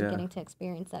again, and Yeah. getting to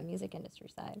experience that music industry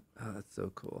side. Oh, that's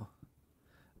so cool.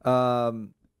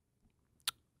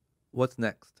 What's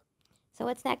next? So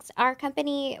what's next? Our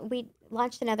company, we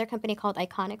launched another company called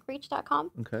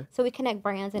iconicreach.com. Okay. So we connect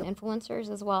brands and influencers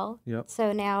as well. Yep.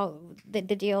 So now the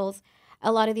deals,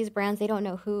 a lot of these brands, they don't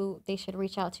know who they should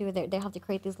reach out to. They have to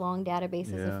create these long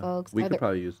databases of folks. We Or could they're-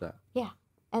 probably use that. Yeah.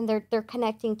 And they're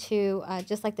connecting to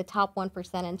just like the top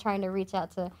 1% and trying to reach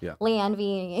out to Yeah. Leanne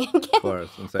V. Of course.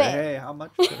 And say, But- hey, how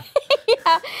much?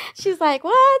 Yeah. She's like,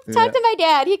 what? Yeah. Talk to my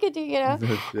dad. He could do, No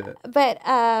shit.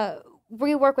 But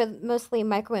we work with mostly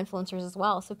micro influencers as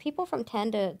well. So people from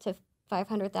 10 to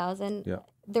 500,000, Yeah.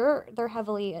 they're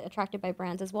heavily attracted by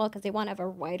brands as well because they want to have a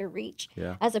wider reach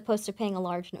Yeah. as opposed to paying a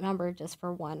large number just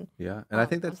for one. Yeah. And I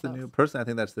think one that's the new, post. personally, I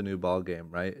think that's the new ball game,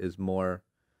 right? Is more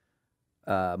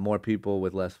people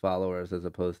with less followers as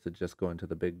opposed to just going to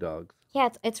the big dogs. Yeah,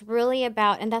 it's really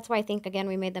about, and that's why I think again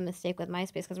we made the mistake with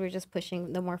MySpace because we were just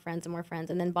pushing the more friends,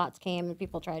 and then bots came and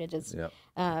people tried to just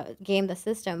Yeah. game the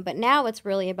system. But now it's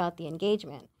really about the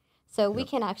engagement. So we Yep.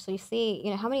 can actually see,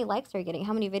 how many likes are you getting,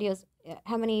 how many videos,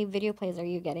 how many video plays are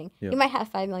you getting. Yep. You might have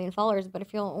 5 million followers, but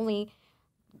if you're only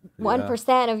Yeah.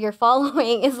 1% of your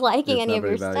following is liking It's any not of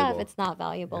very your stuff, valuable. it's not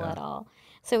valuable Yeah. at all.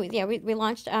 So yeah, we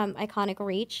launched Iconic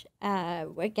Reach.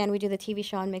 Again, we do the TV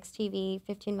show on Mixed TV,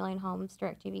 15 million homes,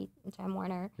 DirecTV and Time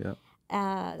Warner. Yeah.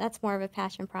 That's more of a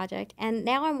passion project. And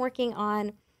now I'm working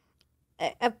on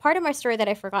a part of my story that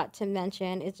I forgot to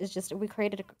mention. Is just we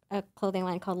created a clothing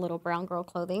line called Little Brown Girl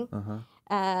Clothing. Uh-huh.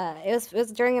 It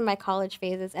was during my college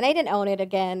phases, and I didn't own it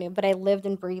again, but I lived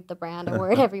and breathed the brand. I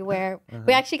wore it everywhere.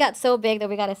 We actually got so big that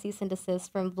we got a cease and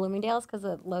desist from Bloomingdale's because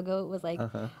the logo was like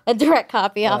a direct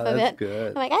copy off of That's it. good.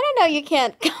 I'm like, I don't know, you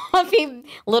can't copy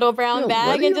Little Brown Yeah, what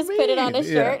bag do and you just put it on a mean?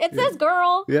 shirt. Yeah, It says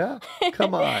girl. Yeah.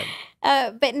 Come on.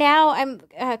 But now I'm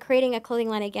creating a clothing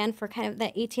line again for kind of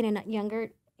the 18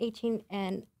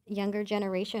 and younger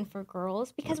generation for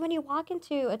girls because when you walk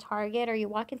into a Target or you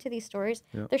walk into these stores,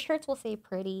 Yeah. their shirts will say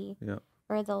pretty Yeah.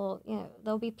 or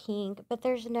they'll be pink, but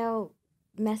there's no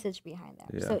message behind them.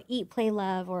 Yeah. So eat, play,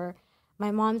 love, or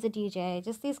my mom's a DJ,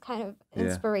 just these kind of Yeah.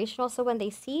 inspirational. So when they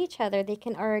see each other, they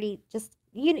can already just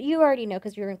you already know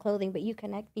because you're in clothing, but you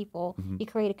connect people, you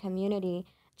create a community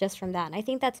just from that. And I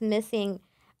think that's missing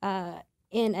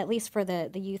in at least for the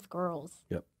youth girls.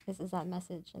 Yep. Is that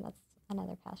message, and that's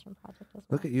another passion project as well.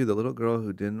 Look at you, the little girl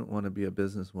who didn't want to be a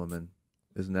businesswoman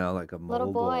is now like a mogul.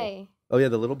 Little boy. Oh yeah,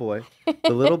 the little boy. The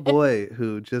little boy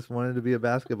who just wanted to be a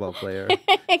basketball player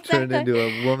turned into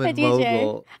a woman A DJ.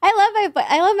 mogul.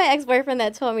 I love my ex-boyfriend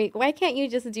that told me, why can't you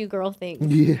just do girl things?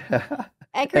 Yeah.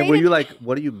 I And were created, you like,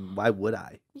 why would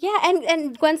I? yeah,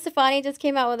 and Gwen Stefani just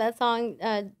came out with that song,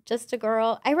 Just a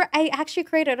Girl. I actually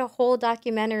created a whole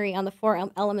documentary on the four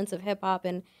elements of hip hop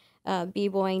and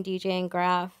b-boying, DJing,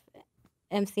 graph,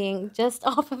 emceeing, just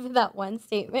off of that one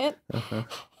statement. Uh-huh.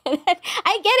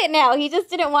 I get it now. He just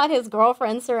didn't want his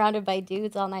girlfriend surrounded by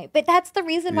dudes all night. But that's the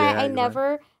reason why Yeah, I you're right.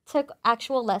 never took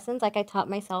actual lessons. Like I taught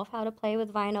myself how to play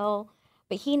with vinyl,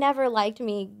 but he never liked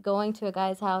me going to a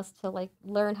guy's house to like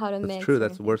learn how to That's mix. true. or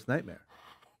That's the anything. worst nightmare.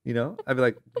 You know? I'd be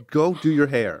like, go do your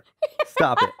hair.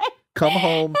 Stop it. Come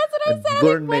home That's what I and said.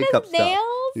 learn Like, put makeup his stuff.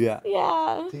 nails. Yeah.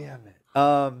 Yeah. Damn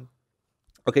it.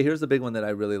 Okay, here's the big one that I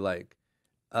really like.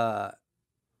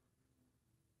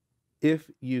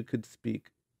 If you could speak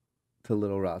to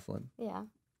little Roslyn. Yeah.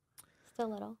 Still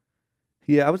little.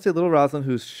 Yeah, I would say little Roslyn,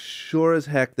 who's sure as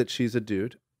heck that she's a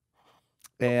dude.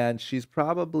 And she's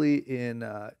probably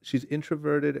she's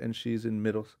introverted and she's in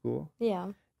middle school.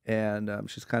 Yeah. And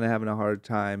she's kind of having a hard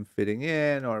time fitting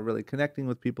in or really connecting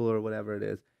with people or whatever it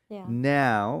is. Yeah.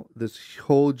 Now, this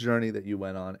whole journey that you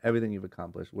went on, everything you've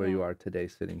accomplished, where you Yeah. are today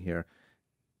sitting here,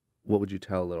 what would you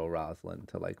tell little Roslyn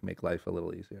to like make life a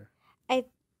little easier?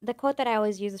 The quote that I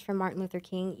always use is from Martin Luther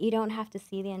King. You don't have to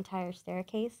see the entire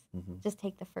staircase. Mm-hmm. Just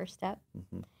take the first step.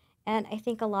 Mm-hmm. And I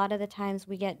think a lot of the times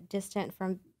we get distant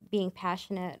from being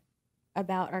passionate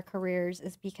about our careers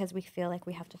is because we feel like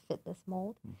we have to fit this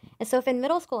mold. Mm-hmm. And so if in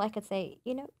middle school I could say,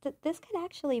 this could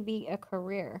actually be a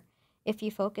career if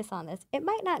you focus on this. It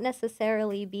might not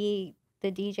necessarily be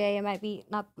the DJ. It might be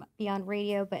not be on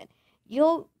radio, but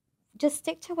you'll just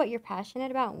stick to what you're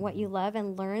passionate about and what you love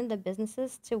and learn the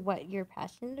businesses to what you're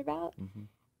passionate about. Mm-hmm.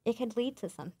 It could lead to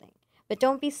something. But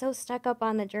don't be so stuck up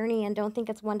on the journey and don't think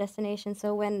it's one destination.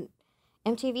 So when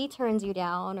MTV turns you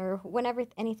down or whenever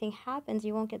anything happens,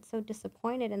 you won't get so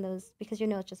disappointed in those because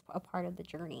it's just a part of the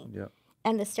journey. Yeah.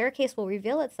 And the staircase will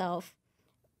reveal itself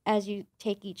as you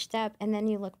take each step, and then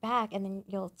you look back and then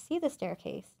you'll see the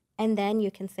staircase. And then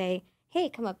you can say, hey,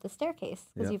 come up the staircase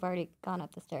because Yeah. you've already gone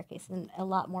up the staircase and a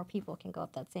lot more people can go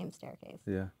up that same staircase.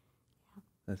 Yeah.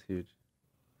 That's huge.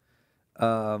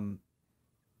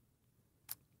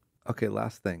 Okay,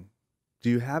 last thing. Do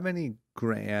you have any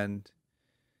grand,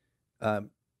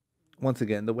 once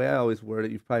again, the way I always word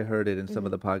it, you've probably heard it in some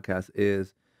of the podcasts,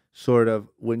 is sort of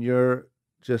when you're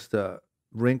just a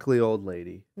wrinkly old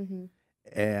lady Mm-hmm.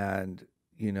 and,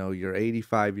 you're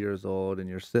 85 years old and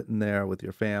you're sitting there with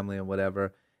your family and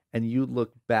whatever, and you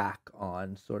look back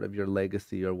on sort of your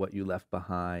legacy or what you left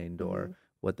behind or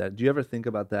Mhm. do you ever think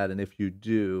about that? And if you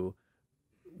do,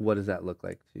 what does that look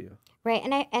like to you? Right.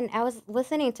 And I was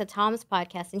listening to Tom's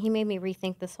podcast, and he made me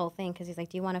rethink this whole thing, because he's like,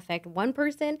 do you want to affect one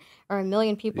person or a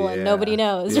million people and nobody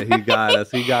knows? Yeah, right? He got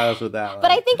us with that one. But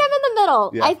I think I'm in the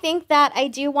middle. Yeah. I think that I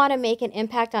do want to make an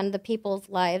impact on the people's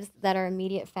lives that are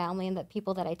immediate family and the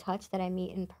people that I touch, that I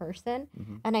meet in person.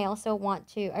 Mm-hmm. And I also want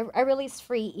to, I release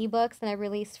free ebooks, and I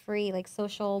release free like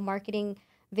social marketing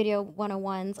video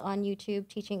 101s on YouTube,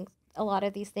 teaching a lot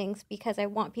of these things, because I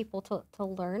want people to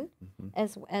learn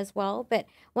as well. But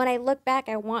when I look back,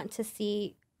 I want to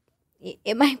see,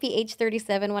 it might be age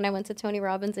 37 when I went to Tony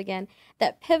Robbins again,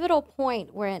 that pivotal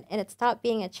point where and it stopped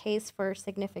being a chase for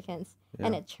significance,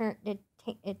 and it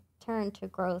turned to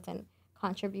growth and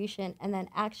contribution, and then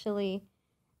actually,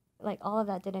 like, all of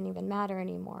that didn't even matter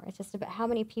anymore. It's just about how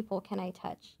many people can I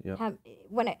touch.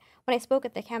 When I spoke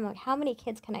at the camera, like, how many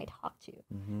kids can I talk to?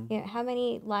 You know, how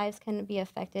many lives can be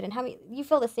affected, and how many, you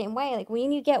feel the same way. Like,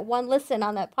 when you get one listen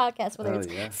on that podcast, whether it's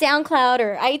SoundCloud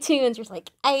or iTunes, you're just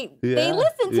like, they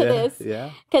listened to this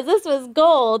because this was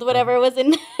gold, whatever was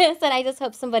in this, and I just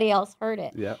hope somebody else heard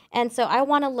it. And so I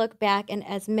want to look back, and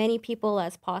as many people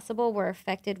as possible were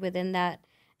affected within that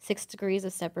 6 degrees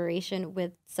of separation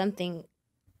with something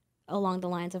along the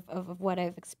lines of what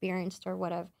I've experienced or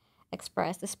what I've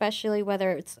expressed, especially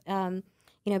whether it's,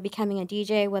 becoming a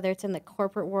DJ, whether it's in the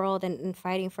corporate world and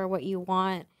fighting for what you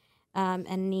want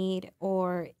and need,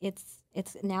 or it's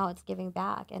giving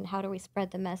back. And how do we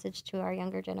spread the message to our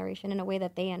younger generation in a way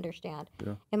that they understand?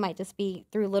 It might just be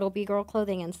through Little B Girl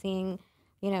clothing and seeing,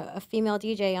 a female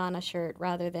DJ on a shirt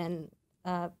rather than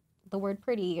the word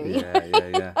pretty.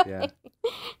 Or,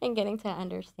 and getting to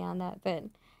understand that. But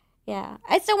yeah,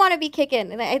 I still want to be kicking.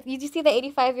 Did you see the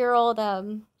 85-year-old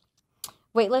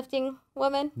weightlifting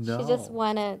woman? No. She just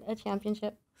won a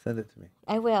championship. Send it to me.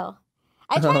 I will.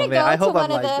 I try to go I to hope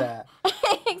one I'm of like the. that.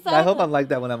 Exactly. I hope I'm like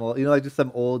that when I'm old. Like just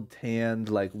some old tanned,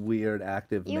 like weird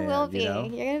active You man. will be. You know?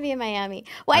 You're gonna be in Miami.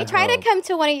 Well, I try to come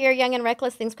to one of your Young and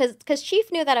Reckless things because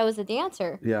Chief knew that I was a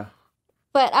dancer. Yeah.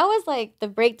 But I was like the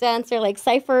break dancer, like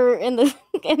Cypher in the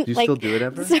Do you still do it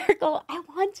ever? circle. I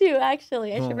want to,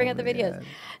 actually. I should bring up the videos.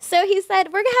 So he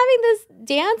said, we're having this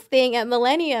dance thing at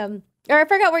Millennium. Or I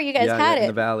forgot where you guys had it. In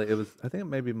the Valley. It was, I think it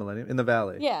may be Millennium. In the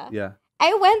Valley. Yeah. Yeah.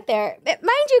 I went there.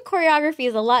 Mind you, choreography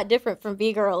is a lot different from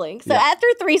B-girling. So after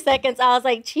 3 seconds, I was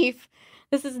like, Chief,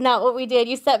 this is not what we did.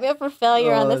 You set me up for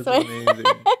failure on this one. Amazing.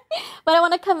 But I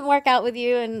want to come and work out with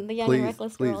you and the Young and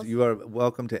Reckless girls. Please, you are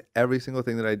welcome to every single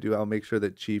thing that I do. I'll make sure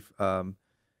that Chief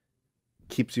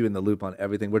keeps you in the loop on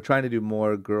everything. We're trying to do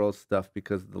more girls stuff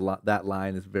because that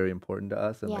line is very important to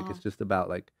us. And like it's just about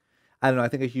like, I don't know, I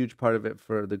think a huge part of it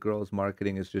for the girls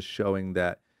marketing is just showing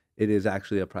that it is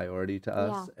actually a priority to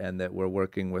us and that we're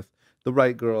working with the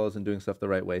right girls and doing stuff the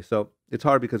right way. So it's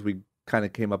hard because we kind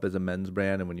of came up as a men's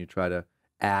brand, and when you try to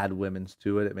add women's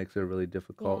to it, it makes it a really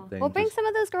difficult thing. Well, bring some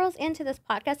of those girls into this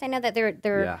podcast. I know that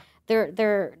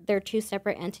they're 2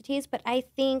 separate entities, but I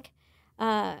think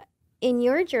in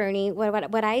your journey,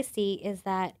 what I see is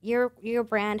that your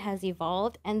brand has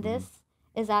evolved, and this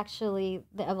is actually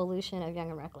the evolution of Young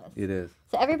and Reckless. It is.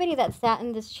 So everybody that sat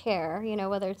in this chair,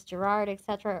 whether it's Gerard,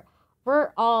 etc.,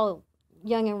 we're all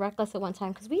Young and Reckless at one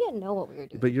time because we didn't know what we were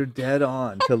doing. But you're dead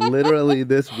on to literally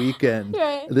this weekend.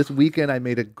 Right. This weekend I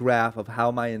made a graph of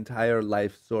how my entire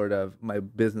life, sort of my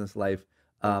business life,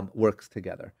 works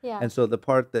together. Yeah. And so the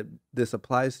part that this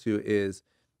applies to is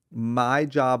my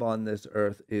job on this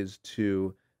earth is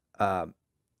to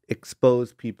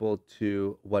expose people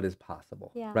to what is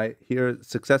possible. Yeah. Right? Here,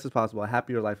 success is possible. A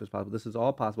happier life is possible. This is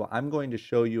all possible. I'm going to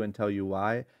show you and tell you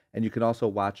why. And you can also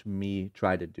watch me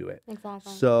try to do it.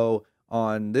 Exactly. So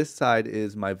on this side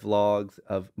is my vlogs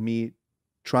of me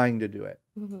trying to do it.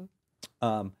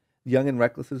 Young and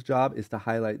Reckless's job is to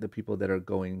highlight the people that are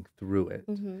going through it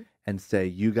and say,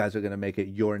 you guys are going to make it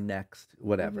your next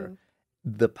whatever.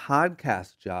 The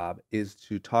podcast job is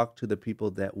to talk to the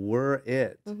people that were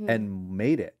it and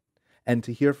made it and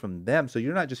to hear from them. So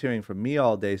you're not just hearing from me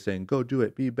all day saying, go do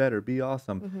it, be better, be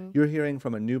awesome. You're hearing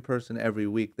from a new person every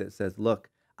week that says, look,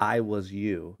 I was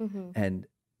you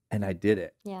and I did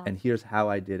it. Yeah. And here's how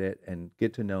I did it, and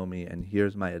get to know me, and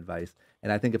here's my advice. And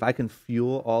I think if I can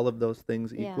fuel all of those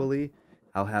things equally,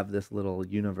 I'll have this little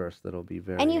universe that'll be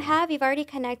very. And you've already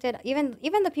connected, even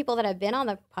the people that have been on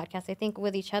the podcast, I think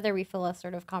with each other we feel a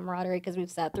sort of camaraderie because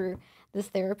we've sat through this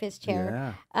therapist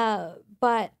chair.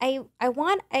 But I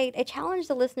challenge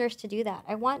the listeners to do that.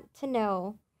 I want to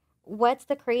know what's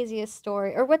the craziest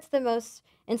story or what's the most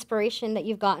inspiration that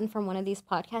you've gotten from one of these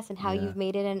podcasts and how you've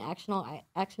made it an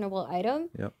actionable item.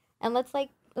 Yep. And let's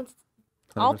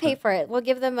I'll pay 100%. for it. We'll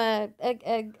give them a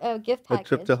gift A package.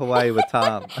 trip to Hawaii with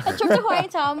Tom. A trip to Hawaii,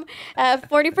 Tom.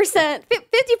 40%,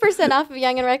 50% off of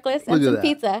Young and Reckless, and Look at some that.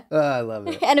 pizza. Oh, I love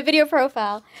it. And a video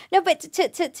profile. No, but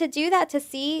to do that, to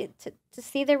see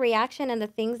the reaction and the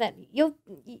things that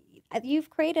you've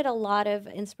created a lot of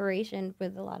inspiration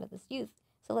with a lot of this youth.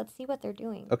 So let's see what they're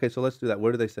doing. Okay, so let's do that.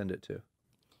 Where do they send it to?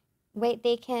 Wait,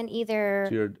 they can either.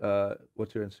 To your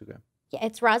what's your Instagram? Yeah,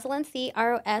 it's Roslynn C,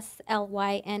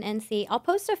 ROSLYNNC. I'll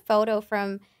post a photo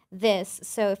from this.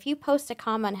 So if you post a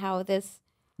comment how this.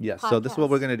 Yes. So this is what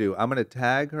we're podcast. gonna do. I'm gonna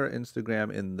tag her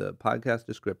Instagram in the podcast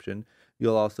description.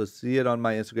 You'll also see it on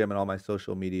my Instagram and all my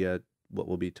social media. What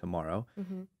will be tomorrow,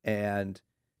 and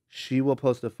she will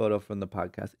post a photo from the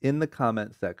podcast in the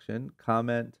comment section.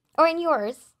 Comment. Or in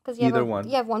yours, because you Either one.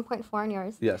 You have 1.4 in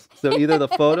yours. Yes. So either the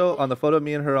photo on the photo of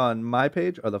me and her on my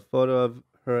page, or the photo of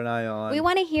her and I on. We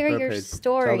want to hear her your page.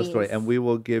 stories. Tell the story, and we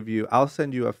will give you. I'll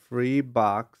send you a free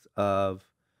box of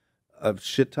a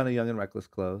shit ton of Young and Reckless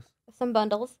clothes, Some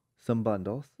bundles. some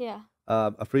bundles, Yeah.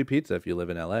 a free pizza if you live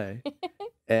in LA,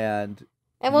 and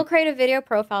And we'll create a video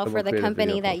profile And for we'll the create a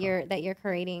company video that you're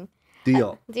creating.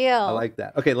 deal. Deal. I like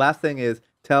that. Okay, last thing is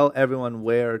tell everyone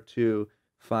where to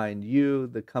find you,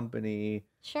 the company.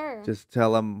 Sure. Just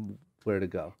tell them where to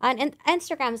go. And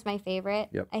Instagram's my favorite.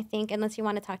 Yep. I think, unless you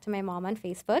want to talk to my mom on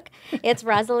Facebook. It's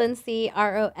Roslynn C,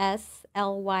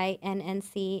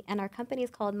 ROSLYNNC. And our company is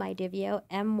called mydiveo,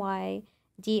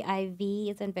 MYDIV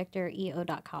is in Victor,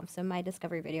 EO.com. So my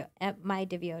discovery video at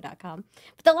mydiveo.com.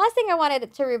 But the last thing I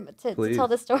wanted to Please. tell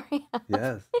the story of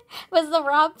Yes. was the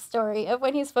Rob story of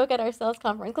when he spoke at our sales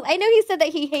conference. 'Cause I know he said that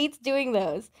he hates doing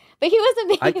those, but he was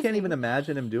amazing. I can't even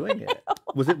imagine him doing it.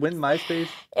 Was it when MySpace?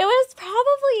 It was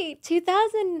probably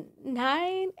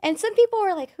 2009, and some people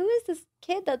were like, "Who is this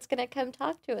kid that's gonna come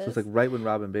talk to us?" So it's like right when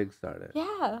Robin Biggs started.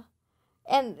 Yeah,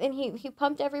 and he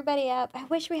pumped everybody up. I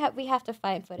wish we have to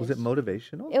find footage. Was it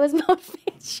motivational? It was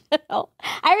motivational.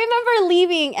 I remember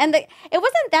leaving, and it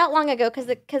wasn't that long ago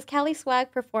because Kelly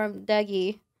Swag performed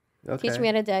Dougie. Okay. Teach me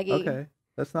how to Dougie. Okay.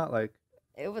 That's not like.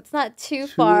 It's not too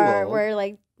Too far old. where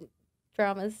like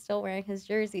Drama's still wearing his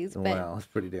jerseys, but Well, it's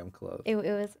pretty damn close. it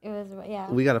was yeah.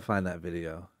 We got to find that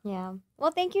video. Yeah.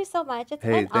 Well, thank you so much. It's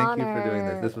Hey, an thank honor. you for doing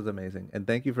this. This was amazing. And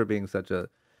thank you for being such a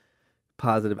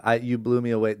positive. You blew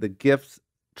me away. The gifts,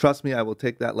 trust me, I will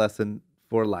take that lesson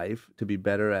for life to be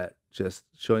better at just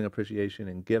showing appreciation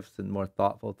and gifts and more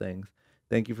thoughtful things.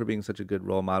 Thank you for being such a good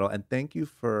role model. And thank you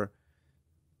for,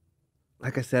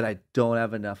 like I said, I don't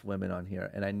have enough women on here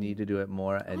and I need to do it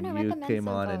more. And wanna you recommend came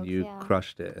some on and folks, you yeah.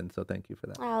 crushed it. And so thank you for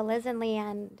that. Oh, Liz and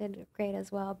Leanne did great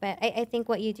as well. But I think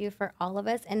what you do for all of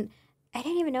us, and I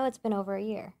didn't even know it's been over a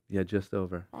year. Yeah, just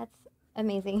over. That's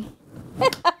amazing.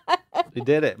 We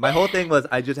did it. My whole thing was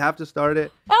I just have to start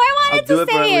it. Oh, I I'll wanted do to it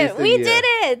for at say least it. a We year. did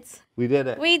it. We did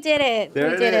it. We did it. There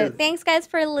we it did is. it. Thanks, guys,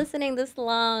 for listening this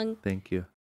long. Thank you.